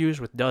with interviews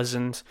with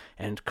dozens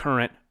of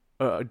current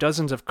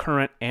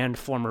and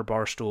former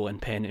Barstool and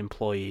Penn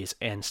employees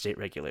and state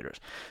regulators.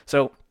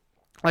 So,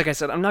 like I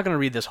said, I'm not going to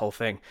read this whole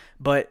thing,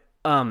 but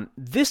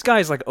this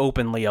guy's like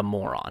openly a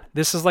moron.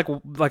 This is like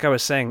I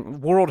was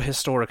saying, world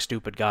historic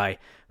stupid guy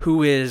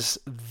who is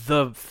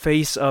the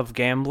face of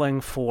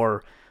gambling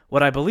for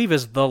what I believe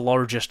is the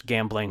largest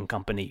gambling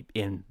company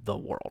in the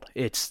world.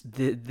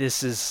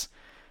 This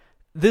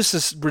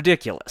is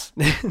ridiculous.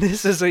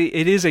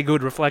 It is a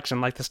good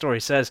reflection, like the story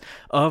says,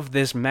 of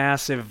this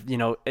massive,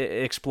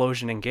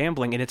 explosion in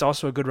gambling, and it's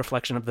also a good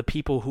reflection of the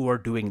people who are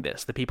doing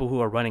this, the people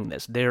who are running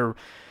this. They're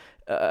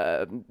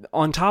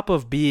on top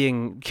of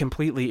being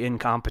completely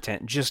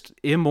incompetent, just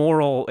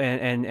immoral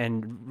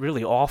and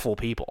really awful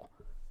people.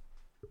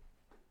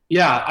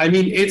 Yeah, I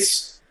mean,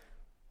 it's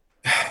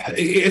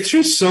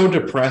just so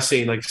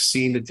depressing, like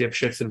seeing the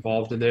dipshits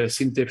involved in this,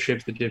 seeing the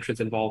dipshits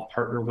involved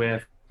partner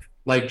with.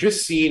 Like,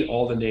 just seeing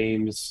all the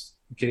names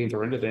getting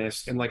thrown into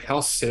this and, like,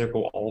 how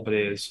cynical all of it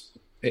is.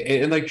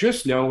 And like,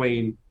 just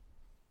knowing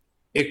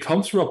it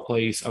comes from a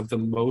place of the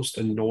most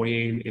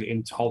annoying and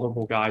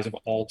intolerable guys of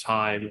all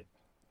time,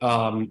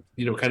 kind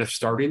of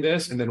starting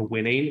this and then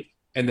winning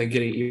and then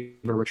getting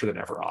even richer than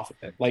ever off of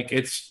it. Like,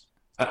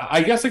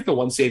 I guess, like, the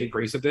one saving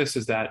grace of this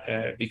is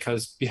that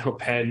because,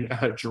 Penn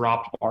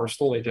dropped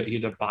Barstool, he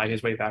had to buy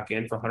his way back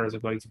in for hundreds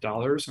of millions of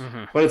dollars.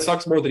 Mm-hmm. But it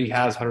sucks more that he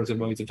has hundreds of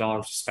millions of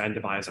dollars to spend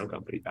to buy his own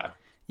company back.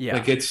 Yeah.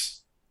 Like,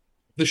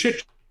 the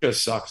shit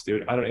just sucks,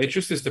 dude. It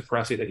just is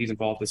depressing that he's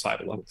involved this high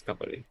level with the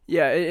company.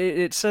 Yeah,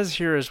 it says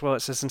here as well, it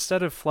says,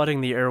 instead of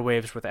flooding the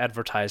airwaves with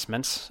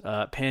advertisements,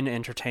 Penn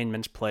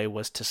Entertainment's play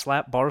was to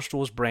slap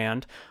Barstool's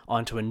brand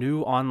onto a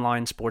new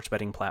online sports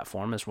betting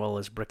platform, as well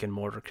as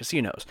brick-and-mortar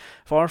casinos.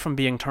 Far from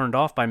being turned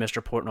off by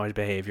Mr. Portnoy's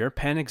behavior,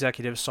 Penn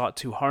executives sought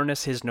to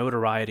harness his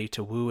notoriety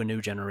to woo a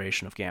new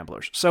generation of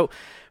gamblers. So,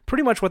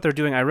 pretty much what they're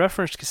doing, I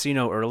referenced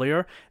Casino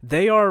earlier,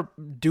 they are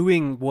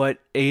doing what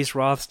Ace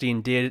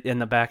Rothstein did in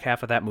the back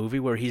half of that movie,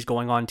 where he's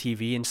going on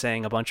TV and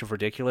saying a bunch of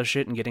ridiculous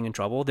shit and getting in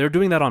trouble. They're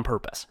doing that on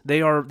purpose.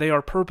 They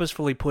are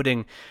purposefully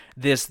putting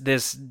this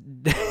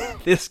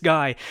this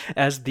guy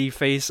as the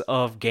face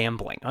of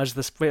gambling, as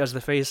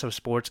the face of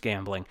sports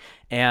gambling,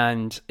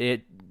 and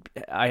it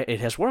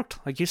has worked.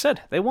 Like you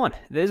said, they won.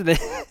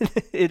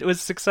 It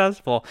was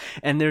successful,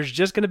 and there's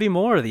just going to be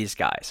more of these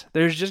guys.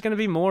 There's just going to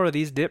be more of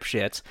these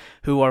dipshits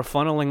who are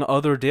funneling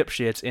other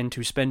dipshits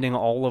into spending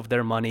all of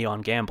their money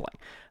on gambling.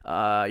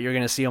 You're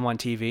going to see them on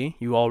TV.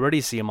 You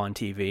already see them on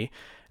TV.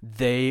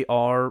 They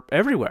are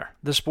everywhere.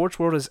 The sports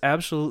world is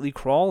absolutely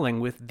crawling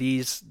with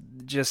these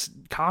just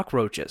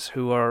cockroaches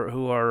who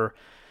are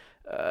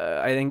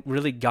I think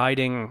really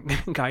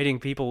guiding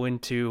people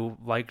into,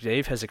 like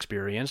Dave has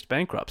experienced,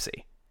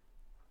 bankruptcy.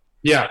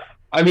 Yeah.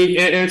 I mean,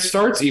 it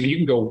starts even, you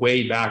can go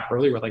way back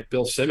earlier with like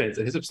Bill Simmons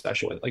and his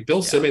obsession with it. Like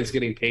Bill Simmons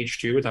getting Page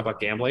 2 and talk about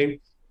gambling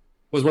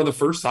was one of the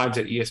first times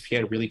that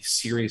ESPN really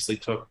seriously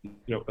took,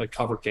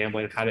 covered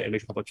gambling and had it in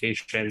major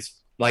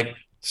publications. Like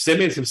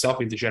Simmons himself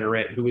being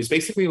degenerate, who is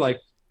basically like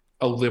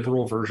a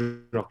liberal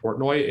version of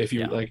Portnoy. If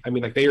you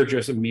they are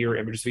just mirror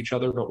images of each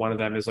other, but one of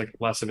them is like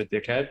less of a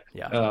dickhead,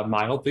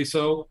 mildly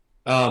so.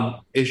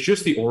 It's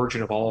just the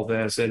origin of all of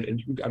this,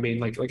 and I mean,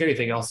 like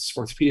anything else in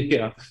sports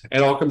media,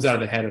 it all comes out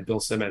of the head of Bill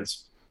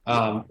Simmons,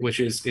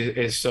 which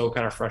is so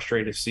kind of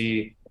frustrating to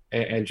see,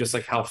 and just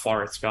like how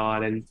far it's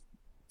gone, and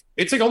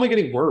it's like only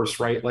getting worse,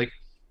 right? Like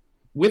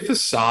with the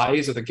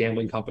size of the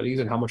gambling companies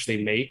and how much they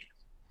make,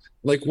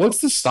 like what's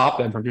to stop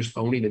them from just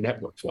owning the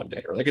networks one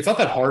day? Or like it's not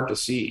that hard to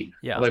see,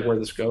 like where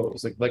this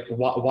goes. Like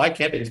why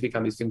can't they just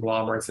become these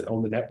conglomerates that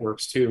own the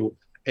networks too?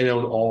 And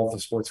own all of the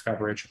sports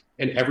coverage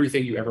and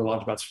everything you ever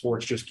loved about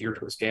sports just geared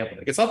towards gambling.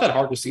 Like, it's not that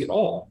hard to see at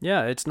all.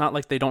 Yeah, it's not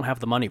like they don't have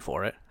the money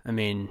for it. I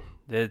mean,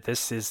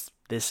 this is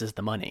this is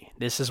the money.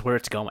 This is where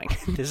it's going.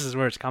 This is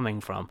where it's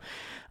coming from.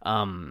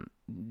 And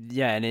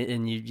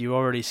you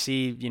already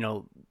see,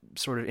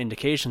 sort of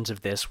indications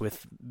of this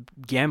with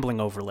gambling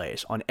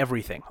overlays on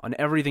everything. On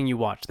everything you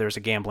watch, there's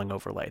a gambling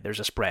overlay. There's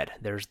a spread.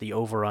 There's the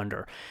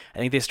over/under. I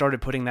think they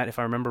started putting that, if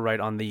I remember right,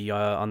 on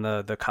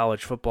the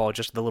college football,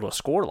 just the little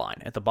score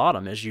line at the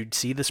bottom, as you'd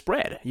see the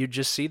spread. You'd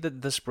just see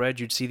the spread.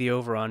 You'd see the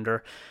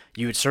over/under.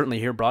 You would certainly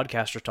hear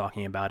broadcasters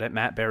talking about it.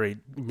 Matt Berry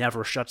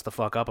never shuts the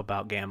fuck up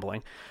about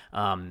gambling.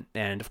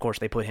 And of course,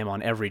 they put him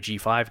on every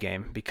G5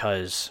 game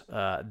because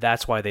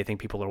that's why they think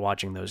people are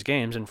watching those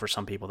games. And for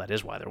some people, that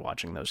is why they're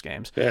watching those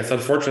games. Yeah, it's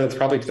unfortunate.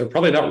 They're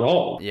probably not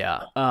wrong.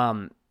 Yeah.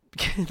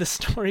 The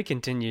story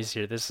continues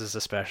here. This is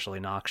especially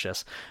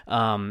noxious.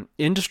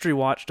 Industry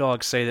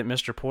watchdogs say that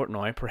Mr.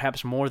 Portnoy,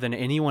 perhaps more than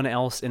anyone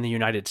else in the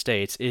United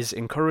States, is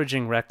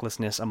encouraging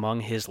recklessness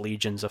among his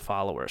legions of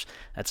followers.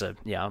 That's a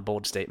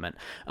bold statement.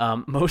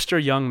 Most are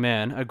young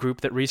men, a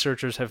group that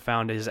researchers have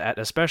found is at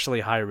especially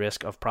high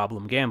risk of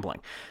problem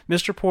gambling.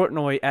 Mr.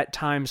 Portnoy at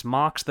times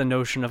mocks the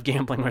notion of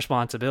gambling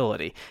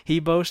responsibility. He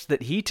boasts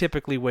that he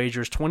typically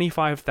wagers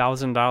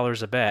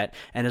 $25,000 a bet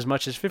and as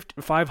much as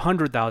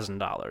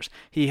 $500,000.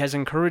 He has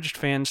encouraged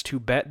fans to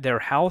bet their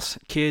house,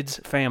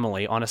 kids,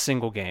 family on a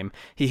single game.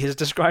 He has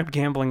described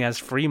gambling as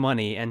free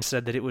money and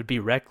said that it would be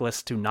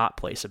reckless to not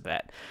place a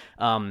bet.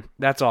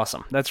 That's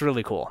awesome. That's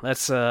really cool.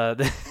 That's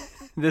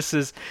this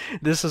is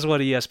what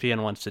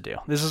ESPN wants to do.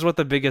 This is what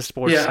the biggest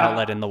sports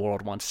outlet in the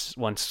world wants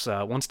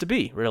to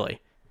be,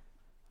 really.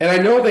 And I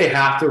know they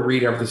have to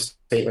read every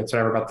statements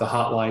whatever about the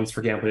hotlines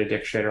for gambling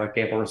addiction or like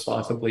gamble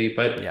responsibly,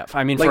 but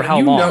I mean, for how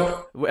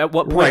long? At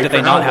what point do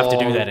they not have to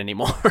do that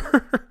anymore?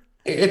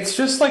 It's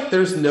just like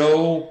it's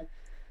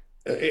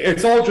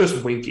all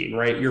just winking,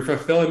 right? You're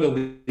fulfilling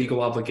the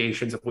legal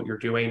obligations of what you're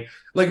doing.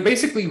 Like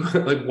basically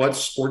like what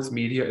sports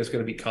media is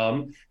going to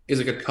become is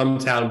like a Come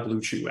Town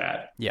Blue Chew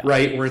ad,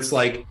 right? Where it's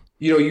like,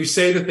 you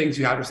say the things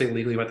you have to say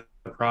legally about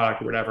the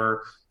product or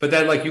whatever, but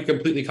then like you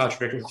completely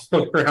contradict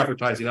your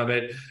advertising of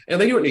it.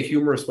 And they do it in a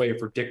humorous way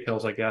for dick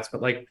pills, I guess.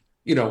 But like,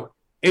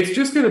 it's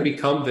just going to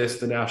become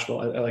the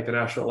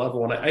national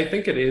level. And I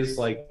think it is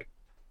like,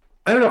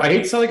 I don't know. I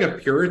hate to sound like a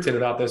Puritan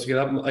about this.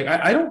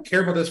 I don't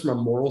care about this from a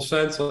moral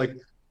sense. Like,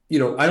 I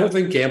don't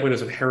think gambling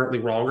is inherently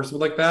wrong or something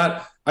like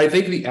that. I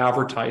think the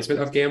advertisement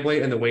of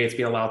gambling and the way it's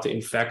being allowed to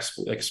infect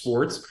like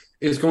sports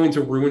is going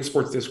to ruin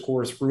sports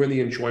discourse, ruin the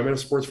enjoyment of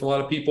sports for a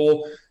lot of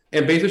people,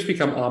 and basically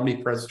become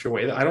omnipresent in a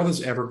way that I don't think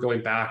it's ever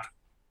going back.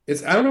 I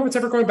don't know if it's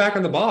ever going back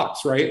on the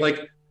box, right?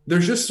 Like,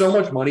 there's just so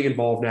much money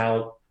involved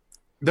now.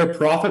 Their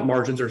profit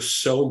margins are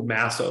so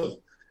massive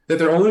that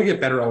they're only going to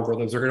get better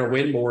algorithms. They're going to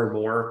win more and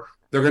more.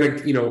 They're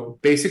going to,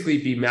 basically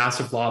be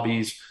massive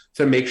lobbies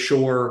to make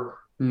sure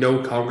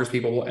no Congress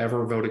people will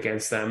ever vote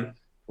against them.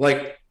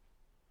 Like,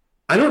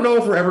 I don't know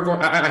if we're ever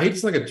going. I hate to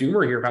sound like a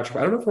doomer here, Patrick, but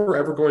I don't know if we're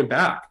ever going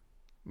back.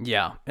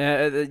 Yeah,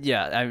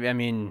 I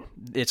mean,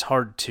 it's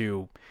hard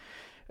to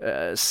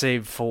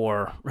save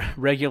for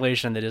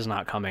regulation that is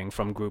not coming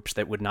from groups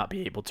that would not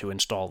be able to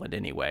install it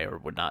anyway or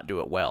would not do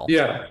it well.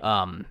 Yeah.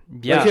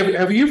 Yeah. Like,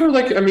 have you ever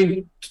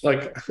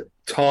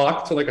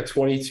talked to like a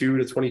 22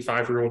 to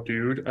 25-year-old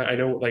dude? I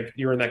know like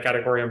you're in that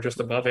category. I'm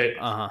just above it.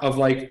 Of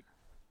like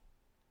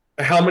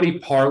how many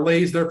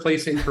parlays they're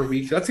placing per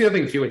week. That's the other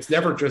thing too. It's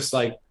never just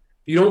like,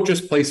 you don't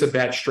just place a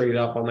bet straight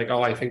up on like,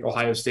 I think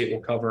Ohio State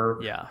will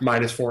cover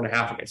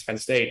 -4.5 against Penn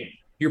State.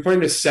 You're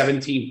putting a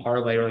 17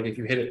 parlay, or like if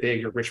you hit it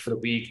big, you're rich for the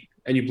week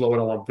and you blow it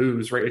all on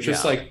booze, right? It's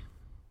just like,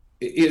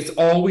 it's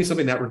always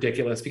something that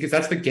ridiculous because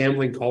that's the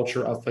gambling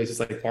culture of places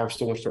like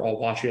Barstool, which they're all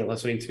watching and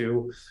listening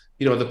to.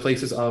 The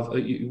places of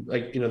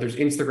there's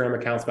Instagram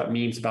accounts about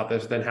memes about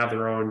this, then have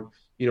their own,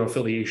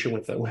 affiliation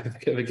with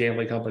the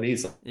gambling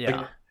companies.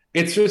 Like,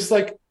 it's just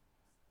like,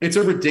 it's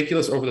a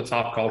ridiculous over the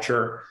top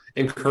culture,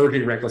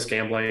 encouraging reckless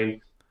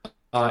gambling,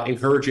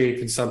 encouraging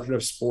consumption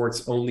of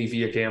sports only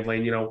via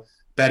gambling,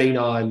 betting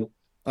on,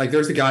 like,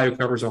 there's the guy who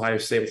covers Ohio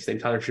State with his name,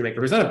 Tyler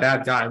Shoemaker, who's not a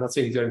bad guy. I'm not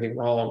saying he's doing anything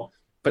wrong,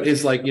 but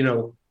is like,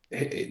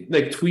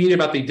 like tweeting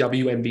about the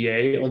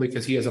WNBA only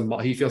because he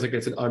feels like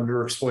it's an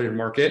underexploited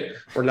market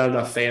or not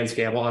enough fans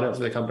gamble on it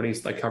for the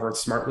companies like cover it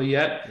smartly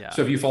yet. Yeah.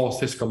 So if you follow a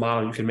statistical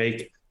model, you can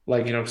make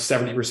like,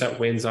 70%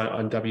 wins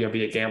on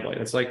WNBA gambling.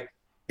 It's like,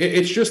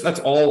 it's just,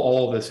 that's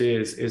all of this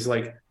is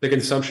like the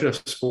consumption of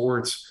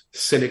sports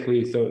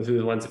cynically through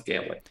the lens of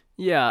gambling.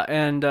 Yeah,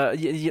 and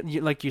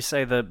like you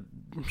say, the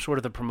sort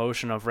of the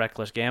promotion of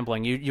reckless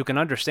gambling, you can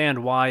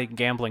understand why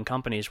gambling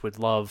companies would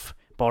love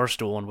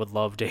Barstool and would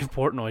love Dave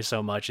Portnoy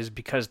so much, is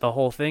because the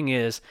whole thing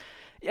is,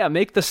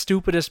 make the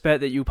stupidest bet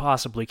that you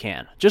possibly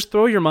can. Just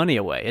throw your money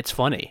away. It's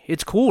funny.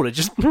 It's cool to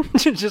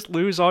just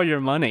lose all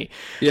your money.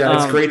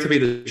 Yeah, it's great to be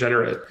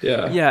degenerate.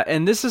 Yeah. Yeah,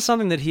 and this is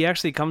something that he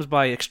actually comes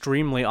by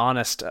extremely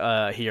honest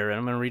here, and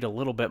I'm going to read a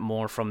little bit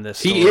more from this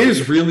story. He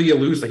is really a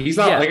loser. He's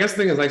not, I guess the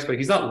thing is nice, but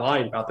he's not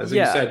lying about this.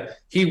 Yeah. He said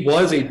he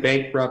was a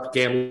bankrupt,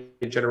 gambling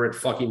degenerate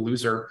fucking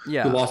loser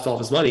who lost all of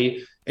his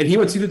money. And he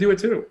wants you to do it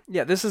too.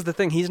 Yeah, this is the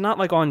thing. He's not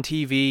like on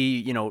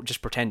TV,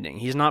 just pretending.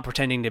 He's not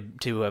pretending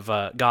to have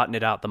gotten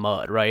it out the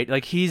mud, right?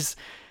 Like he's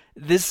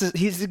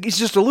he's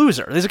just a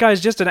loser. This guy's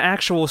just an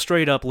actual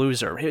straight up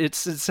loser. It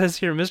says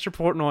here, Mr.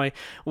 Portnoy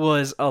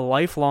was a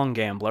lifelong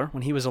gambler.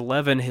 When he was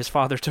 11, his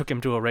father took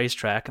him to a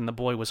racetrack and the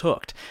boy was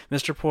hooked.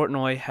 Mr.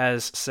 Portnoy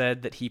has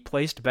said that he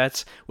placed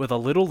bets with a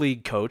little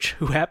league coach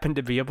who happened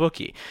to be a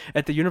bookie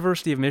at the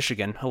University of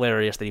Michigan.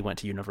 Hilarious that he went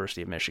to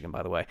University of Michigan,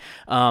 by the way.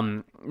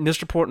 Mr.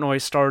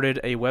 Portnoy started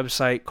a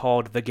website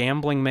called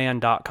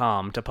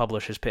thegamblingman.com to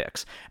publish his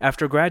picks.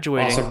 After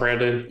graduating, awesome,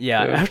 Brandon.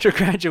 Yeah, after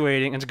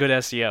graduating, it's good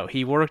SEO.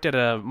 He worked at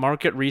a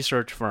market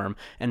research firm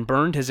and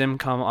burned his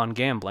income on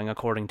gambling,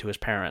 according to his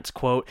parents.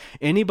 Quote,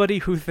 anybody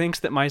who thinks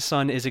that my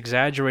son is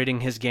exaggerating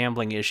his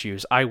gambling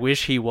issues, I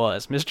wish he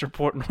was, Mr.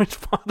 Portnoy's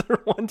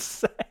father once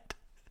said.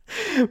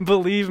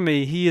 Believe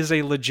me, he is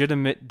a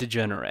legitimate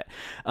degenerate.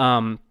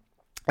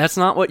 That's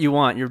not what you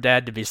want your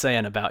dad to be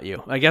saying about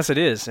you. I guess it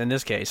is in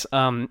this case.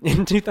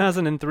 In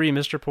 2003,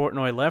 Mr.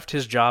 Portnoy left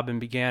his job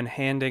and began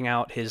handing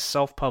out his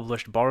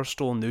self-published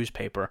Barstool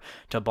newspaper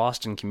to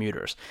Boston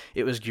commuters.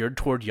 It was geared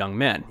toward young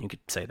men, you could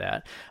say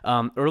that.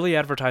 Early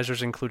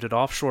advertisers included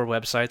offshore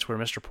websites where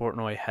Mr.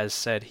 Portnoy has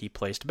said he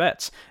placed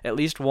bets. At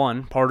least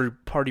one,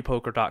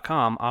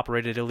 PartyPoker.com,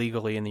 operated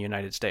illegally in the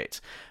United States.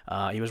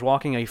 He was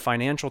walking a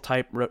financial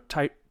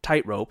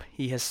tightrope.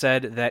 He has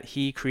said that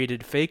he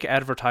created fake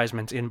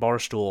advertisements in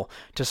Barstool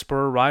to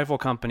spur rival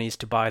companies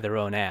to buy their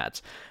own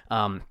ads.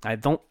 I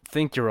don't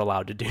think you're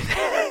allowed to do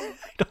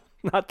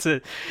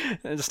that.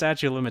 The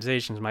statute of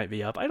limitations might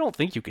be up. I don't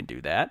think you can do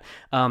that.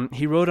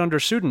 He wrote under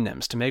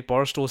pseudonyms to make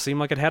Barstool seem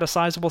like it had a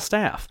sizable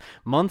staff.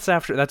 Months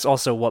after, that's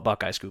also what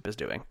Buckeye Scoop is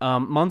doing.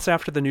 Months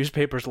after the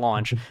newspaper's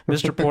launch,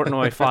 Mr.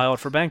 Portnoy filed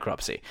for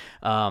bankruptcy.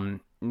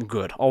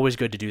 Good. Always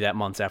good to do that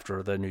months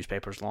after the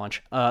newspaper's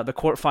launch. The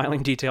court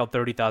filing detailed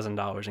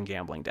 $30,000 in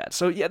gambling debt.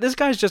 So yeah, this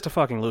guy's just a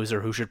fucking loser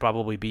who should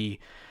probably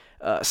be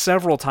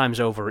several times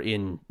over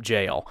in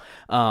jail.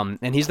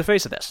 And he's the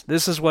face of this.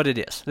 This is what it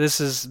is. This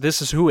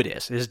is who it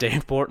is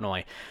Dave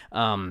Portnoy.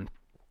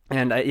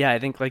 I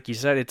think like you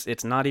said,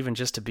 it's not even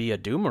just to be a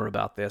doomer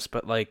about this,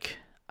 but like,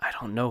 I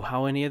don't know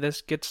how any of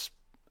this gets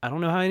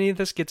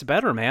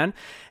better, man.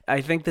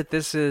 I think that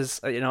this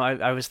is,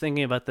 I was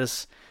thinking about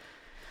this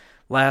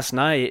last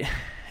night,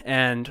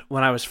 and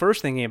when I was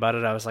first thinking about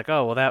it, I was like,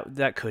 oh, well,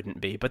 that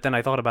couldn't be. But then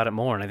I thought about it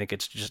more, and I think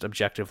it's just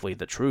objectively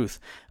the truth.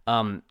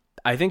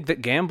 I think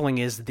that gambling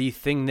is the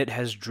thing that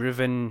has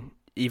driven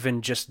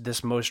even just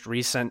this most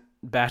recent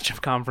batch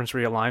of conference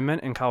realignment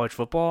in college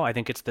football. I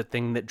think it's the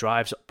thing that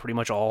drives pretty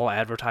much all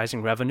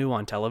advertising revenue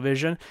on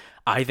television.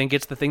 I think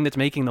it's the thing that's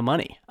making the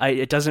money.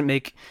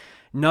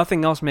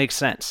 Nothing else makes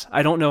sense.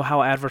 I don't know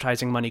how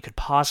advertising money could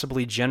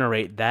possibly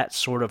generate that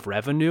sort of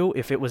revenue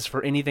if it was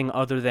for anything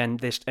other than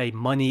a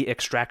money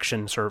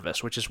extraction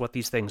service, which is what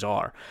these things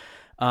are.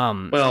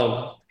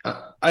 Well,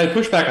 I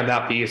push back on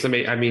that piece. I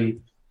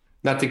mean,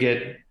 not to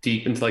get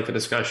deep into like the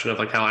discussion of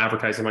like how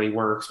advertising money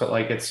works, but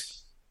like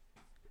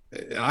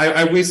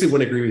I basically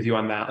wouldn't agree with you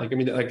on that. Like, I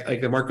mean,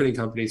 like the marketing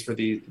companies for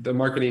the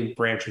marketing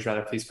branches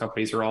rather for these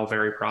companies are all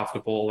very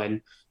profitable,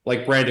 and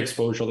like brand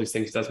exposure, all these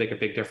things does make a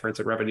big difference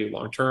in revenue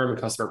long term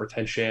and customer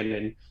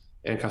retention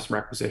and customer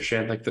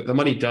acquisition. Like the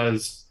money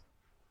does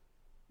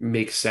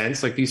make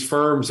sense. Like these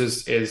firms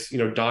is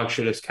dog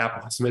shit as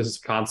capitalism is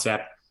a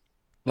concept.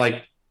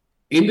 Like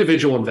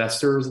individual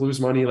investors lose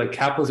money. Like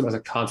capitalism as a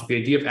concept, the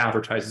idea of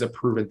advertising is a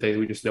proven thing.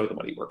 We just know the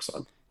money works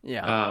on.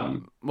 Yeah.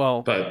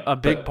 A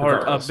big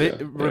part of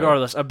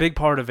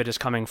it is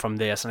coming from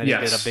this, and I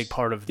think that a big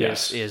part of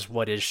this is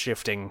what is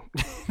shifting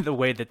the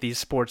way that these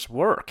sports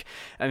work.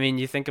 I mean,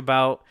 you think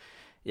about,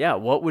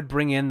 what would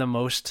bring in the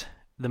most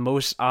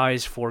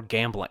eyes for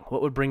gambling?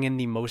 What would bring in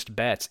the most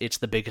bets? It's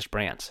the biggest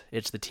brands.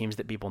 It's the teams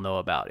that people know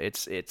about.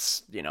 It's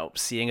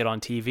seeing it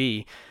on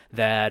TV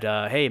that,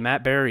 hey,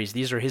 Matt Berry's,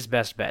 these are his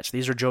best bets.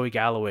 These are Joey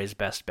Galloway's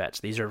best bets.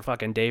 These are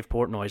fucking Dave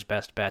Portnoy's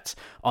best bets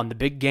on the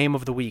big game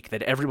of the week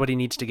that everybody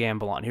needs to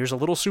gamble on. Here's a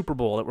little Super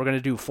Bowl that we're going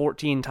to do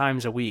 14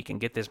 times a week and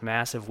get this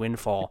massive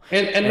windfall.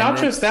 And not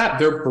just that,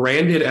 they're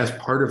branded as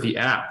part of the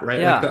app, right?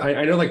 Yeah. Like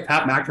I know like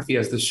Pat McAfee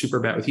has this super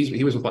bet.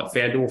 He was with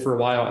FanDuel for a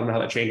while. I don't know how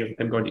that changed with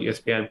him going to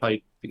ESPN.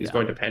 Probably he's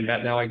going to Penn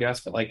Bet now, I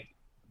guess. But like,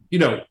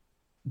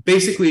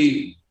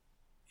 basically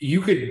you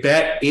could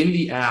bet in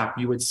the app,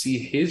 you would see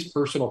his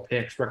personal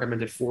picks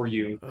recommended for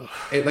you.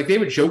 And like they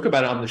would joke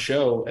about it on the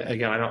show.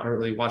 Again, I don't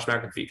really watch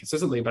McAfee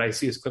consistently, but I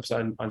see his clips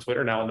on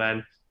Twitter now and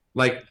then.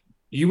 Like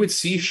you would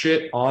see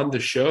shit on the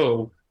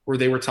show where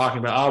they were talking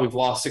about, we've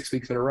lost 6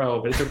 weeks in a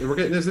row, but we're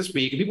getting this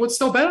week. And people would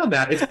still bet on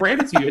that. It's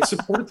branded to you. It's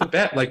supported to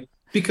bet. Like,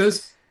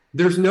 because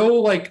there's no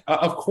like,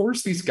 of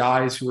course, these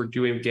guys who are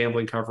doing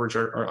gambling coverage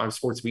or on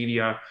sports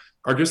media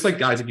are just like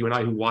guys like you and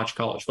I who watch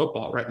college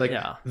football, right? Like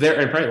they're,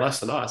 and probably less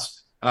than us.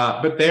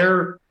 But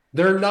they're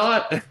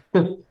not,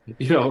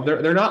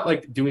 they're not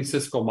like doing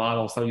statistical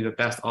models telling you the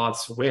best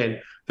odds to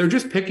win. They're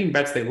just picking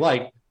bets they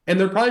like, and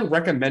they're probably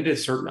recommended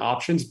certain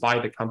options by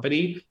the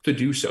company to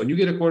do so. And you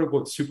get a quote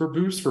unquote super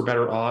boost for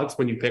better odds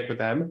when you pick with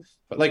them.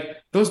 But like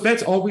those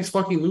bets always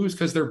fucking lose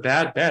because they're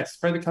bad bets.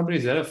 Probably the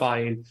company's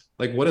identifying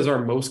like what is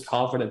our most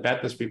confident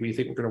bet this week we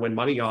think we're going to win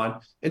money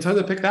on, and telling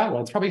them to pick that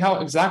one. It's probably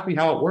exactly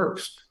how it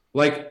works.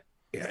 like,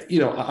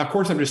 of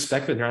course I'm just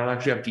speculating. I don't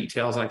actually have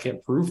details and I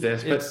can't prove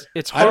this, but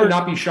it's hard, I would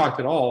not be shocked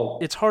at all.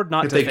 It's hard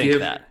not to think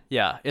that.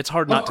 Yeah, it's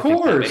hard not to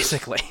think that,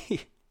 basically.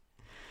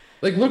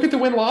 Like, look at the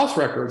win-loss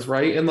records,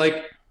 right? And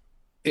like,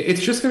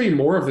 it's just going to be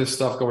more of this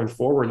stuff going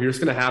forward. You're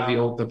just going to have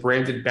the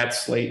branded bet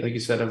slate, like you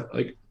said, of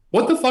like,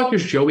 what the fuck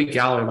is Joey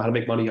Gallo about how to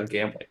make money on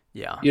gambling?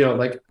 Yeah.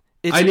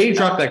 I name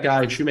dropped that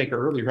guy Shoemaker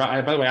earlier.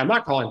 By the way, I'm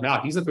not calling him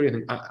out. He's not doing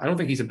anything. I don't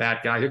think he's a bad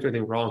guy. He doesn't do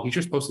anything wrong. He's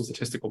just posting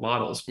statistical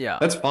models. Yeah.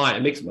 That's fine.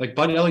 It makes, like,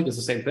 Bud Elliott does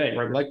the same thing,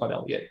 right? We like Bud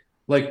Elliott.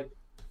 Like,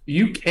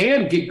 you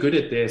can get good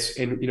at this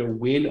and,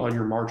 win on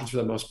your margins for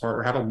the most part,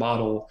 or have a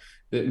model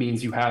that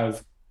means you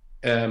have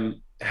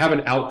an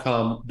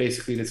outcome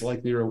basically that's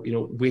likely to,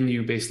 win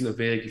you based on the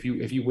VIG.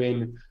 If you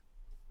win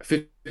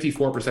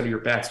 54% of your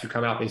bets, you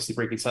come out basically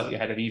breaking slightly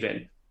ahead of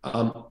even.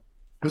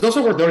 It's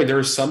also worth noting there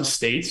are some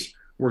states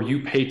where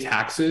you pay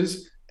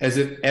taxes as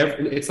if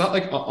it's not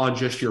like on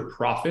just your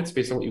profits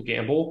based on what you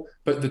gamble,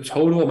 but the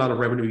total amount of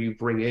revenue you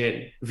bring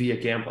in via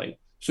gambling.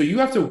 So you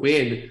have to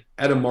win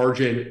at a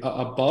margin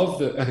above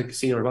the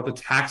casino, above the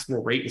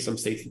taxable rate in some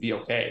states to be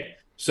okay.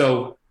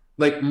 So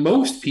like,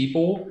 most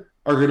people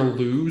are going to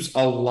lose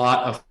a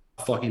lot of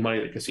fucking money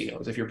at the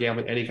casinos if you're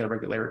gambling any kind of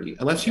regularity,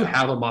 unless you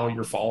have a model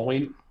you're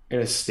following in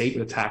a state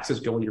where the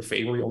taxes go in your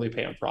favor, you only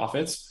pay on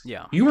profits.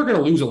 Yeah, you are going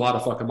to lose a lot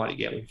of fucking money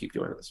gambling if you keep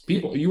doing this.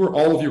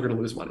 All of you are going to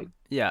lose money.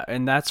 Yeah,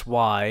 and that's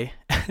why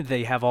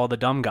they have all the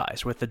dumb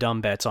guys with the dumb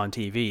bets on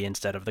TV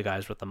instead of the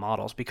guys with the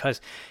models.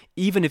 Because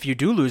even if you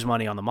do lose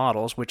money on the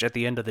models, which at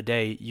the end of the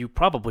day you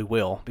probably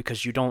will,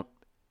 because you don't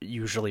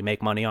usually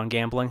make money on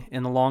gambling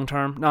in the long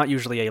term, not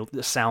usually a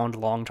sound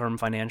long-term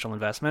financial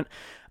investment,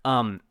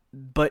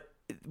 but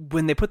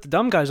when they put the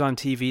dumb guys on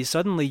TV,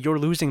 suddenly your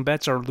losing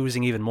bets are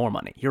losing even more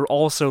money. You're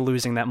also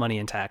losing that money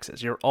in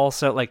taxes. You're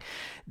also like,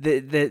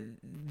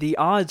 the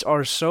odds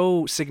are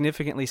so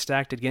significantly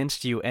stacked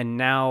against you, and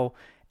now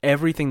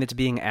everything that's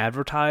being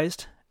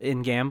advertised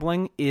in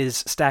gambling is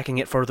stacking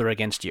it further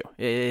against you.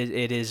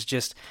 It is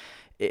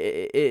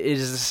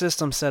a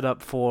system set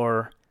up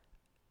for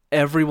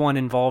everyone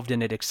involved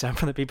in it except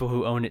for the people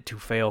who own it to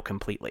fail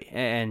completely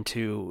and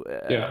to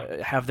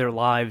have their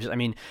lives,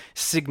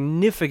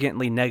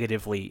 significantly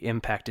negatively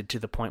impacted to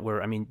the point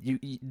where,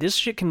 this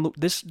shit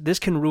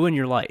can ruin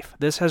your life.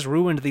 This has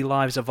ruined the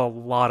lives of a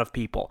lot of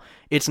people.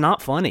 It's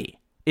not funny.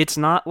 It's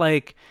not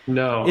like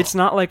It's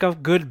not like a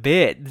good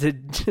bit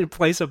to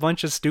place a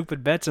bunch of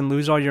stupid bets and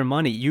lose all your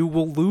money. You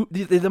will lose.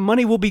 The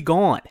money will be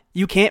gone.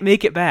 You can't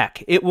make it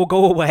back. It will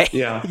go away.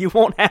 Yeah, you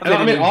won't have it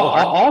anymore.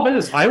 All of it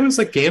is. I was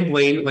like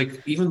gambling,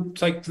 like even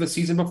like the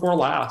season before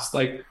last,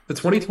 like the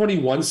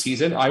 2021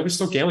 season. I was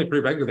still gambling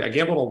pretty regularly. I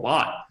gambled a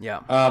lot.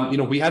 Yeah.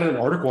 We had an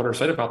article on our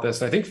site about this.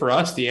 And I think for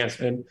us, the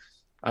answer, and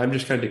I'm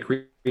just kind of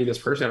decreeing this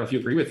person. I don't know if you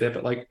agree with it,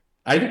 but like,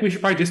 I think we should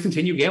probably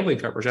discontinue gambling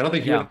coverage. I don't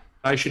think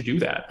I should do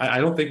that. I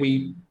don't think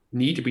we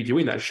need to be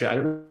doing that shit. I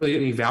don't really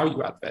get any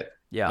value out of it.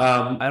 Yeah.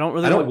 I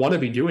don't want to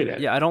be doing it.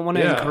 Yeah. I don't want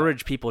to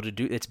encourage people to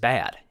do. It's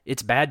bad.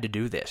 It's bad to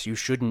do this. You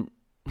shouldn't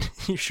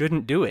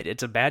do it.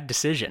 It's a bad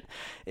decision.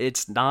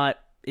 It's not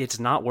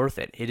worth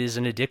it. It is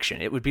an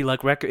addiction. It would be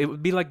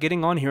like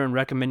getting on here and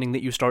recommending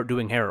that you start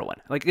doing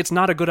heroin. Like, it's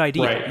not a good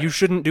idea. Right. You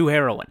shouldn't do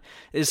heroin.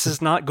 This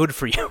is not good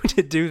for you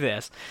to do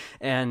this.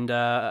 And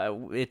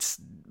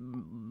it's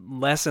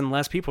less and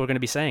less people are going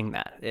to be saying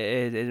that.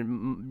 It's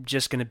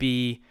just going to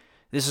be,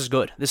 this is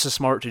good. This is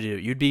smart to do.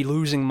 You'd be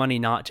losing money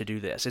not to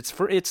do this.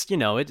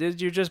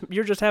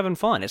 You're just having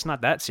fun. It's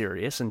not that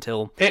serious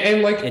until also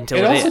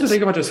to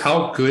think about just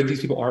how good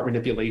these people are at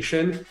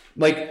manipulation.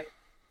 Like,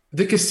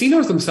 the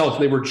casinos themselves,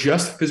 they were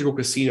just physical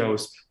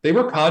casinos. They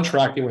were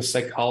contracting with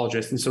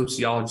psychologists and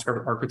sociologists,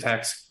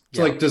 architects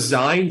to like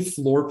design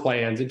floor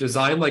plans and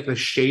design like the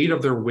shade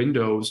of their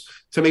windows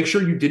to make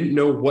sure you didn't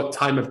know what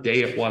time of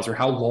day it was or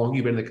how long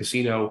you've been in the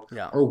casino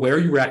or where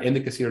you were at in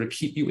the casino to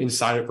keep you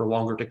inside it for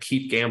longer, to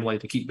keep gambling,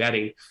 to keep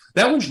betting.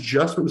 That was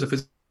just what was a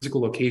physical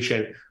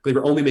location. They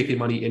were only making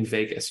money in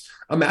Vegas.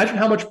 Imagine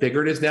how much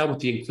bigger it is now with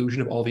the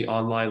inclusion of all the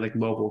online like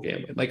mobile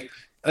gambling. Like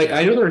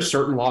I know there are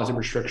certain laws and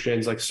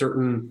restrictions, like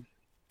certain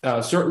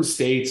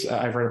states.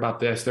 I've read about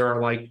this. There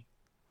are like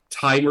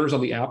timers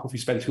on the app. If you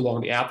spend too long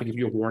on the app, they give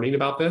you a warning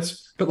about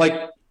this. But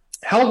like,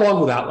 how long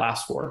will that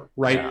last for?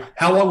 Right? Yeah.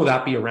 How long will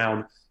that be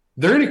around?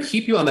 They're going to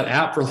keep you on that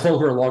app for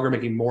longer and longer,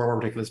 making more and more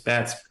ridiculous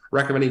bets,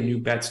 recommending new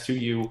bets to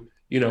you.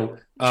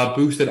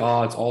 Boosted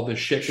odds, all this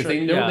shit, because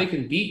they know they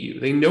can beat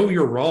you. They know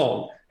you're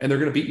wrong, and they're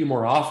going to beat you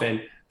more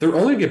often. They're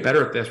only going to get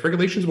better at this.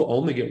 Regulations will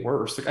only get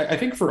worse. Like, I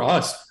think for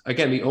us,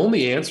 again, the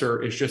only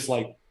answer is just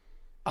like,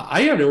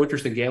 I have no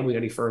interest in gambling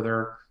any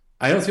further.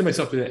 I don't see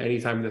myself doing it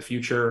anytime in the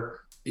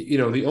future.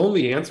 The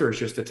only answer is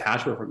just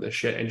detachment from this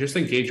shit and just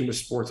engaging with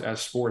sports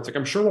as sports. Like,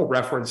 I'm sure we'll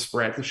reference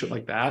spreads and shit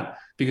like that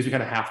because we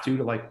kind of have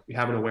to like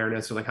have an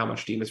awareness of like how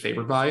much team is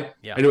favored by.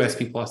 Yeah. I know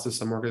SP Plus does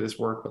some work of this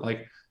work, but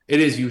like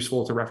it is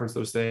useful to reference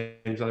those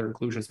things, other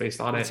inclusions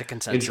based on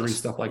it, injury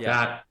stuff like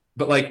that.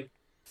 But like,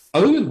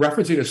 other than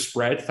referencing a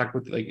spread, talk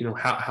with like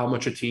how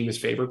much a team is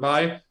favored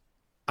by,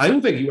 I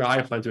don't think you and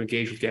I plan to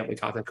engage with gambling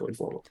content going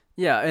forward.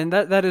 Yeah, and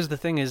that is the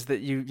thing, is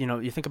that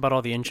you think about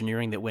all the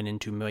engineering that went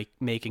into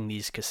making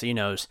these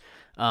casinos.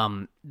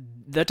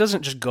 That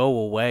doesn't just go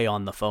away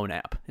on the phone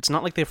app. It's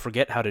not like they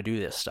forget how to do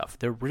this stuff.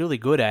 They're really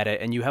good at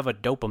it, and you have a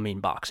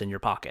dopamine box in your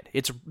pocket.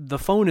 The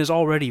phone is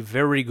already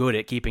very good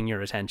at keeping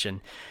your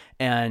attention,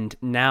 and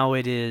now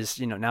it is,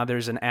 now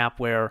there's an app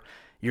where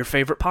your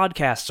favorite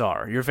podcasts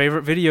are, your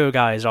favorite video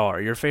guys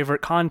are, your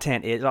favorite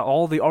content is,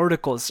 all the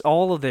articles,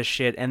 all of this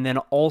shit, and then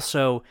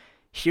also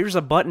here's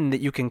a button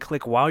that you can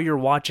click while you're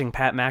watching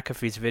Pat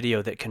McAfee's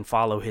video that can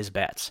follow his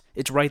bets.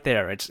 It's right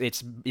there.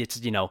 It's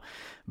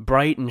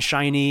bright and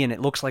shiny, and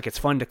it looks like it's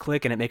fun to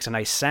click, and it makes a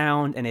nice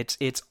sound, and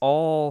it's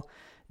all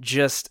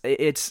just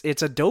it's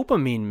a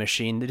dopamine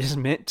machine that is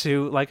meant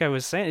to, like I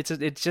was saying,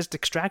 it just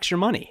extracts your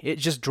money. It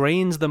just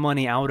drains the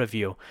money out of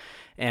you.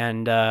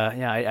 And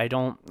I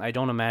don't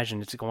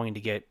imagine it's going to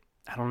get.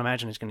 I don't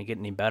imagine it's going to get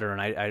any better.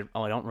 And I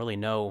don't really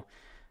know.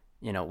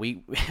 I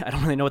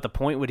don't really know what the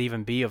point would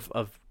even be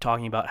of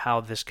talking about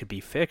how this could be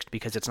fixed,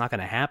 because it's not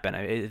going to happen.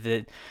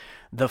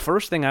 The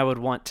first thing I would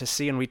want to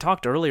see, and we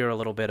talked earlier a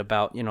little bit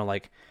about,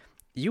 like,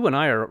 you and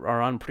I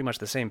are on pretty much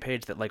the same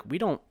page that, like,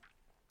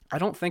 I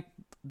don't think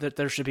that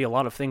there should be a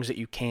lot of things that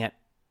you can't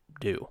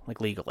do,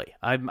 like, legally.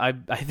 I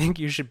think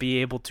you should be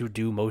able to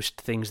do most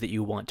things that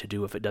you want to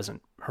do if it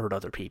doesn't hurt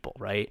other people,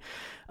 right?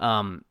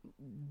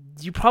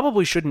 You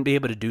probably shouldn't be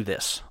able to do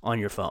this on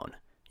your phone.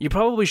 You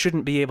probably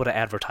shouldn't be able to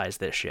advertise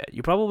this shit.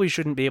 You probably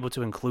shouldn't be able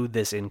to include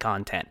this in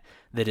content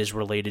that is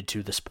related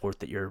to the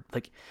sport that you're,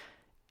 like,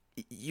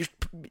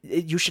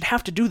 you should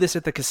have to do this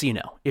at the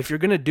casino. If you're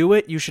going to do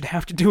it, you should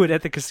have to do it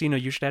at the casino.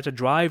 You should have to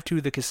drive to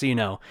the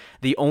casino,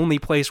 the only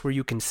place where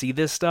you can see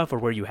this stuff, or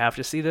where you have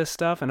to see this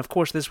stuff. And of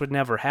course, this would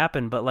never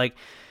happen, but, like,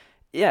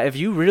 yeah, if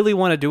you really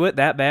want to do it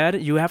that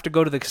bad, you have to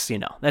go to the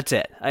casino. That's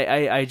it.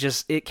 I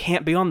just, it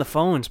can't be on the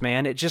phones,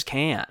 man. It just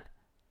can't.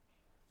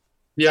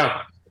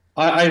 Yeah,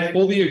 I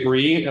fully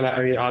agree. And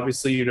I mean,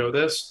 obviously,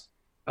 this.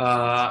 And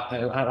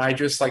I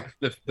just, like,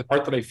 the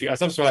part that I feel,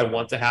 that's what I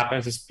want to happen,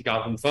 is just be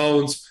on the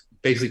phones,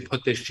 basically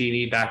put this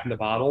genie back in the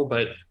bottle.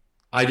 But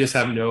I just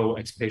have no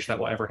expectation that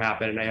will ever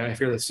happen. And I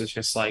fear this is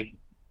just, like,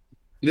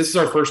 this is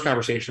our first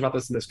conversation about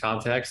this in this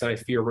context. And I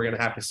fear we're going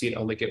to have to see it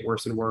only get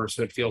worse and worse.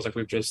 And it feels like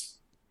we're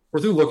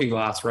through Looking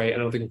Glass, right? I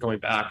don't think we're going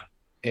back.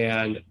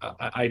 And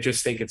I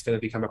just think it's going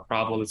to become a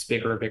problem that's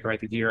bigger and bigger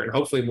every year. And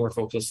hopefully more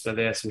folks listen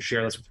to this and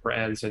share this with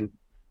friends. And,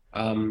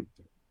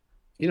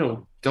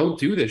 don't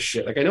do this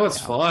shit. Like, I know it's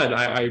fun.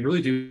 I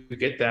really do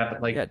get that.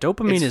 But, like,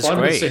 dopamine is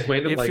great.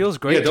 It feels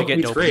great to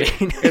get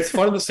dopamine. It's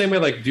fun in the same way,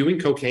 like, doing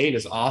cocaine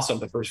is awesome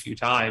the first few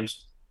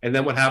times. And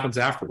then what happens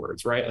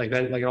afterwards, right? Like,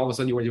 then, like, all of a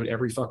sudden you want to do it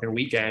every fucking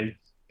weekend,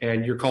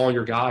 and you're calling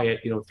your guy at,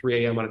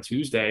 3 a.m. on a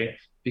Tuesday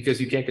because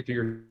you can't get through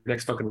your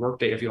next fucking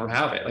workday if you don't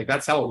have it. Like,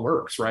 that's how it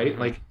works, right?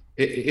 Like,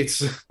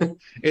 it's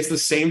it's the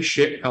same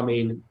shit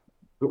coming.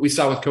 What we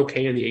saw with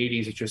cocaine in the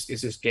 80s,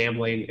 it's just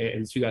gambling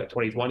into that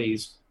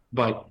 2020s,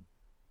 but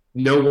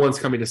no one's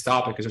coming to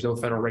stop it because there's no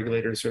federal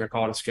regulators who are going to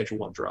call it a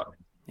Schedule I drug.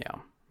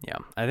 Yeah.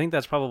 I think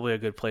that's probably a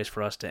good place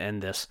for us to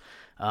end this.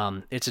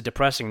 It's a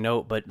depressing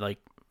note, but, like,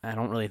 I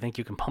don't really think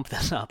you can pump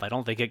this up. I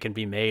don't think it can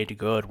be made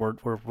good.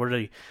 We're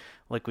really,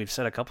 like we've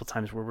said a couple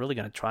times, we're really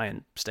going to try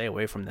and stay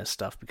away from this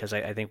stuff, because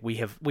I think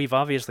we've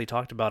obviously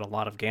talked about a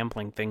lot of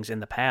gambling things in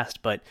the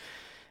past, but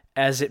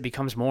as it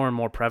becomes more and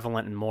more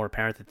prevalent and more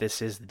apparent that this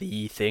is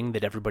the thing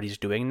that everybody's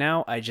doing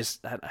now, I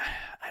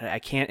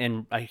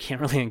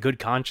can't really in good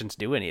conscience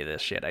do any of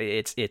this shit.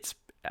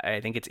 I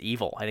think it's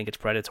evil. I think it's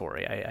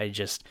predatory.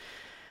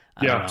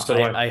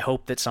 I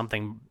hope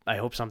something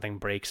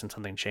breaks and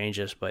something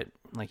changes, but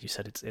like you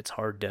said,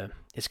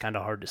 it's kind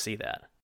of hard to see that.